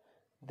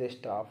the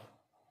staff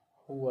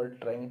who are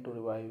trying to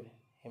revive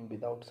him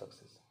without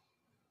success.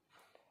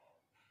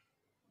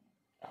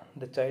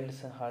 The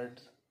child's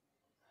heart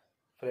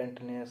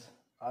faintness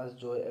as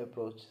joy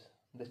approaches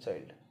the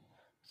child.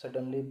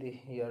 Suddenly, the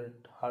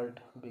heart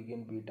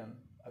begins beating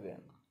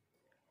again.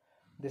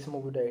 This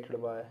movie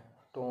directed by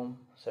Tom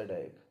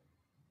Sadek,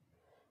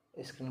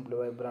 screenplay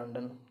by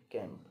Brandon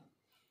Camp,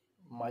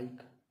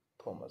 Mike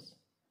Thomas,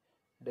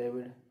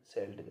 David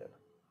Seltzer,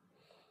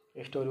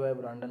 story by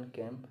Brandon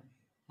Camp,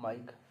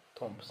 Mike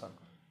Thompson,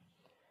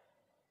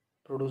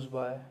 produced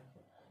by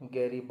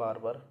Gary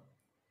Barber,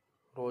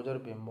 Roger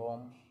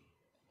Bimbaum,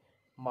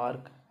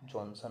 Mark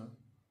Johnson,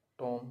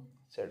 Tom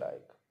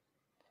Sadek,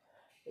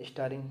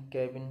 starring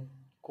Kevin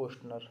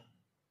Costner,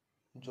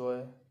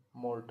 Joy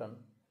Morton,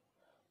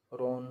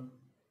 Ron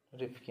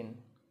Rifkin,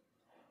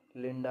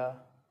 Linda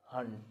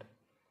Hunt,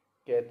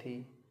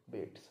 Kathy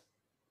Bates.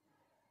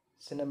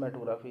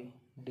 Cinematography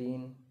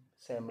Dean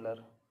Samler,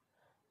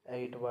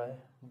 edit by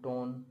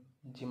Don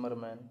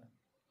Zimmerman,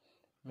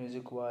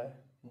 music by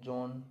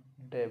John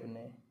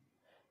Devney,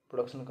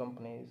 production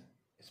companies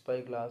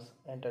Spyglass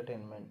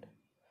Entertainment,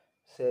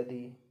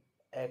 Sadie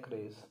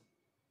Acres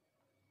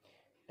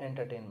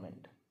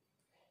Entertainment,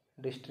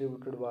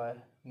 distributed by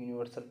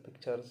Universal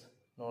Pictures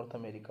North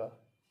America,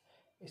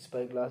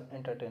 Spyglass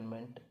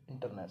Entertainment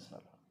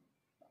International.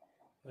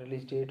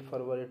 Release date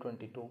February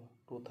 22,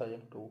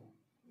 2002.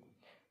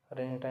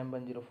 Running time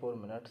 104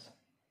 minutes.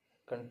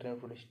 Country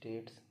United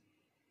States,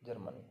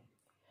 Germany.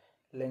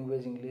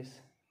 Language English.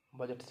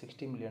 Budget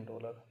 $60 million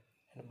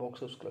and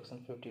box office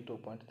collection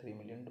 $52.3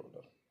 million.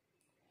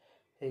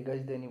 Hey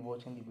guys, then you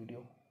watching the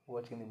video,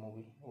 watching the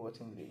movie,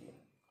 watching the review.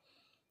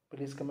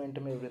 Please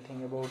comment me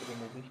everything about the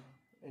movie,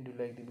 and you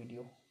like the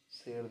video,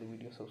 share the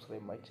video,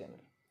 subscribe my channel.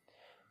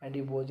 And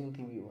you watching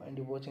the view, and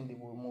you watching the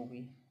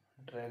movie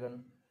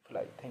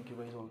Dragonfly. Thank you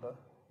guys, all the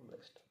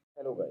best.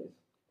 Hello guys,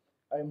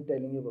 I am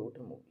telling you about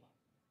a movie.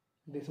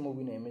 This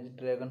movie name is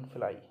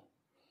Dragonfly.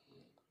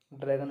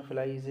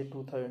 Dragonfly is a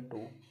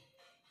 2002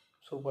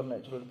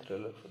 supernatural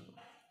thriller film.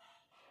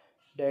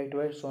 Directed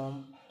by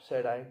Tom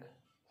Sadek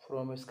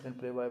from a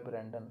screenplay by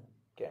Brandon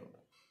Camp,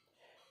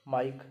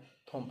 Mike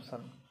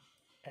Thompson,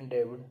 and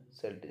David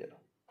Seltzer.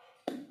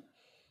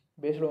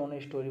 Based on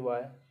a story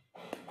by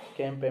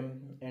Camp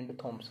and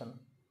Thompson,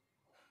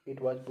 it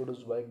was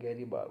produced by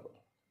Gary Barber,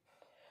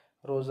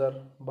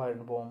 Roger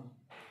Birnbaum,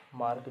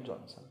 Mark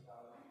Johnson,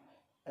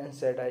 and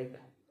Sadek.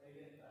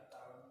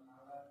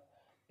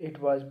 It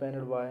was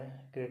panned by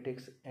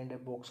critics and a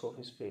box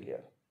office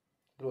failure,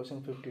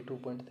 grossing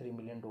 $52.3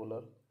 million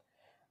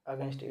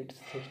against its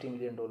 $60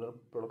 million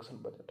production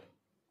budget.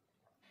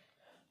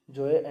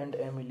 Joy and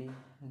Emily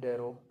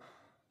Darrow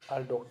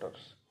are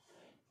doctors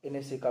in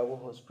a Chicago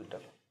hospital.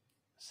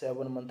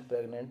 7 months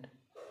pregnant,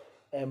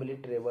 Emily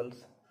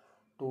travels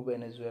to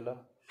Venezuela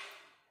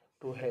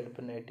to help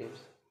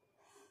natives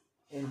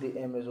in the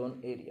Amazon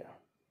area.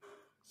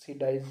 She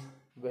dies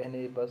when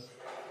a bus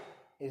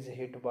is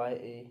hit by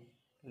a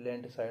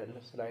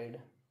landslide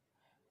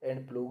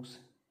and plugs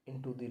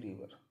into the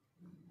river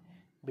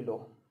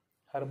below.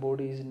 Her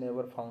body is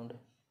never found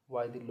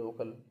by the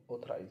local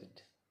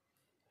authorities.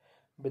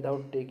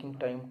 Without taking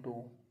time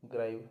to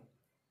grieve,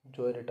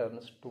 Joy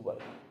returns to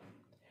work.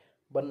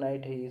 One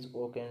night he is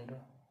awakened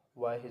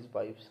by his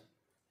wife's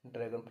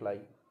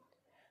dragonfly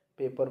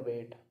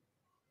paperweight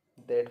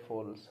that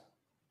falls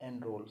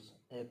and rolls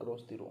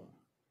across the room.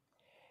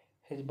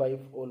 His wife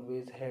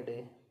always had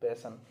a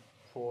passion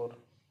for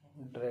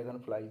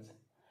dragonflies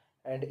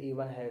and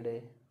even had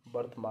a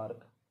birthmark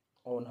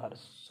on her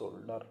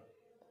shoulder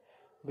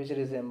which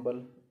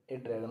resembled a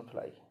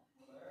dragonfly.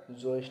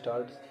 Joy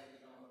starts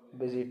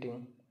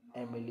visiting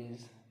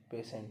Emily's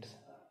patients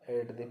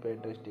at the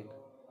pediatric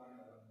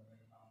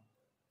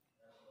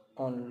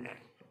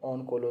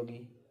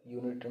oncology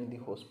unit in the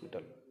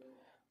hospital.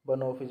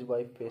 One of his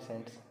wife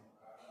patients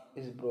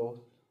is brought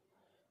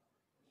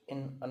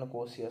in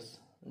unconscious.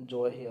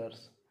 Joy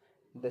hears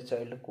the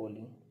child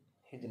calling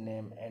his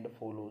name and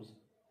follows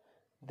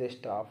the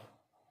staff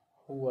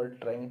who are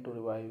trying to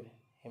revive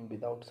him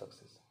without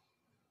success.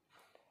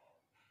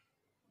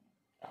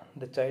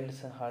 The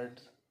child's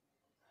heart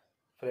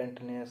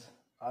faintness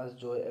as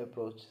Joy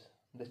approaches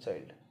the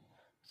child.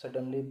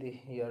 Suddenly,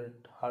 the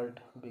heart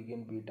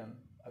begins beating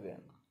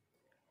again.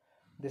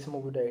 This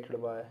movie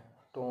directed by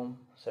Tom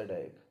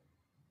Sadek,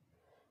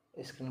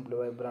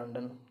 screenplay by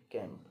Brandon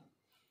Camp,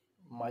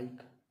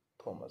 Mike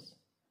Thomas,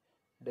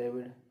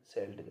 David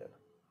Seltzer,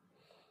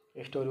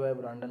 story by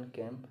Brandon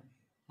Camp,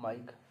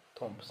 Mike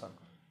Thompson,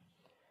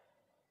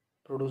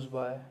 produced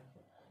by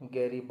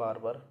Gary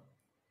Barber,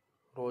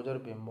 Roger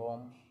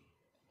Bimbaum,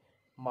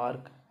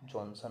 Mark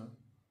Johnson,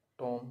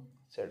 Tom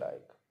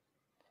Sadek,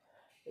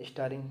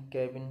 starring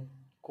Kevin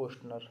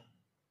Costner,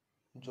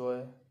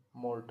 Joy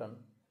Morton,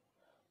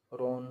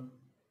 Ron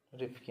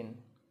Rifkin,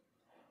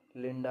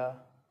 Linda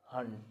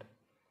Hunt,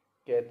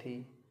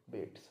 Kathy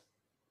Bates.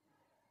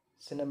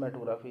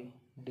 Cinematography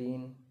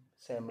Dean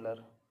Samler,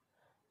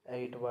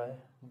 edit by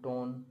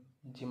Don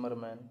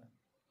Zimmerman,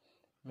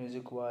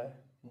 music by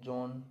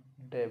John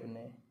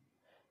Devney,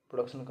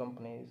 production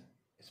companies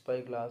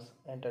Spyglass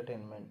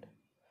Entertainment,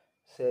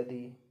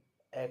 Sadie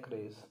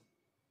Acres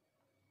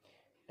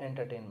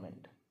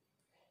Entertainment,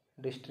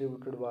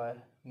 distributed by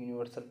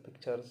Universal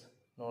Pictures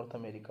North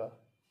America,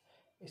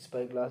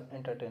 Spyglass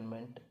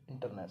Entertainment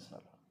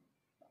International.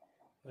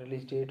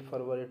 Release date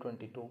February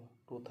 22,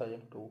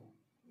 2002.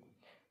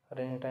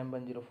 Running time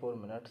 104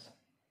 minutes.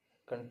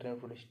 Country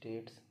United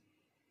States,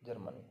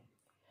 Germany.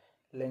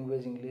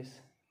 Language English.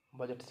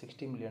 Budget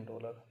 $60 million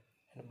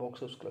and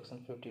box office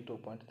collection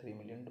 $52.3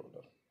 million.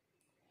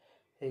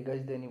 Hey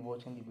guys, then you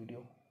watching the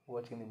video,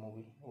 watching the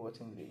movie,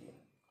 watching the review.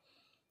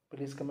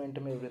 Please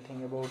comment me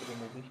everything about the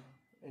movie,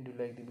 and you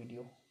like the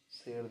video,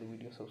 share the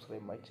video,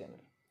 subscribe my channel.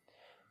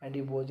 And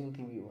you watching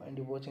the view, and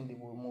you watching the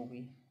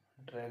movie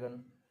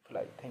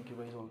Dragonfly. Thank you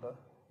guys, all the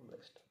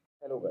best.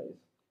 Hello guys,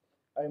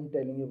 I am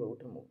telling you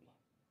about a movie.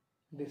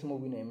 This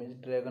movie name is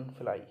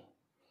Dragonfly.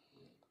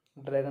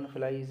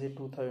 Dragonfly is a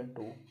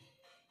 2002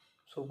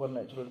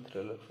 supernatural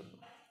thriller film.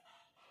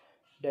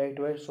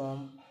 Directed by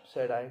Tom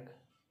Sadek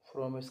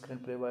from a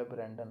screenplay by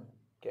Brandon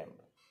Camp,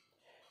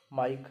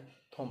 Mike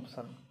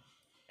Thompson,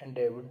 and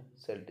David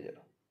Seltzer.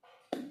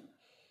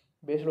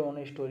 Based on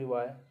a story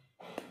by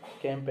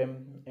Camp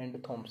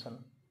and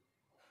Thompson,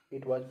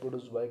 it was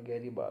produced by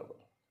Gary Barber,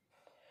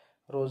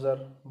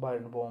 Roger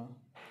Birnbaum,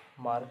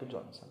 Mark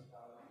Johnson,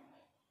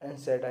 and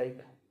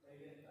Sadek.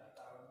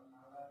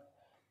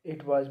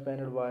 It was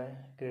panned by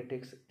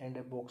critics and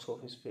a box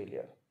office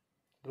failure,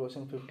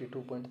 grossing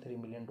 $52.3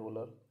 million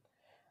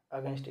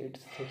against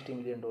its $60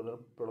 million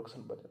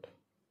production budget.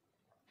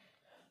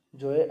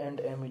 Joy and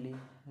Emily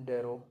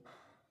Darrow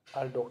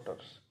are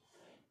doctors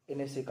in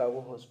a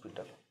Chicago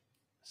hospital.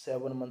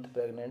 7 months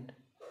pregnant,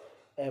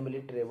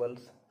 Emily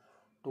travels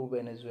to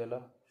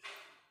Venezuela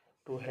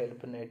to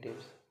help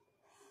natives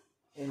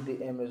in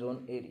the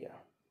Amazon area.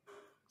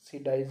 She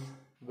dies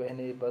when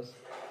a bus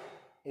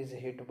is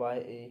hit by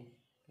a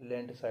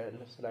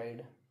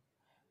landslide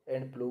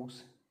and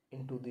plugs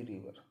into the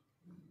river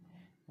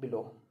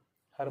below.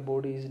 Her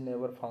body is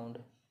never found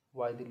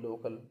by the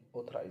local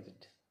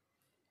authorities.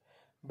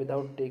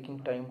 Without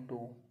taking time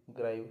to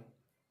grieve,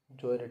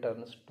 Joy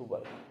returns to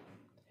work.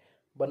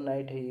 One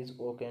night he is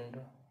awakened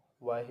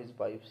by his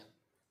wife's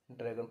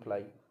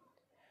dragonfly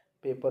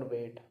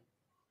paperweight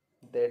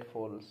that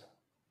falls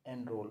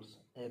and rolls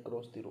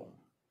across the room.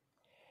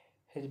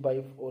 His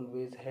wife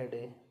always had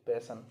a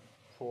passion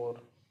for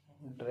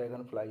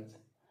dragonflies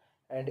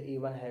and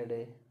even had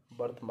a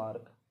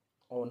birthmark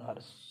on her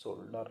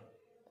shoulder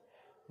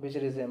which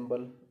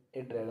resembled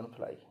a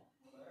dragonfly.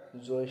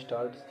 Zoe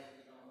starts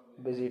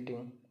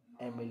visiting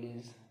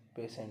Emily's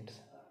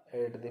patients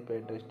at the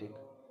pediatric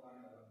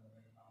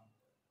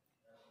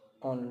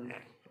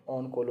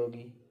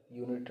oncology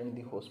unit in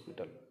the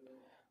hospital.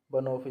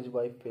 One of his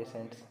wife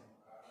patients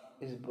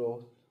is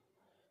brought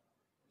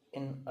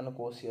in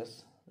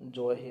unconscious.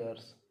 Joy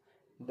hears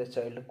the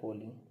child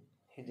calling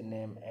his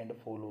name and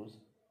follows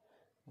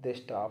the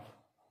staff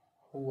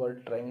who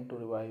are trying to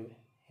revive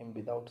him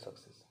without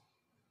success.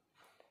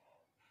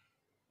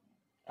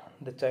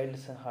 The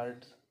child's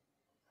heart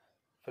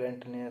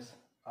faintness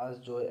as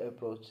Joy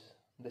approaches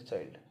the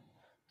child.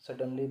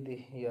 Suddenly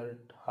the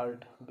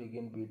heart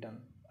begins beating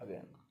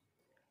again.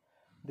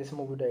 This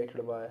movie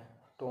directed by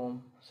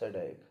Tom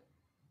Sadek,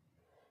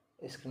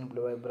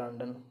 screenplay by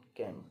Brandon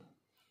Camp,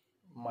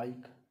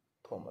 Mike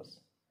Thomas,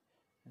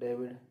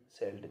 David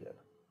Seltzer,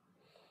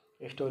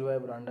 story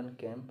by Brandon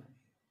Camp,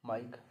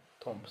 Mike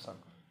Thompson,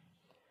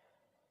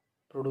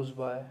 produced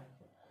by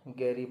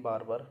Gary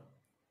Barber,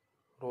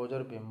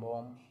 Roger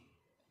Birnbaum,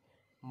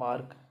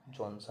 Mark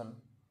Johnson,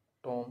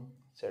 Tom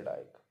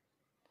Sadek,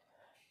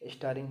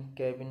 starring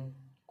Kevin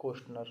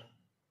Costner,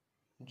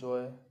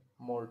 Joy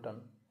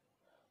Morton,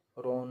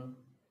 Ron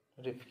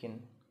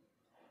Rifkin,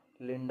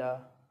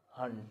 Linda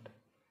Hunt,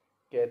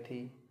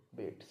 Kathy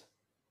Bates.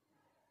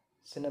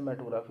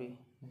 Cinematography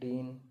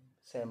Dean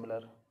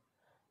Samler,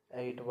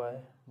 edited by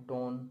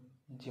Don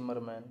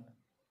Zimmerman,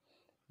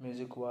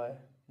 music by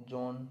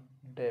John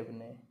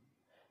Devney,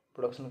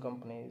 production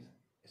companies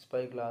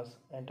Spyglass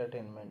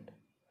Entertainment,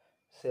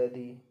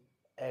 Sadie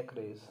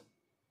Acres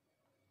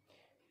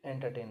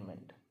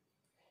Entertainment,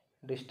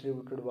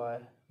 distributed by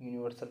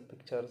Universal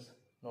Pictures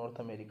North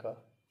America,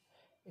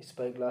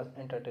 Spyglass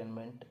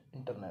Entertainment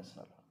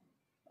International.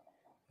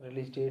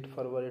 Release date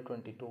February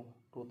 22,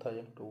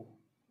 2002.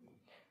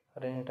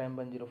 Running time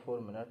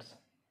 104 minutes.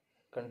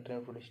 Country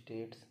United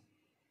States,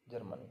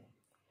 Germany.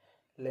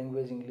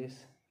 Language English.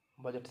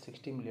 Budget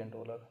 $60 million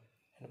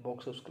and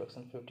box office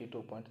collection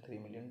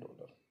 $52.3 million.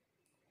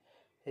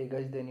 Hey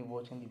guys, then you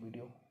watching the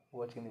video,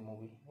 watching the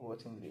movie,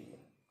 watching the review.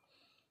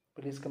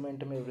 Please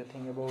comment me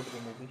everything about the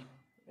movie,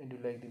 and you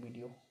like the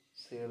video,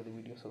 share the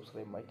video,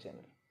 subscribe my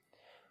channel.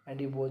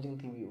 And you watching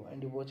the view,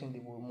 and you watching the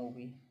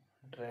movie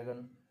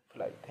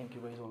Dragonfly. Thank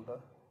you guys, all the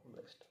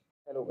best.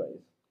 Hello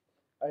guys,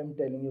 I am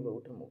telling you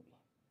about a movie.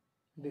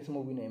 This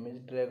movie name is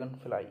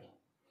Dragonfly.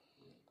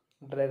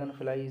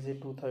 Dragonfly is a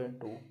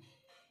 2002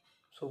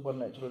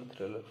 supernatural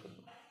thriller film.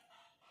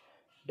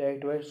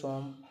 Directed by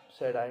Tom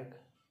Sadek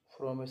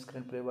from a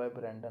screenplay by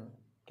Brandon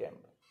Camp,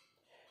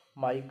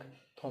 Mike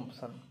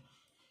Thompson,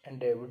 and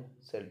David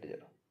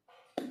Seltzer.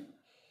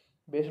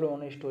 Based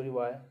on a story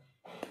by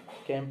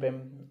Camp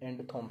M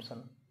and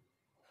Thompson,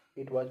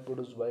 it was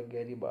produced by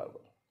Gary Barber,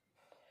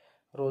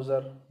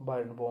 Roger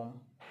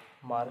Birnbaum,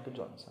 Mark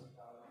Johnson,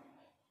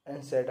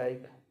 and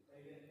Sadike.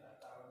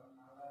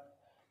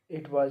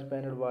 It was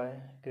panned by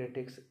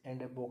critics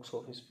and a box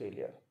office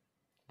failure,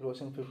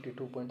 grossing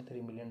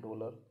 $52.3 million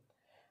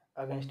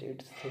against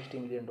its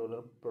 $60 million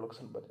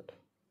production budget.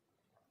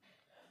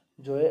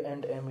 Joy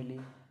and Emily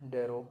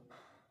Darrow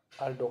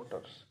are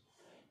doctors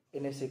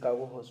in a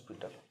Chicago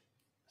hospital.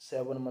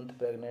 7 months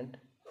pregnant,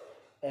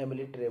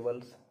 Emily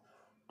travels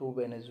to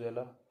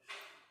Venezuela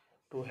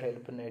to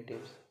help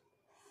natives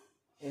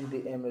in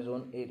the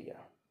Amazon area.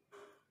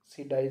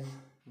 She dies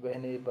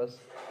when a bus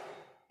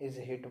is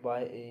hit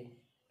by a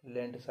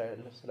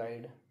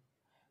landslide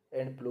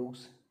and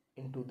plugs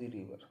into the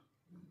river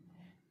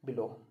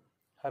below.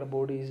 Her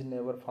body is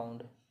never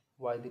found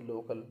by the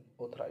local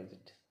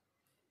authorities.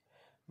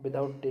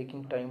 Without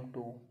taking time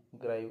to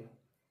grieve,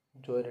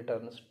 Joy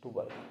returns to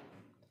work.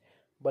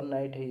 One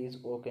night he is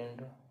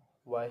awakened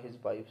by his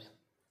wife's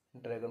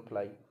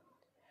Dragonfly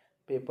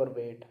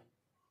paperweight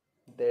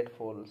that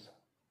falls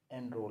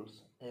and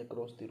rolls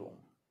across the room.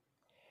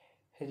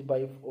 His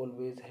wife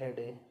always had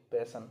a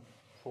passion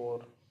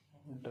for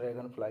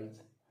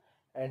dragonflies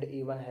and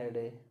even had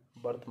a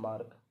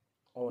birthmark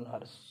on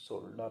her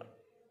shoulder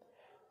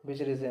which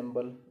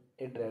resembled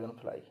a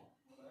dragonfly.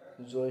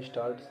 Zoe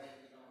starts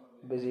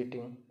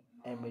visiting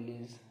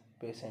Emily's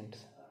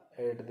patients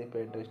at the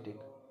pediatric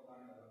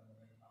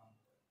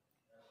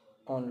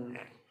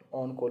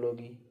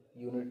oncology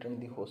unit in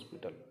the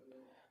hospital.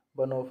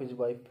 One of his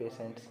wife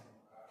patients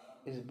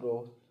is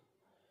brought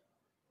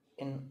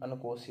in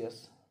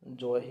unconscious.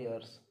 Joy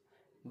hears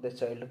the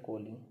child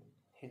calling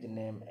his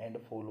name and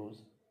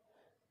follows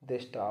the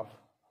staff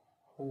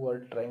who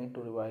are trying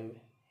to revive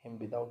him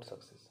without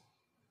success.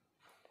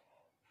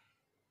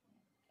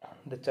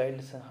 The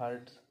child's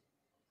heart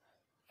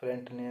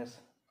faintness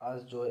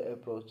as Joy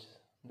approaches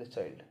the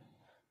child.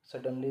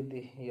 Suddenly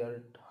the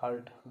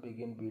heart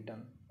begins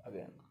beating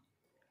again.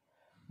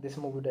 This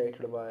movie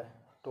directed by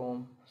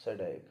Tom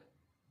Sadek,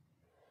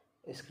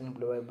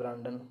 screenplay by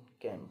Brandon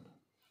Camp,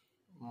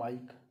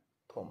 Mike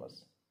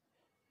Thomas,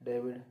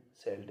 David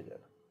Seltzer,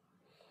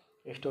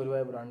 story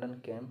by Brandon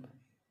Camp,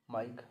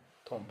 Mike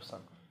Thompson,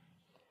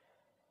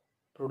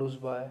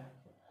 produced by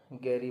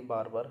Gary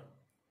Barber,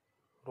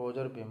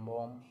 Roger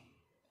Birnbaum,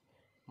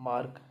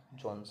 Mark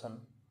Johnson,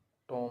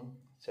 Tom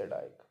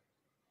Sadek,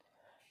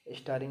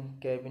 starring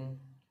Kevin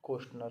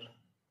Costner,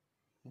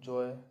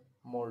 Joy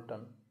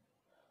Morton,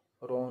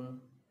 Ron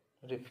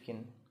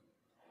Rifkin,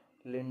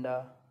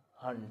 Linda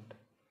Hunt,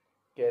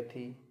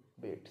 Kathy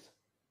Bates.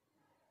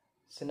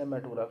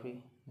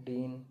 Cinematography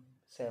Dean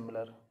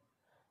Samler,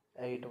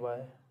 edit by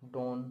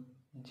Don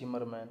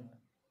Zimmerman,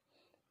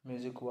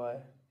 music by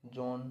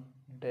John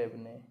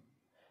Devney,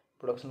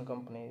 production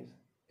companies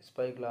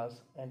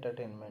Spyglass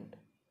Entertainment,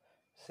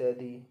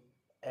 Sadie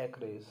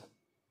Acres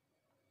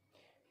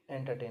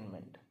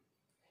Entertainment,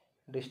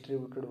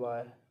 distributed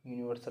by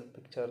Universal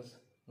Pictures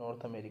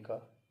North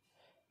America,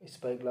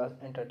 Spyglass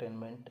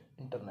Entertainment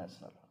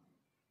International.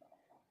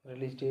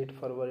 Release date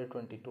February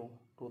 22,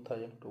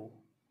 2002.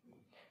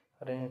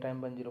 Running time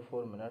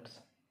 104 minutes.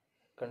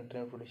 Country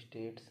United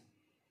States,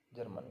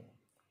 Germany.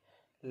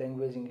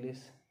 Language English.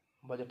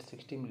 Budget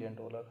 $60 million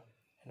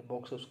and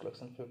box office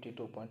collection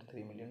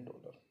 $52.3 million.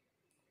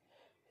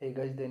 Hey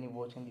guys, then you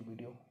watching the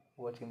video,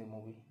 watching the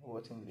movie,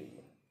 watching the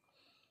review.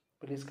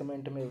 Please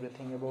comment me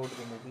everything about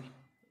the movie,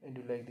 and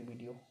you like the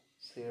video,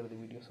 share the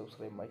video,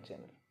 subscribe my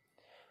channel.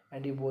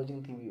 And you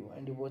watching the view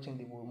and you watching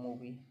the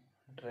movie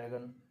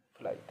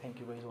Dragonfly. Thank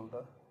you guys, all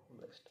the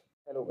best.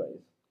 Hello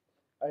guys,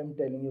 I am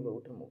telling you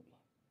about a movie.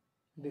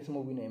 This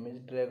movie name is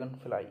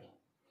Dragonfly.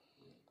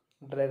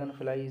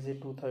 Dragonfly is a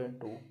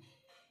 2002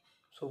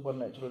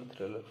 supernatural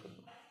thriller film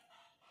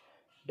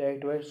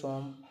directed by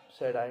Tom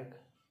Sadek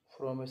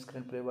from a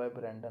screenplay by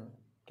Brandon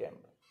Camp,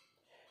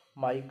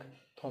 Mike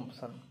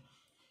Thompson,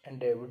 and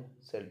David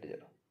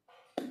Seltzer.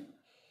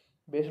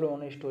 Based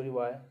on a story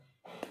by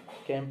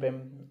Camp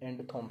M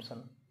and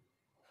Thompson,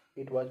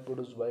 it was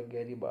produced by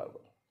Gary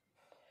Barber,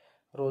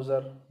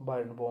 Roger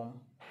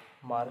Birnbaum,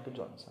 Mark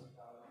Johnson,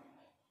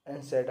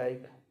 and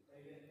Sadike.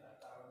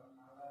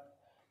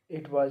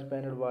 It was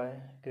panned by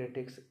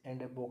critics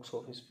and a box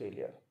office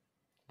failure,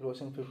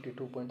 grossing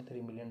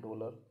 $52.3 million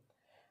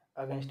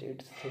against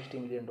its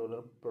 $60 million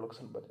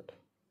production budget.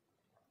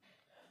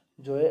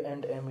 Joy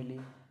and Emily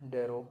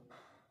Darrow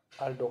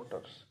are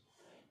doctors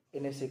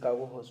in a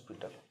Chicago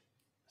hospital.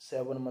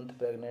 7 months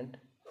pregnant,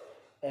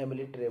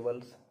 Emily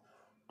travels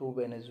to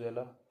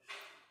Venezuela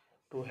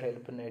to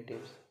help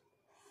natives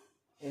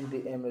in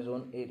the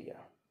Amazon area.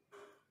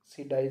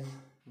 She dies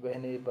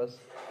when a bus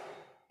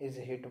is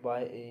hit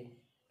by a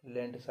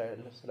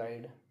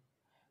landslide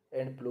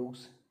and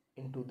plugs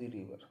into the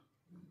river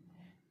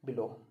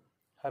below.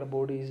 Her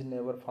body is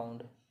never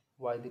found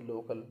by the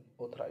local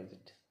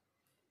authorities.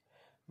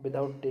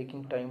 Without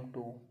taking time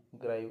to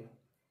grieve,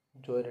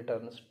 Joy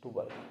returns to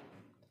work.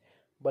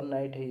 One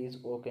night he is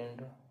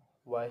awakened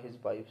by his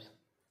wife's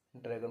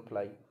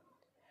dragonfly,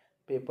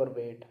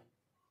 paperweight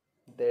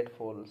that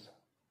falls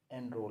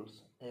and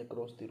rolls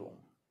across the room.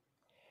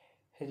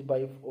 His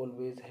wife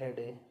always had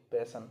a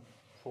passion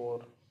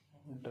for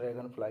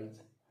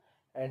dragonflies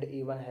and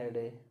even had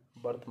a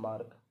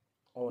birthmark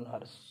on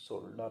her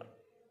shoulder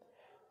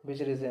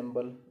which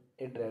resembled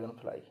a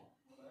dragonfly.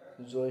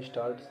 Zoe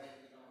starts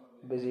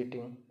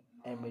visiting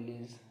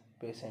Emily's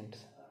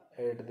patients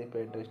at the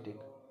pediatric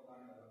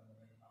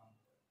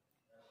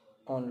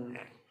on-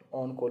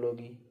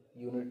 oncology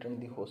unit in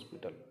the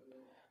hospital.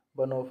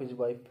 One of his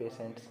wife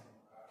patients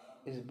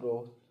is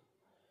brought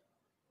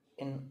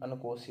in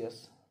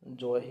unconscious.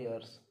 Joy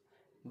hears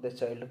the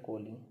child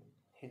calling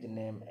his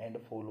name and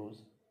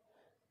follows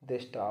the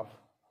staff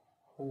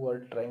who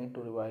are trying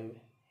to revive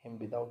him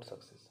without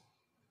success.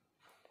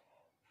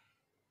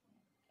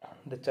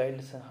 The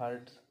child's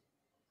heart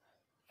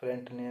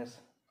faintness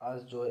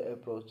as Joy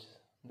approaches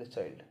the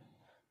child.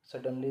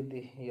 Suddenly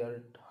the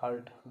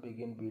heart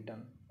begins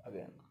beating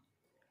again.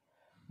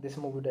 This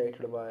movie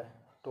directed by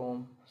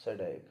Tom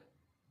Sadek,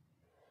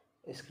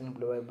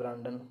 screenplay by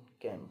Brandon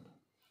Camp,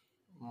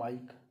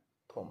 Mike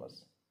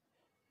Thomas,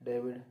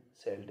 David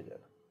Seltzer,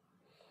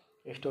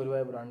 story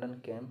by Brandon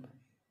Camp,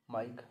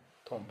 Mike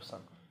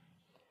Thompson,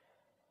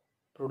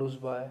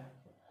 produced by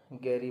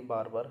Gary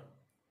Barber,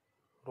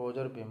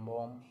 Roger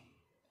Bimbaum,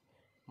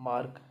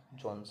 Mark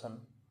Johnson,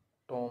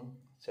 Tom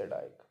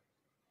Sadek,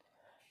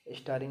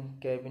 starring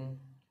Kevin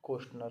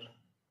Costner,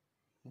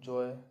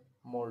 Joy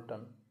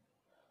Morton,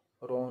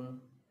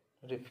 Ron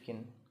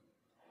Rifkin,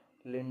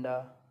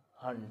 Linda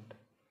Hunt,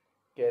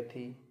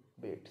 Kathy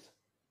Bates.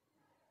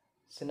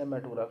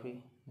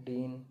 Cinematography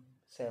Dean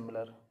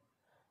Samler,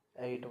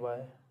 edit by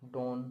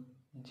Don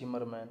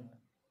Zimmerman,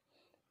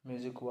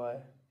 music by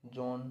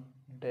John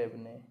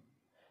Devney,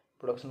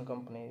 production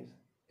companies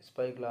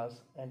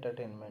Spyglass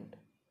Entertainment,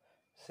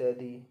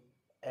 Sadie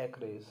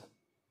Acres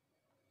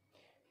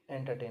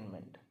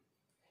Entertainment,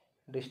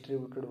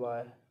 distributed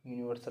by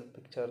Universal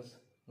Pictures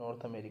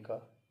North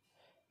America,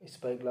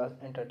 Spyglass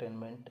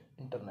Entertainment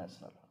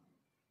International.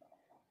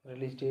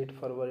 Release date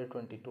February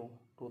 22,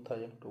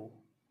 2002.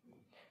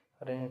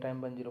 Running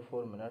time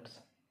 104 minutes.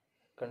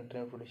 Country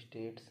United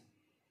States,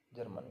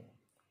 Germany.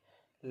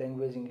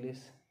 Language English.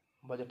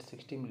 Budget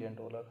 $60 million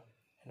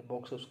and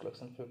box office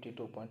collection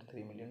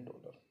 $52.3 million.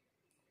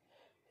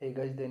 Hey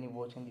guys, then you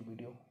watching the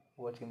video,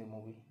 watching the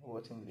movie,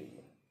 watching the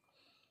review.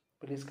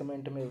 Please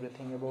comment me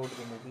everything about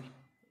the movie,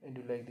 and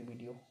you like the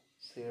video,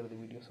 share the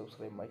video,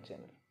 subscribe my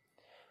channel.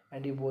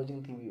 And you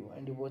watching the view,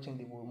 and you watching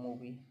the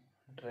movie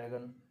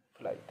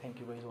Dragonfly. Thank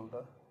you guys, all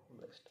the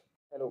best.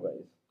 Hello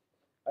guys,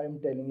 I am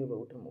telling you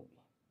about a movie.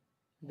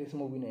 This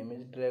movie name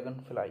is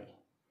Dragonfly.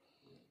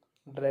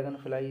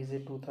 Dragonfly is a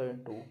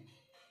 2002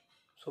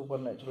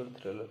 supernatural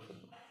thriller film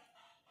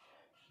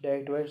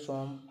directed by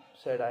Tom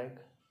Sadek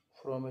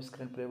from a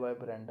screenplay by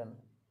Brandon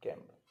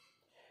Camp,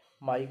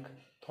 Mike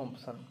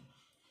Thompson,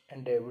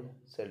 and David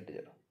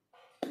Seltzer.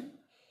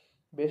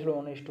 Based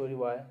on a story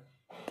by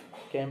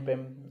Camp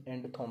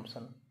and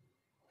Thompson,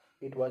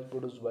 it was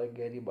produced by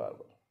Gary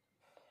Barber,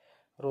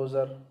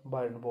 Roger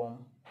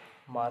Birnbaum,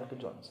 Mark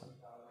Johnson,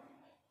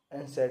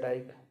 and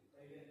Sadek.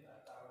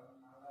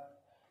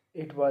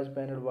 It was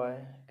panned by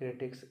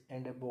critics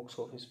and a box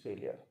office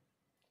failure,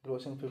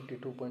 grossing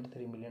 $52.3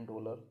 million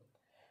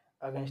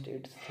against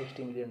its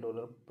 $60 million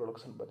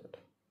production budget.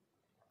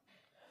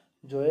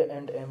 Joy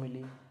and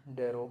Emily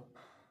Darrow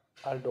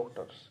are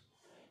doctors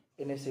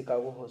in a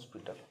Chicago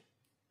hospital.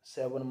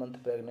 7 months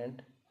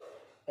pregnant,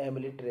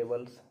 Emily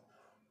travels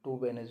to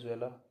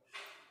Venezuela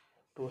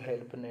to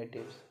help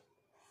natives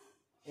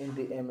in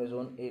the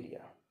Amazon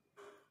area.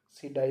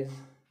 She dies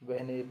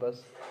when a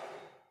bus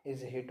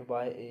is hit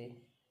by a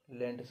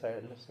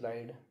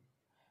landslide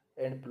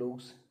and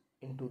plugs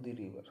into the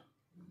river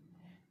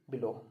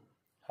below.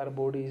 Her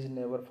body is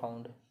never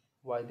found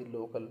by the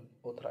local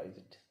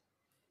authorities.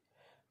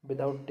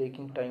 Without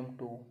taking time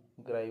to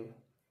grieve,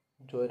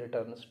 Joy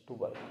returns to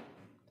work.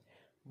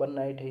 One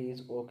night he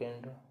is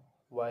awakened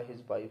by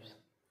his wife's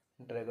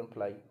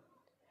dragonfly,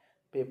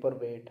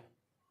 paperweight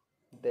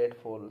that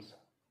falls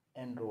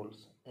and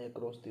rolls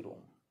across the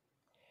room.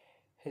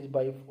 His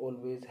wife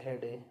always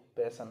had a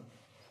passion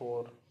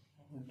for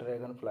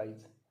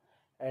dragonflies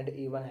and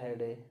even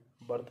had a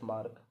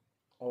birthmark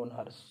on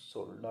her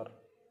shoulder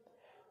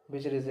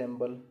which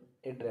resembled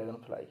a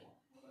dragonfly.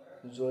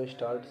 Zoe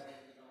starts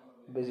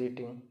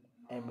visiting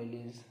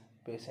Emily's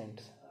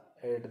patients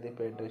at the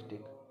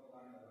pediatric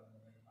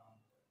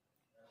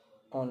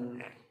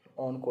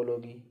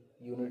oncology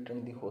unit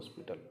in the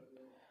hospital.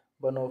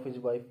 One of his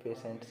wife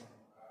patients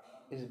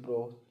is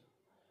brought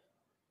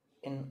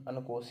in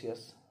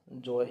unconscious.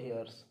 Joy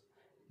hears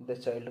the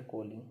child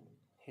calling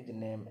his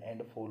name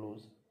and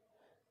follows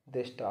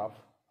the staff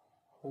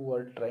who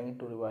are trying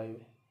to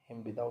revive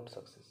him without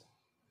success.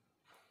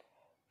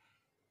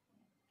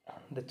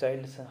 The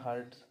child's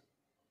heart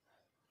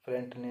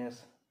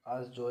faintness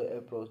as Joy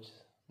approaches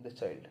the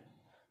child.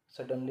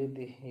 Suddenly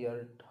the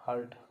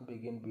heart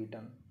begins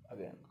beating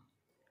again.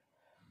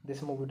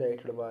 This movie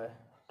directed by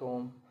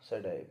Tom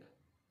Sadek.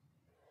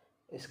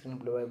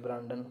 Screenplay by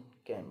Brandon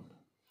Camp,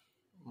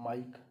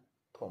 Mike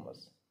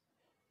Thomas,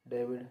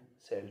 David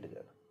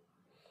Seltzer.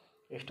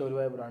 Story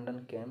by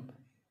Brandon Camp,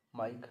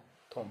 Mike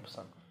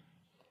Thompson.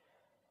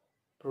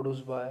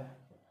 Produced by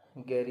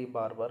Gary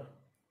Barber,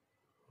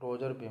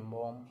 Roger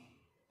Bimbaum,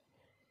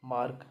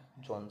 Mark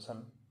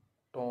Johnson,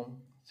 Tom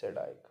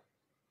Sadek.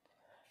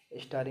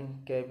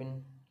 Starring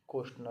Kevin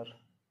Costner,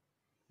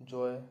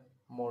 Joy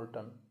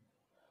Morton,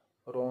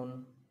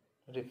 Ron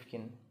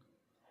Rifkin,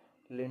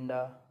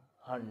 Linda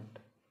Hunt,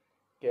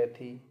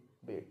 Kathy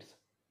Bates.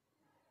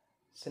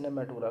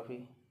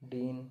 Cinematography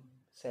Dean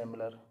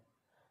Samler.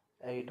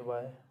 Edit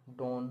by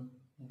Don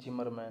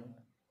Zimmerman.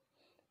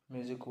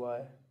 Music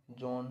by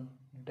John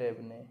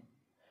Devney.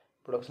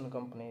 Production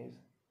companies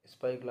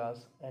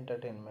Spyglass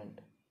Entertainment,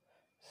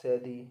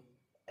 Sadie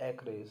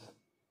Acres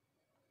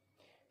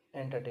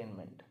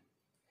Entertainment.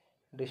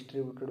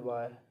 Distributed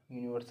by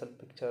Universal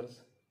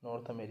Pictures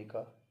North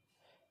America,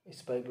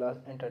 Spyglass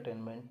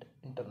Entertainment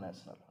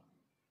International.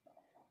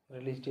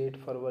 Release date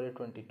February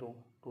 22,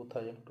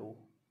 2002.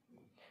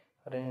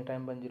 Running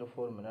time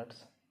 104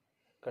 minutes.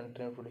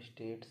 Country United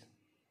States,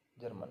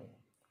 Germany.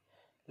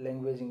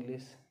 Language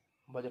English.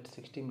 Budget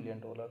 $60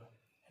 million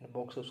and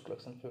box office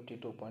collection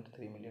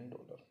 $52.3 million.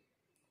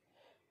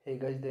 Hey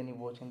guys, then you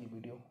watching the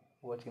video,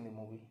 watching the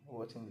movie,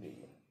 watching the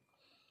review.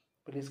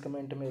 Please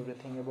comment me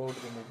everything about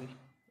the movie,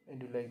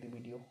 and you like the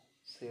video,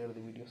 share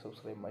the video,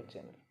 subscribe my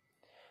channel.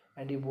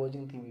 And you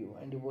watching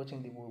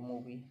the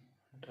movie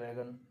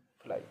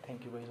Dragonfly.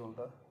 Thank you guys, all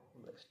the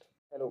best.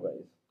 Hello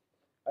guys,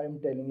 I am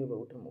telling you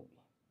about a movie.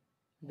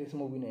 This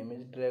movie name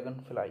is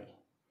Dragonfly.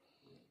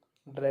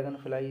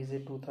 Dragonfly is a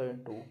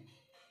 2002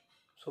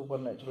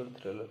 supernatural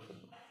thriller film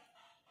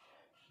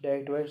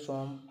directed by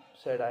Tom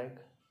Sadek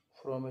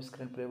from a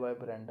screenplay by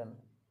Brandon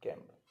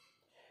Camp,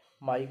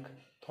 Mike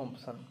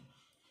Thompson,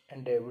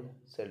 and David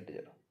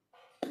Seltzer.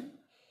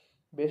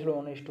 Based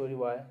on a story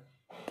by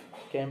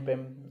Camp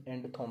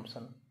and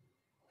Thompson,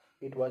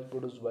 it was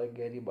produced by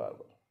Gary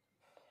Barber,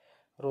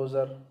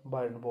 Roger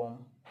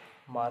Birnbaum,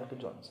 Mark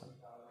Johnson,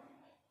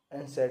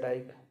 and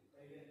Sadek.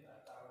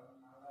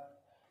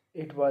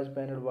 It was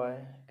panned by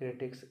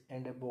critics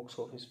and a box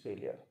office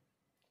failure,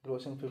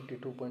 grossing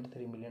 $52.3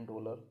 million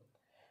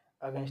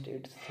against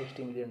its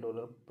 $60 million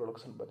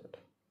production budget.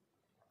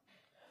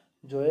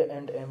 Joy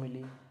and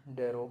Emily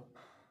Darrow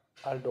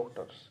are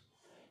doctors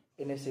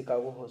in a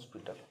Chicago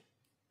hospital.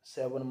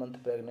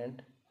 7-month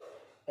pregnant,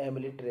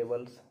 Emily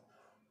travels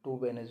to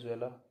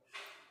Venezuela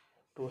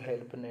to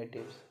help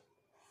natives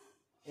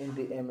in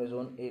the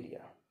Amazon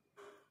area.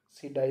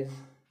 She dies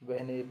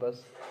when a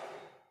bus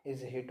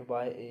is hit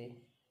by a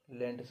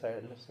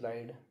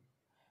landslide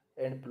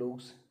and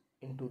plugs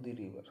into the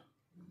river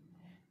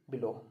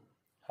below.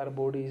 Her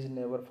body is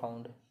never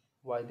found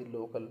by the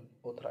local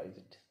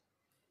authorities.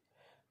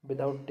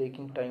 Without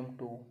taking time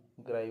to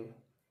grieve,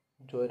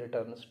 Joy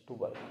returns to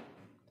work.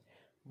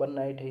 One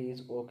night he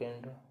is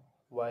awakened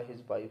by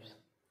his wife's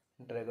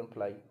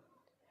dragonfly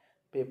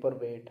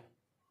paperweight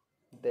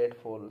that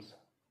falls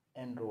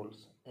and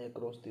rolls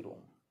across the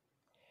room.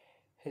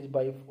 His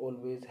wife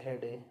always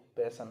had a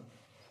passion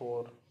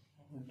for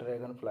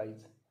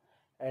dragonflies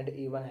and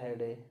even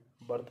had a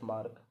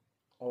birthmark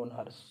on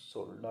her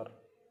shoulder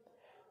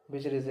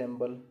which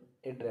resembled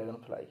a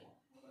dragonfly.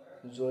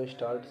 Zoe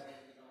starts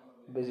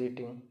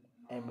visiting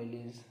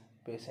Emily's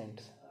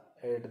patients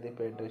at the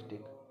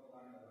pediatric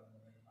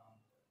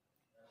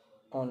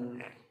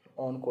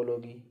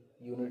oncology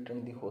unit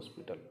in the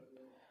hospital.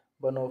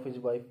 One of his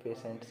wife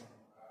patients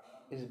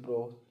is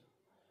brought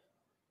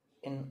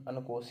in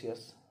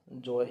unconscious.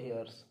 Joy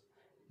hears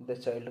the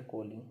child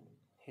calling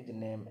his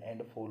name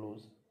and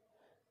follows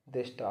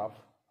the staff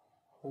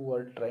who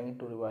are trying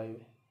to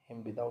revive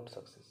him without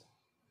success.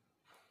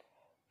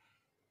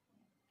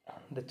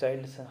 The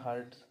child's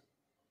heart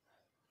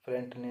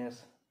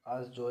faintness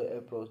as Joy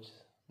approaches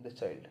the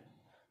child.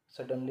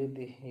 Suddenly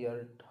the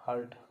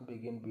heart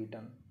begins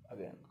beating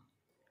again.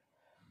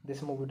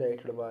 This movie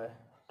directed by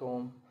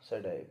Tom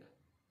Sadek.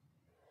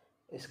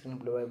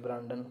 Screenplay by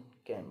Brandon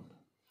Camp,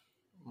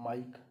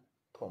 Mike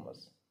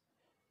Thomas,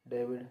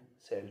 David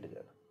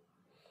Seltzer.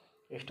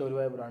 Story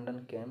by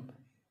Brandon Camp,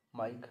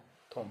 Mike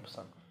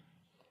Thompson.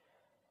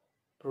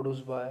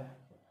 Produced by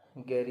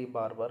Gary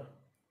Barber,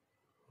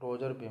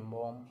 Roger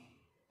Bimbaum,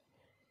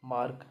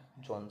 Mark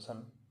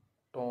Johnson,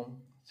 Tom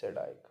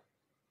Sadek.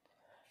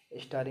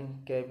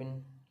 Starring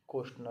Kevin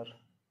Costner,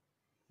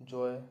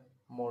 Joy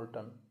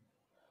Morton,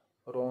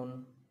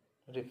 Ron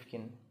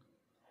Rifkin,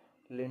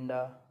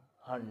 Linda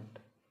Hunt,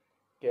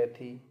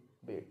 Kathy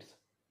Bates.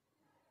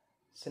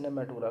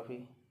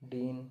 Cinematography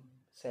Dean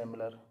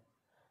Samler.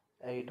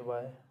 Edit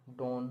by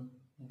Don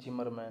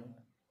Zimmerman.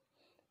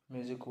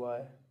 Music by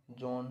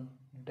John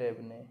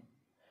Devney.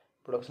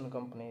 Production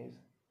companies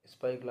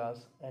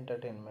Spyglass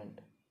Entertainment,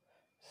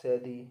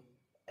 Sadie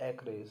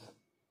Acres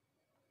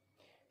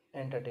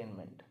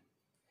Entertainment.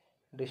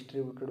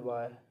 Distributed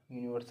by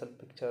Universal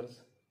Pictures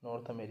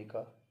North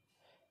America,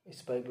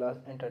 Spyglass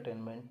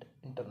Entertainment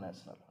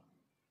International.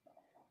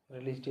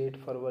 Release date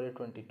February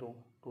 22,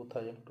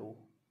 2002.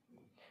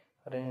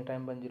 Running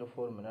time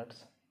 104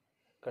 minutes.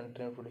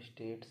 Country United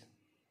States,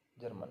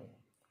 Germany.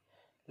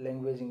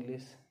 Language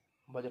English.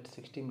 Budget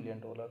 $60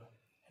 million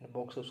and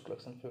box office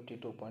collection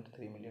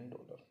 $52.3 million.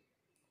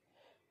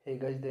 Hey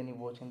guys, then you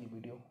watching the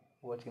video,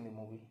 watching the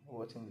movie,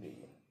 watching the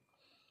review.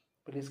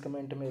 Please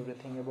comment me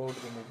everything about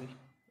the movie,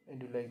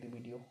 and you like the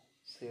video,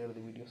 share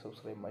the video,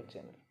 subscribe my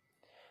channel.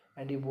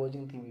 And you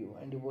watching the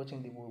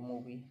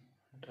movie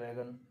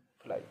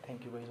Dragonfly.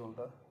 Thank you guys, all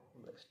the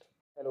best.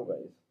 Hello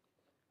guys,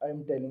 I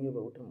am telling you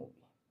about a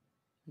movie.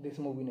 This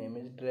movie name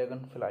is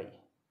Dragonfly.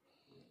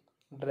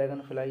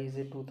 Dragonfly is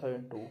a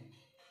 2002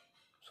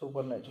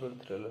 supernatural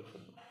thriller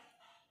film.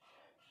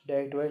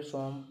 Directed by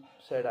Tom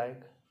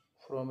Sadek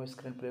from a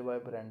screenplay by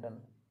Brandon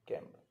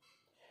Camp,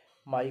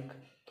 Mike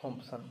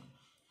Thompson,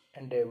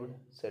 and David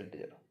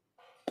Seltzer.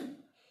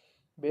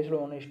 Based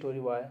on a story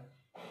by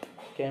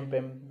Camp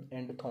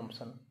and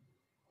Thompson,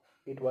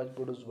 it was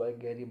produced by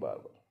Gary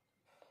Barber,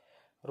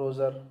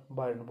 Roger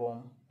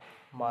Birnbaum,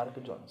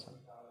 Mark Johnson,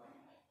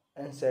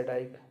 and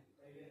Sadek.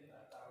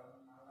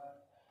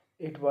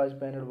 It was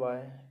panned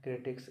by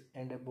critics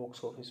and a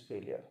box office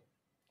failure,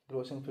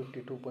 grossing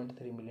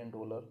 $52.3 million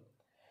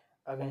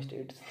against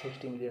its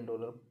 $60 million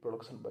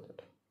production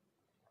budget.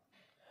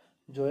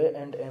 Joy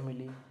and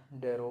Emily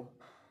Darrow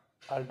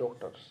are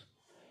doctors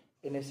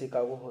in a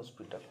Chicago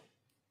hospital.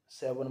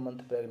 7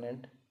 months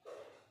pregnant,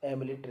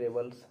 Emily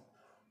travels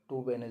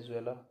to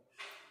Venezuela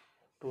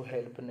to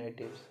help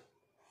natives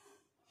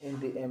in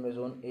the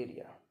Amazon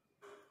area.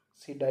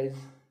 She dies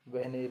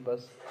when a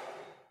bus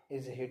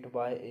is hit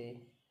by a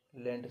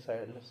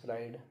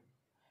landslide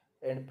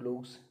and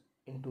plugs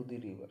into the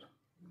river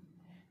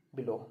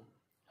below.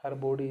 Her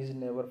body is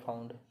never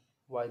found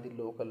by the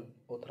local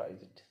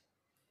authorities.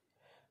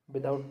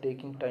 Without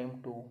taking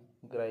time to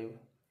grieve,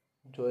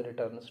 Joy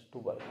returns to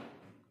work.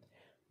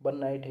 One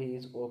night he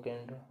is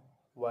awakened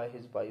by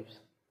his wife's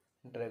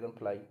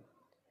dragonfly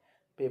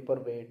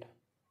paperweight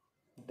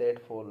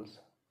that falls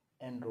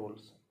and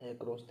rolls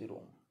across the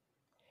room.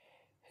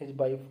 His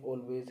wife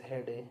always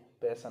had a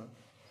passion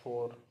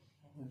for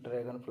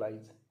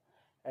dragonflies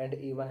and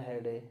even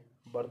had a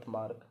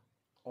birthmark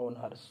on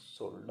her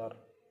shoulder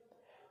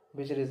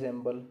which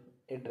resembled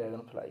a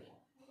dragonfly.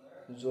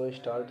 Zoe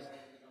starts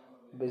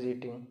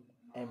visiting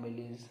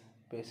Emily's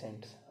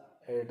patients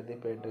at the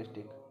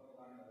pediatric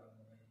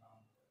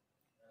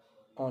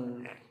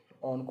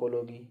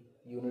oncology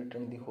unit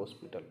in the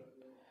hospital.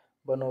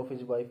 One of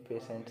his wife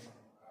patients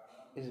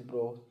is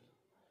brought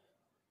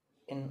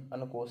in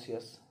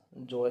unconscious.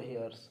 Joy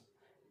hears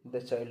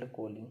the child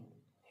calling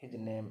his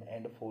name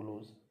and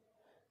follows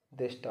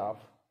the staff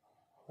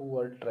who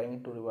are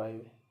trying to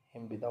revive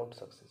him without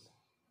success.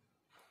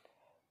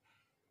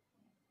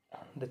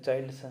 The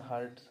child's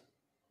heart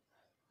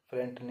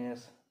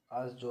faintness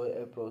as Joy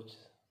approaches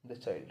the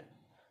child.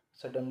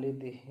 Suddenly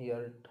the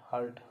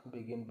heart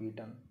begins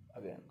beating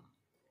again.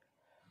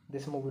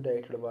 This movie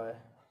directed by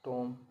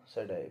Tom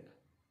Sadek,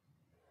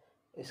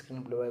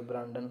 screenplay by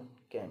Brandon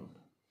Camp,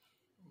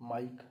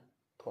 Mike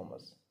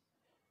Thomas,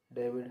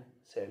 David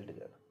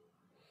Seltzer.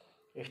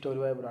 Story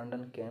by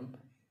Brandon Camp,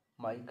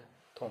 Mike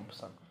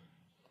Thompson.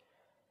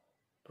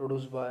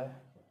 Produced by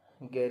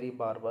Gary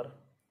Barber,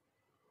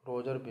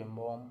 Roger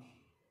Birnbaum,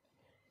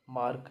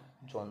 Mark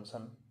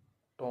Johnson,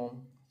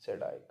 Tom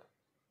Sadek.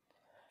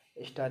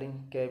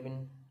 Starring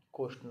Kevin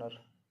Costner,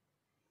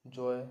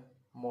 Joy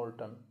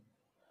Morton,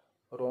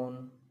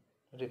 Ron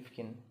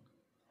Rifkin,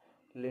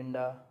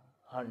 Linda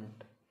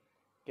Hunt,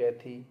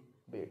 Kathy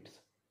Bates.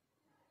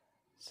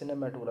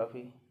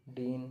 Cinematography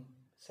Dean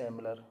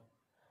Samler.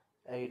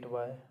 Edited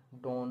by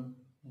Don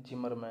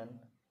Zimmerman.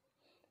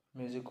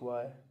 Music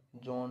by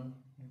John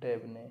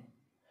Devney.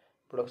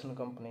 Production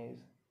companies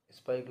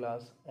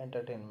Spyglass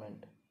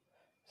Entertainment,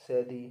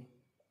 Sadie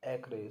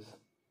Acres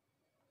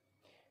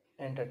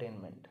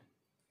Entertainment.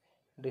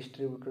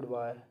 Distributed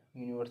by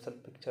Universal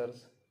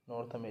Pictures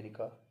North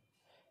America,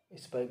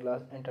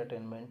 Spyglass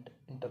Entertainment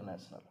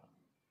International.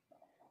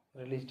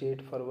 Release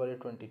date February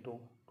 22,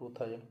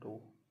 2002.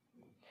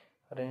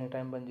 Running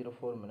time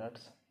 104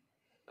 minutes.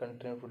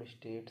 Country United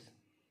States,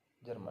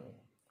 Germany.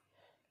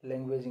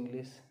 Language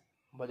English.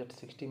 Budget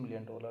 $60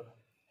 million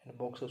and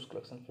box office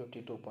collection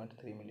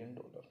 $52.3 million.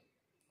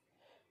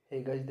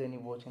 Hey guys, then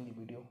you watching the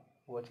video,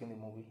 watching the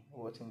movie,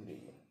 watching the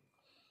review.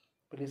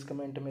 Please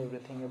comment me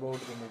everything about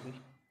the movie,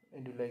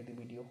 and you like the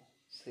video,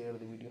 share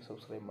the video,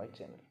 subscribe my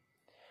channel.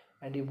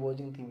 And you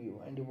watching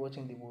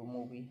the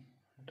movie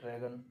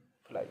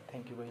Dragonfly.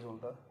 Thank you guys, all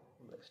the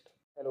best.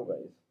 Hello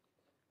guys,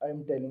 I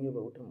am telling you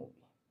about a movie.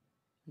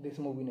 This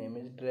movie name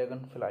is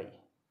Dragonfly.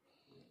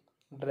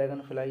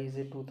 Dragonfly is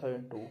a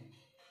 2002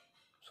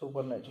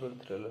 supernatural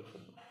thriller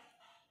film.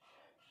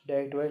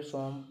 Directed by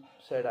Tom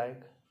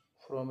Sadek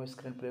from a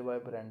screenplay by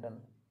Brandon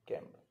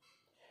Camp,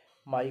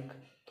 Mike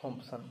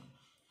Thompson,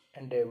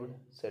 and David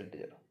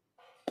Seltzer.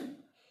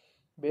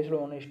 Based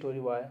on a story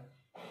by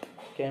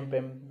Camp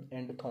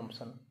and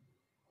Thompson,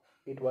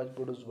 it was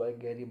produced by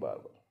Gary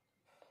Barber,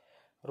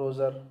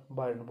 Roger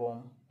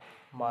Birnbaum,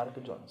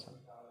 Mark Johnson,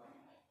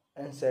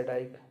 and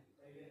Sadek.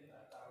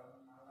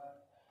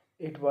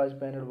 It was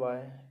panned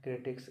by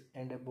critics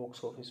and a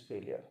box office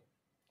failure,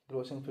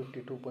 grossing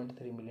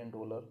 $52.3 million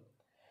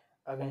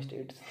against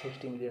its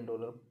 $60 million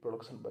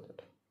production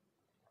budget.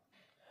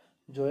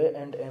 Joy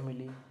and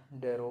Emily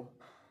Darrow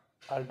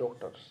are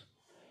doctors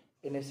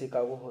in a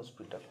Chicago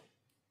hospital.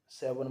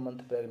 7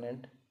 months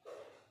pregnant,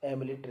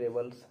 Emily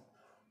travels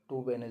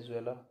to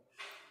Venezuela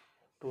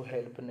to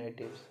help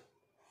natives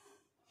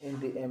in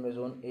the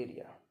Amazon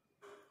area.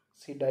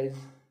 She dies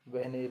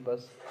when a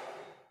bus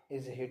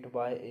is hit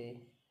by a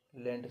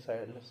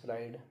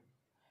landslide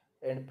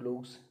and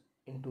plugs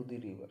into the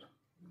river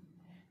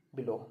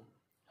below.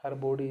 Her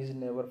body is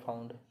never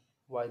found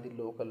by the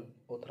local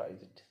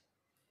authorities.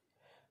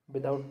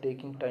 Without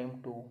taking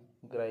time to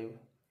grieve,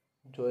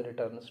 Joy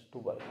returns to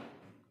work.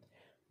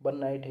 One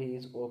night he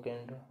is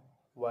awakened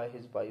by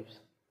his wife's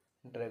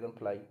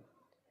dragonfly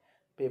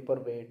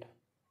paperweight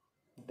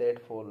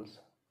that falls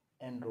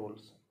and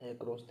rolls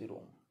across the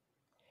room.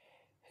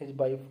 His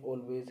wife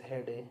always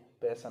had a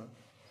passion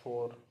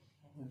for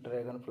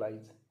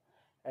dragonflies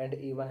and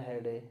even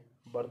had a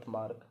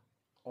birthmark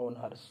on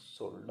her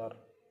shoulder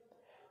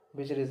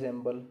which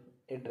resembled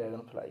a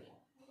dragonfly.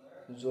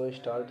 Zoe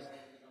starts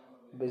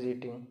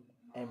visiting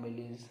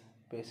Emily's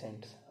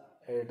patients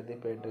at the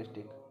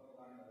pediatric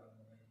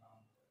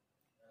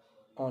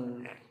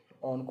on-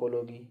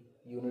 oncology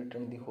unit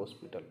in the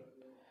hospital.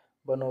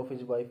 One of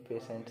his wife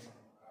patients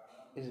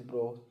is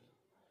brought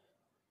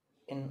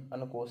in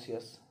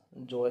unconscious.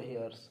 Joy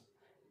hears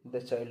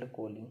the child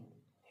calling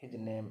his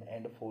name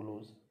and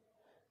follows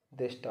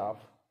the staff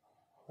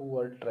who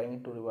are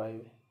trying to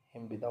revive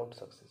him without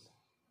success.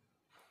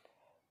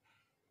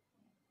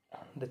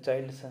 The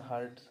child's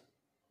heart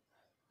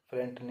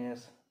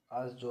faintness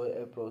as Joy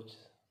approaches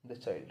the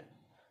child.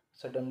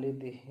 Suddenly,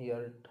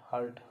 the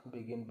heart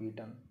begins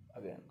beating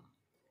again.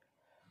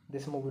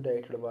 This movie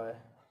directed by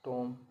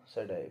Tom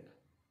Sadek,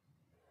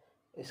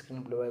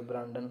 screenplay by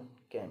Brandon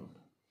Camp,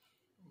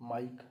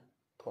 Mike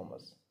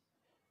Thomas,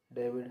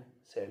 David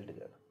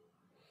Seltzer,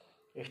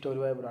 story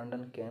by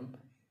Brandon Camp,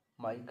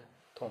 Mike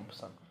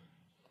Thompson,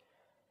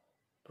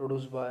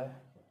 produced by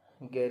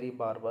Gary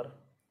Barber,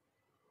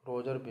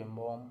 Roger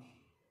Bimbaum,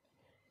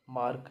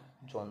 Mark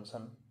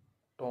Johnson,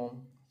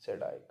 Tom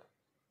Sadek,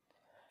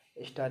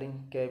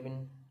 starring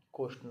Kevin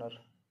Costner,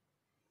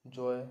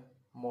 Joy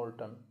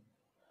Morton,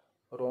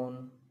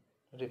 Ron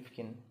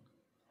Rifkin,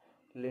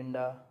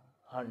 Linda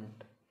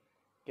Hunt,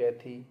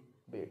 Kathy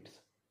Bates.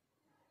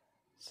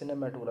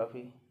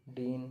 Cinematography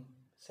Dean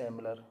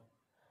Samler,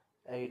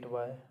 edit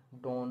by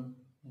Don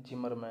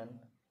Zimmerman,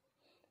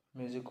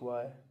 music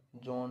by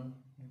John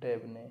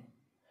Devney,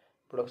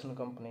 production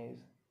companies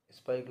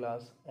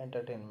Spyglass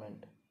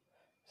Entertainment,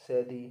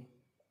 Sadie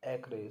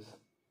Acres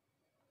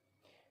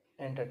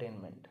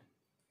Entertainment,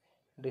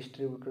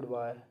 distributed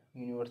by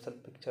Universal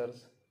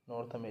Pictures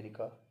North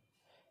America,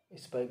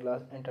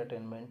 Spyglass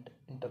Entertainment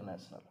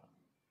International.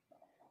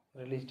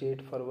 Release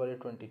date February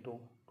 22,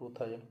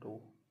 2002.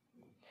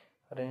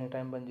 Running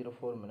time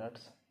 104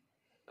 minutes.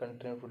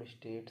 Country United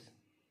States,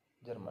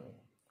 Germany.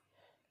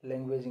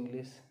 Language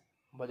English.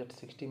 Budget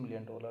 $60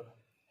 million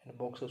and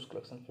box office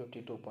collection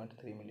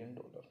 $52.3 million.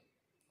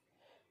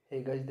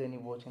 Hey guys, then you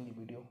watching the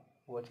video,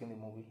 watching the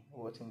movie,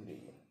 watching the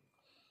review.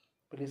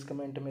 Please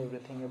comment me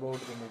everything about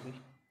the movie.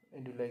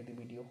 And you like the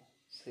video,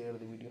 share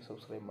the video,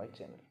 subscribe my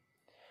channel.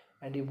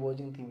 And you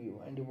watching the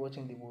view and you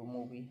watching the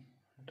movie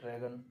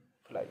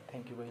Dragonfly.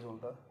 Thank you guys, all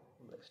the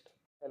best.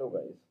 Hello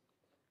guys,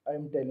 I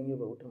am telling you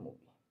about a movie.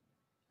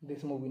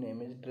 This movie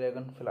name is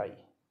Dragonfly.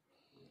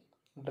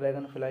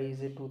 Dragonfly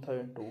is a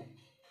 2002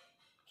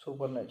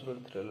 supernatural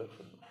thriller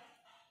film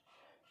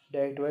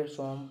directed by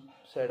Tom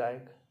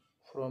Sadek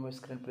from a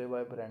screenplay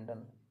by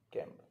Brandon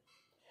Camp,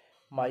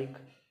 Mike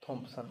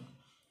Thompson,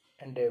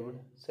 and David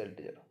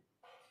Seltzer.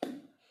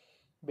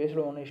 Based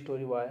on a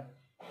story by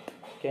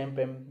Camp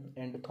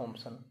and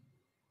Thompson,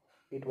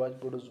 it was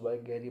produced by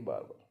Gary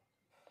Barber,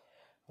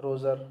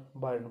 Roger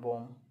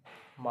Birnbaum,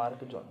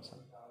 Mark Johnson,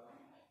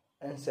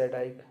 and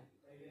Sadek.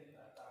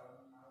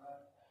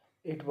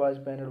 It was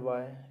panned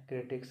by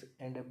critics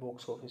and a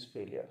box office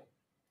failure,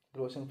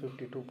 grossing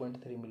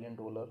 $52.3 million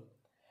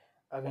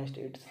against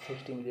its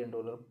 $60 million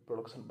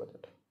production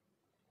budget.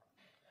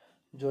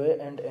 Joy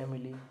and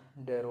Emily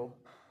Darrow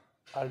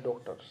are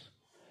doctors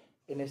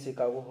in a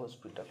Chicago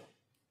hospital.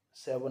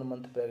 7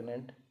 months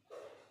pregnant,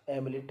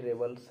 Emily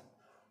travels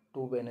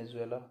to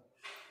Venezuela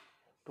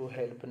to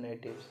help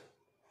natives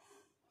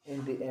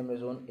in the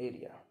Amazon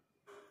area.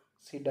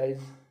 She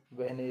dies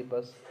when a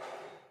bus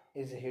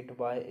is hit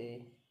by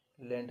a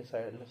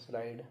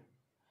landslide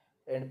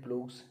and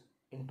plugs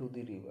into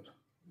the river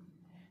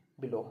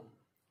below.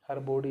 Her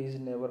body is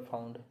never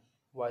found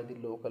by the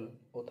local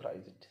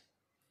authorities.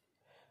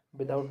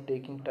 Without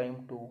taking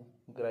time to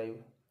grieve,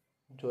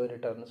 Joy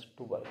returns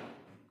to work.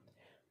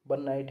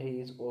 One night he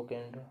is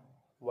awakened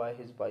by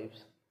his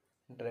wife's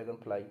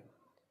dragonfly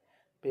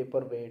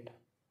paperweight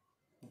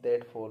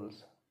that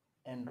falls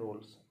and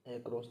rolls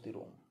across the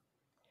room.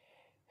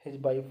 His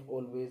wife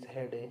always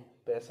had a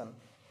passion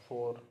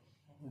for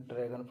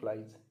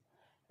dragonflies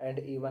and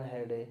even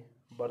had a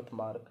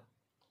birthmark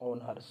on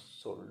her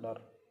shoulder,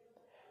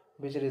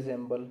 which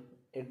resemble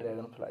a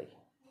dragonfly.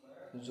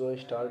 Zoe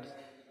starts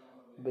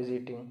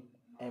visiting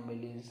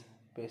Emily's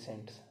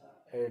patients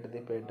at the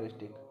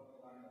pediatric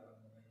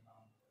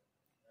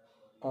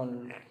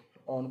on-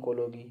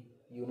 oncology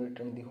unit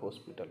in the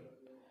hospital.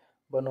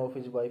 One of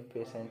his wife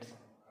patients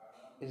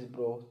is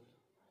brought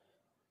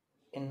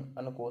in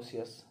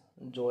unconscious.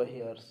 Joy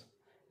hears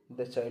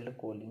the child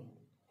calling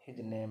his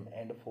name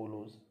and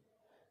follows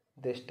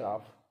the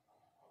staff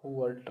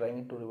who are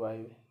trying to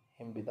revive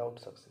him without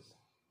success.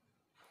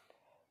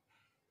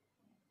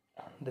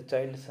 The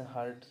child's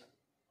heart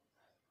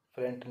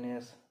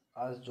faintness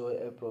as Joy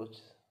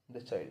approaches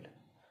the child.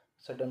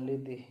 Suddenly,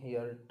 the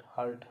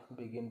heart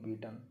begins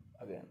beating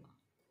again.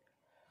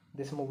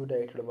 This movie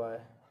directed by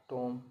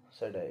Tom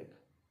Sadek,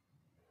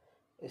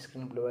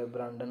 screenplay by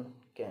Brandon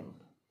Camp,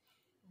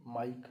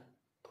 Mike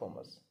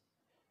Thomas,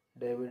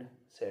 David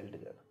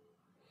Seltzer,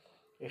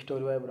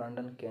 story by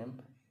Brandon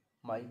Camp,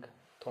 Mike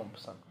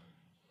Thompson,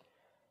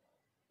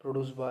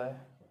 produced by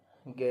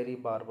Gary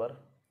Barber,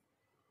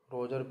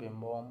 Roger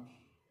Bimbaum,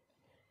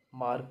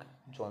 Mark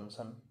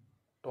Johnson,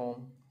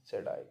 Tom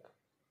Sadek,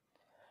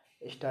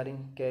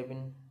 starring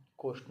Kevin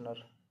Costner,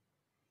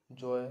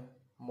 Joy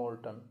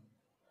Morton,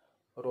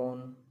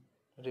 Ron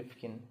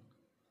Rifkin,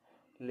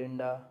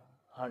 Linda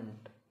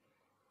Hunt,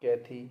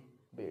 Kathy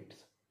Bates.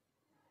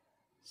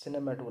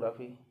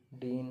 Cinematography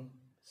Dean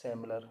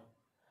Samler,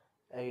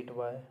 edit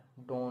by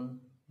Don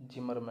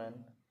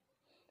Zimmerman,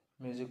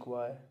 music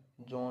by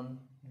John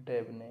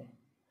Devney,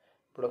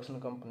 production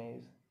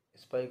companies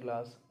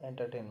Spyglass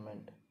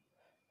Entertainment,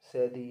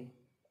 Sadie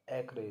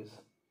Acres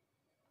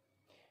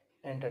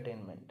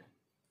Entertainment,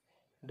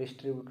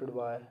 distributed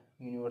by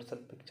Universal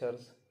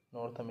Pictures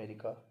North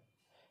America,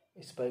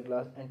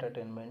 Spyglass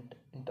Entertainment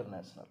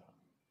International.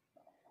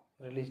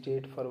 Release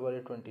date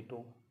February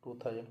 22,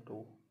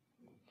 2002.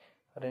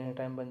 Running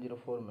time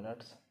 104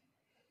 minutes.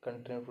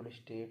 Country United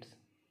States,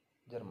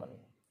 Germany.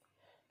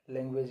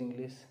 Language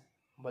English.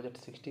 Budget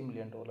 $60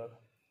 million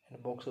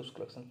and box office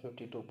collection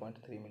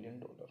 $52.3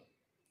 million.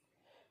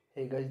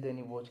 Hey guys, then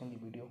you watching the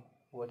video,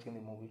 watching the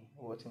movie,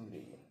 watching the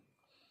review.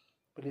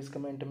 Please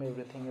comment me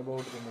everything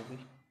about the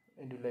movie,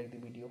 and you like the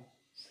video,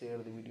 share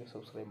the video,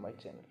 subscribe my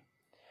channel.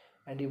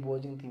 And you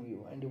watching the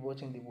video, and you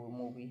watching the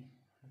movie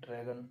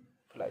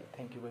Dragonfly.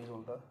 Thank you guys,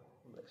 all the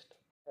best.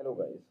 Hello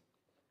guys,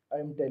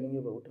 I am telling you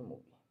about a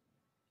movie.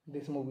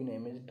 This movie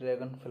name is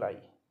Dragonfly.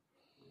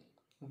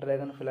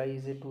 Dragonfly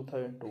is a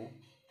 2002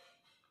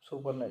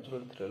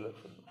 supernatural thriller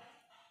film.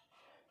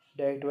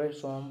 Directed by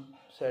Tom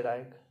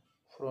Sadek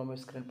from a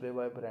screenplay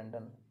by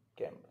Brandon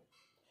Camp,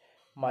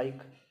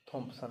 Mike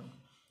Thompson,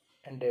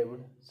 and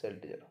David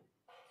Seltzer.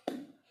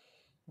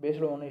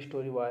 Based on a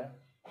story by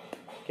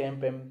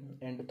Camp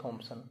and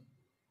Thompson,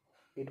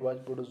 it was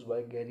produced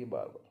by Gary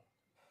Barber,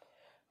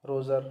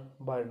 Roger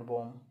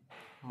Birnbaum,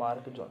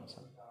 Mark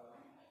Johnson,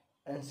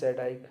 and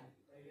Sadek.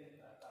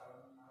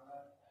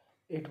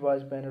 It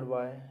was panned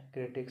by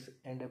critics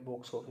and a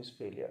box office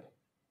failure,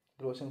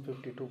 grossing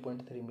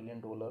 $52.3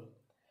 million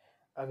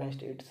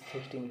against its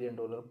 $60 million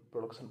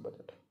production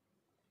budget.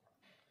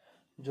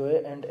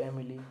 Joy and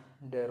Emily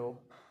Darrow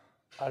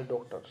are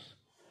doctors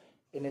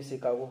in a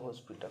Chicago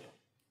hospital.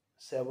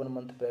 7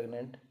 months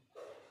pregnant,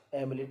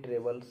 Emily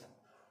travels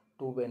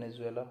to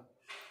Venezuela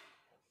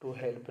to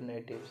help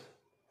natives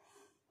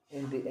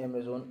in the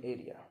Amazon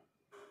area.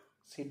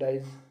 She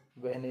dies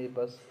when a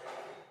bus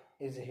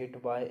is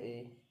hit by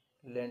a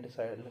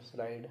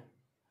landslide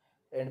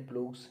and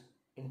plugs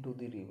into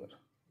the river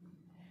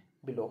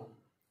below.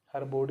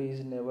 Her body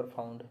is never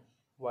found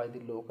by the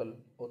local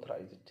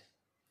authorities.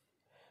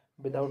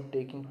 Without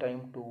taking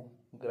time to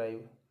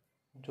grieve,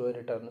 Joy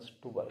returns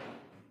to work.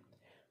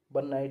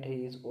 One night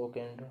he is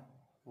awakened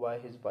by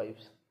his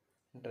wife's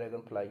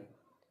dragonfly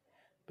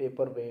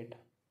paperweight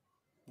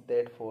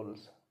that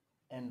falls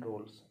and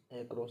rolls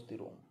across the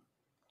room.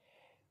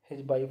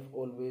 His wife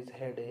always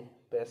had a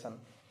passion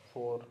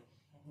for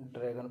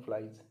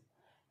dragonflies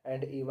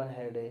and even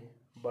had a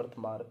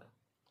birthmark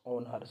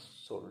on her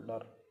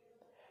shoulder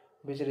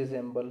which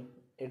resembled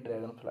a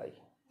dragonfly.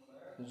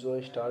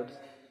 Zoe starts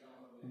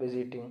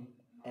visiting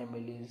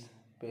Emily's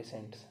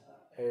patients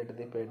at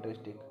the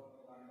pediatric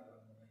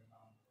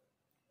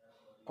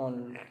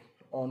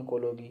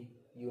oncology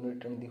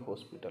unit in the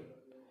hospital.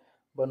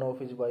 One of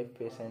his wife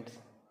patients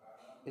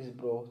is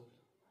brought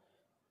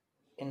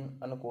in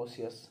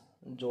unconscious.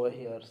 Joy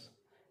hears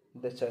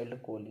the child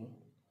calling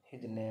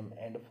his name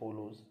and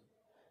follows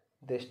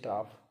the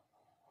staff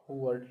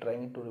who are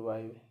trying to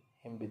revive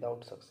him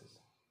without success.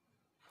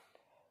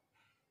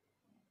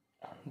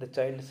 The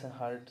child's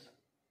heart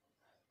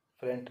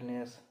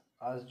faintness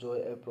as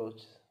Joy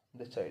approaches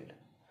the child.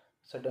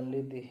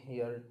 Suddenly,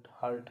 the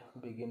heart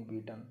begins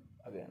beating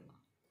again.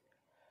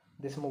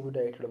 This movie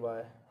directed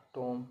by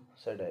Tom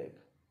Sadek,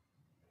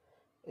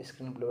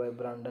 screenplay by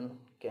Brandon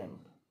Camp,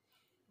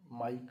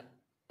 Mike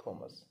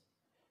Thomas,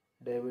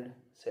 David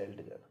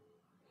Seltzer,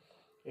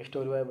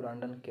 story by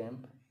Brandon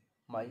Camp,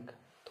 Mike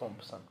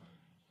Thompson,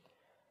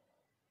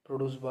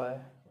 produced by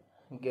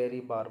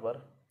Gary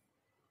Barber,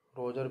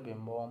 Roger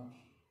Bimbaum,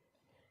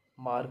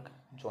 Mark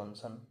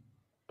Johnson,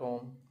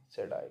 Tom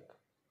Sedgwick.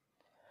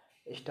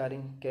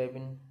 Starring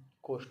Kevin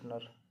Costner,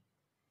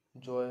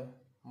 Joy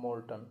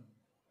Morton,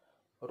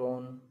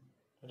 Ron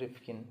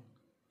Rifkin,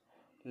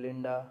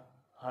 Linda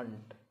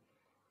Hunt,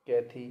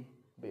 Kathy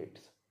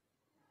Bates.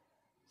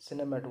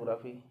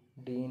 Cinematography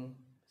Dean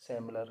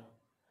Samler,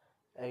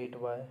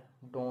 edit by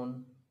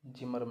Don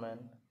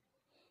Zimmerman,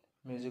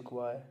 music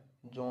by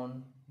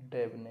John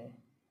Devney,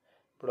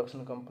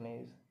 production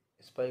companies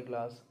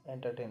Spyglass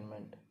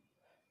Entertainment,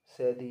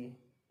 Sadie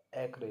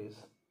Acres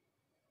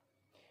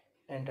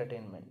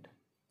Entertainment,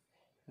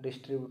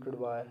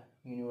 distributed by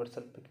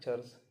Universal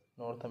Pictures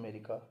North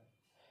America,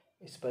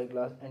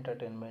 Spyglass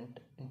Entertainment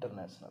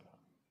International.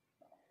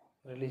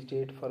 Release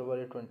date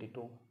February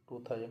 22,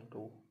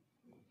 2002.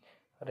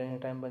 Running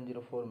time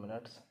 104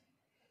 minutes.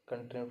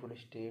 Country United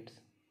States,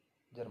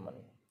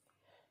 Germany.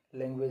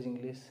 Language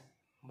English.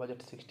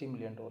 Budget $60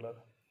 million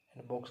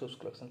and box office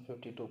collection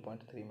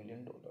 $52.3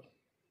 million.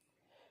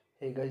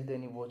 Hey guys,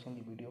 then you watching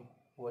the video,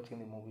 watching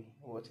the movie,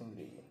 watching the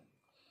review.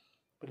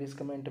 Please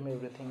comment me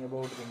everything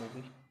about the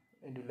movie,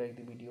 and you like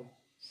the video,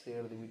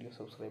 share the video,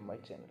 subscribe my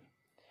channel.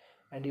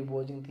 And you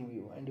watching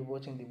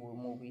the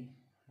movie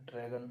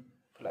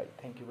Dragonfly.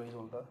 Thank you guys,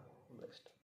 all the best.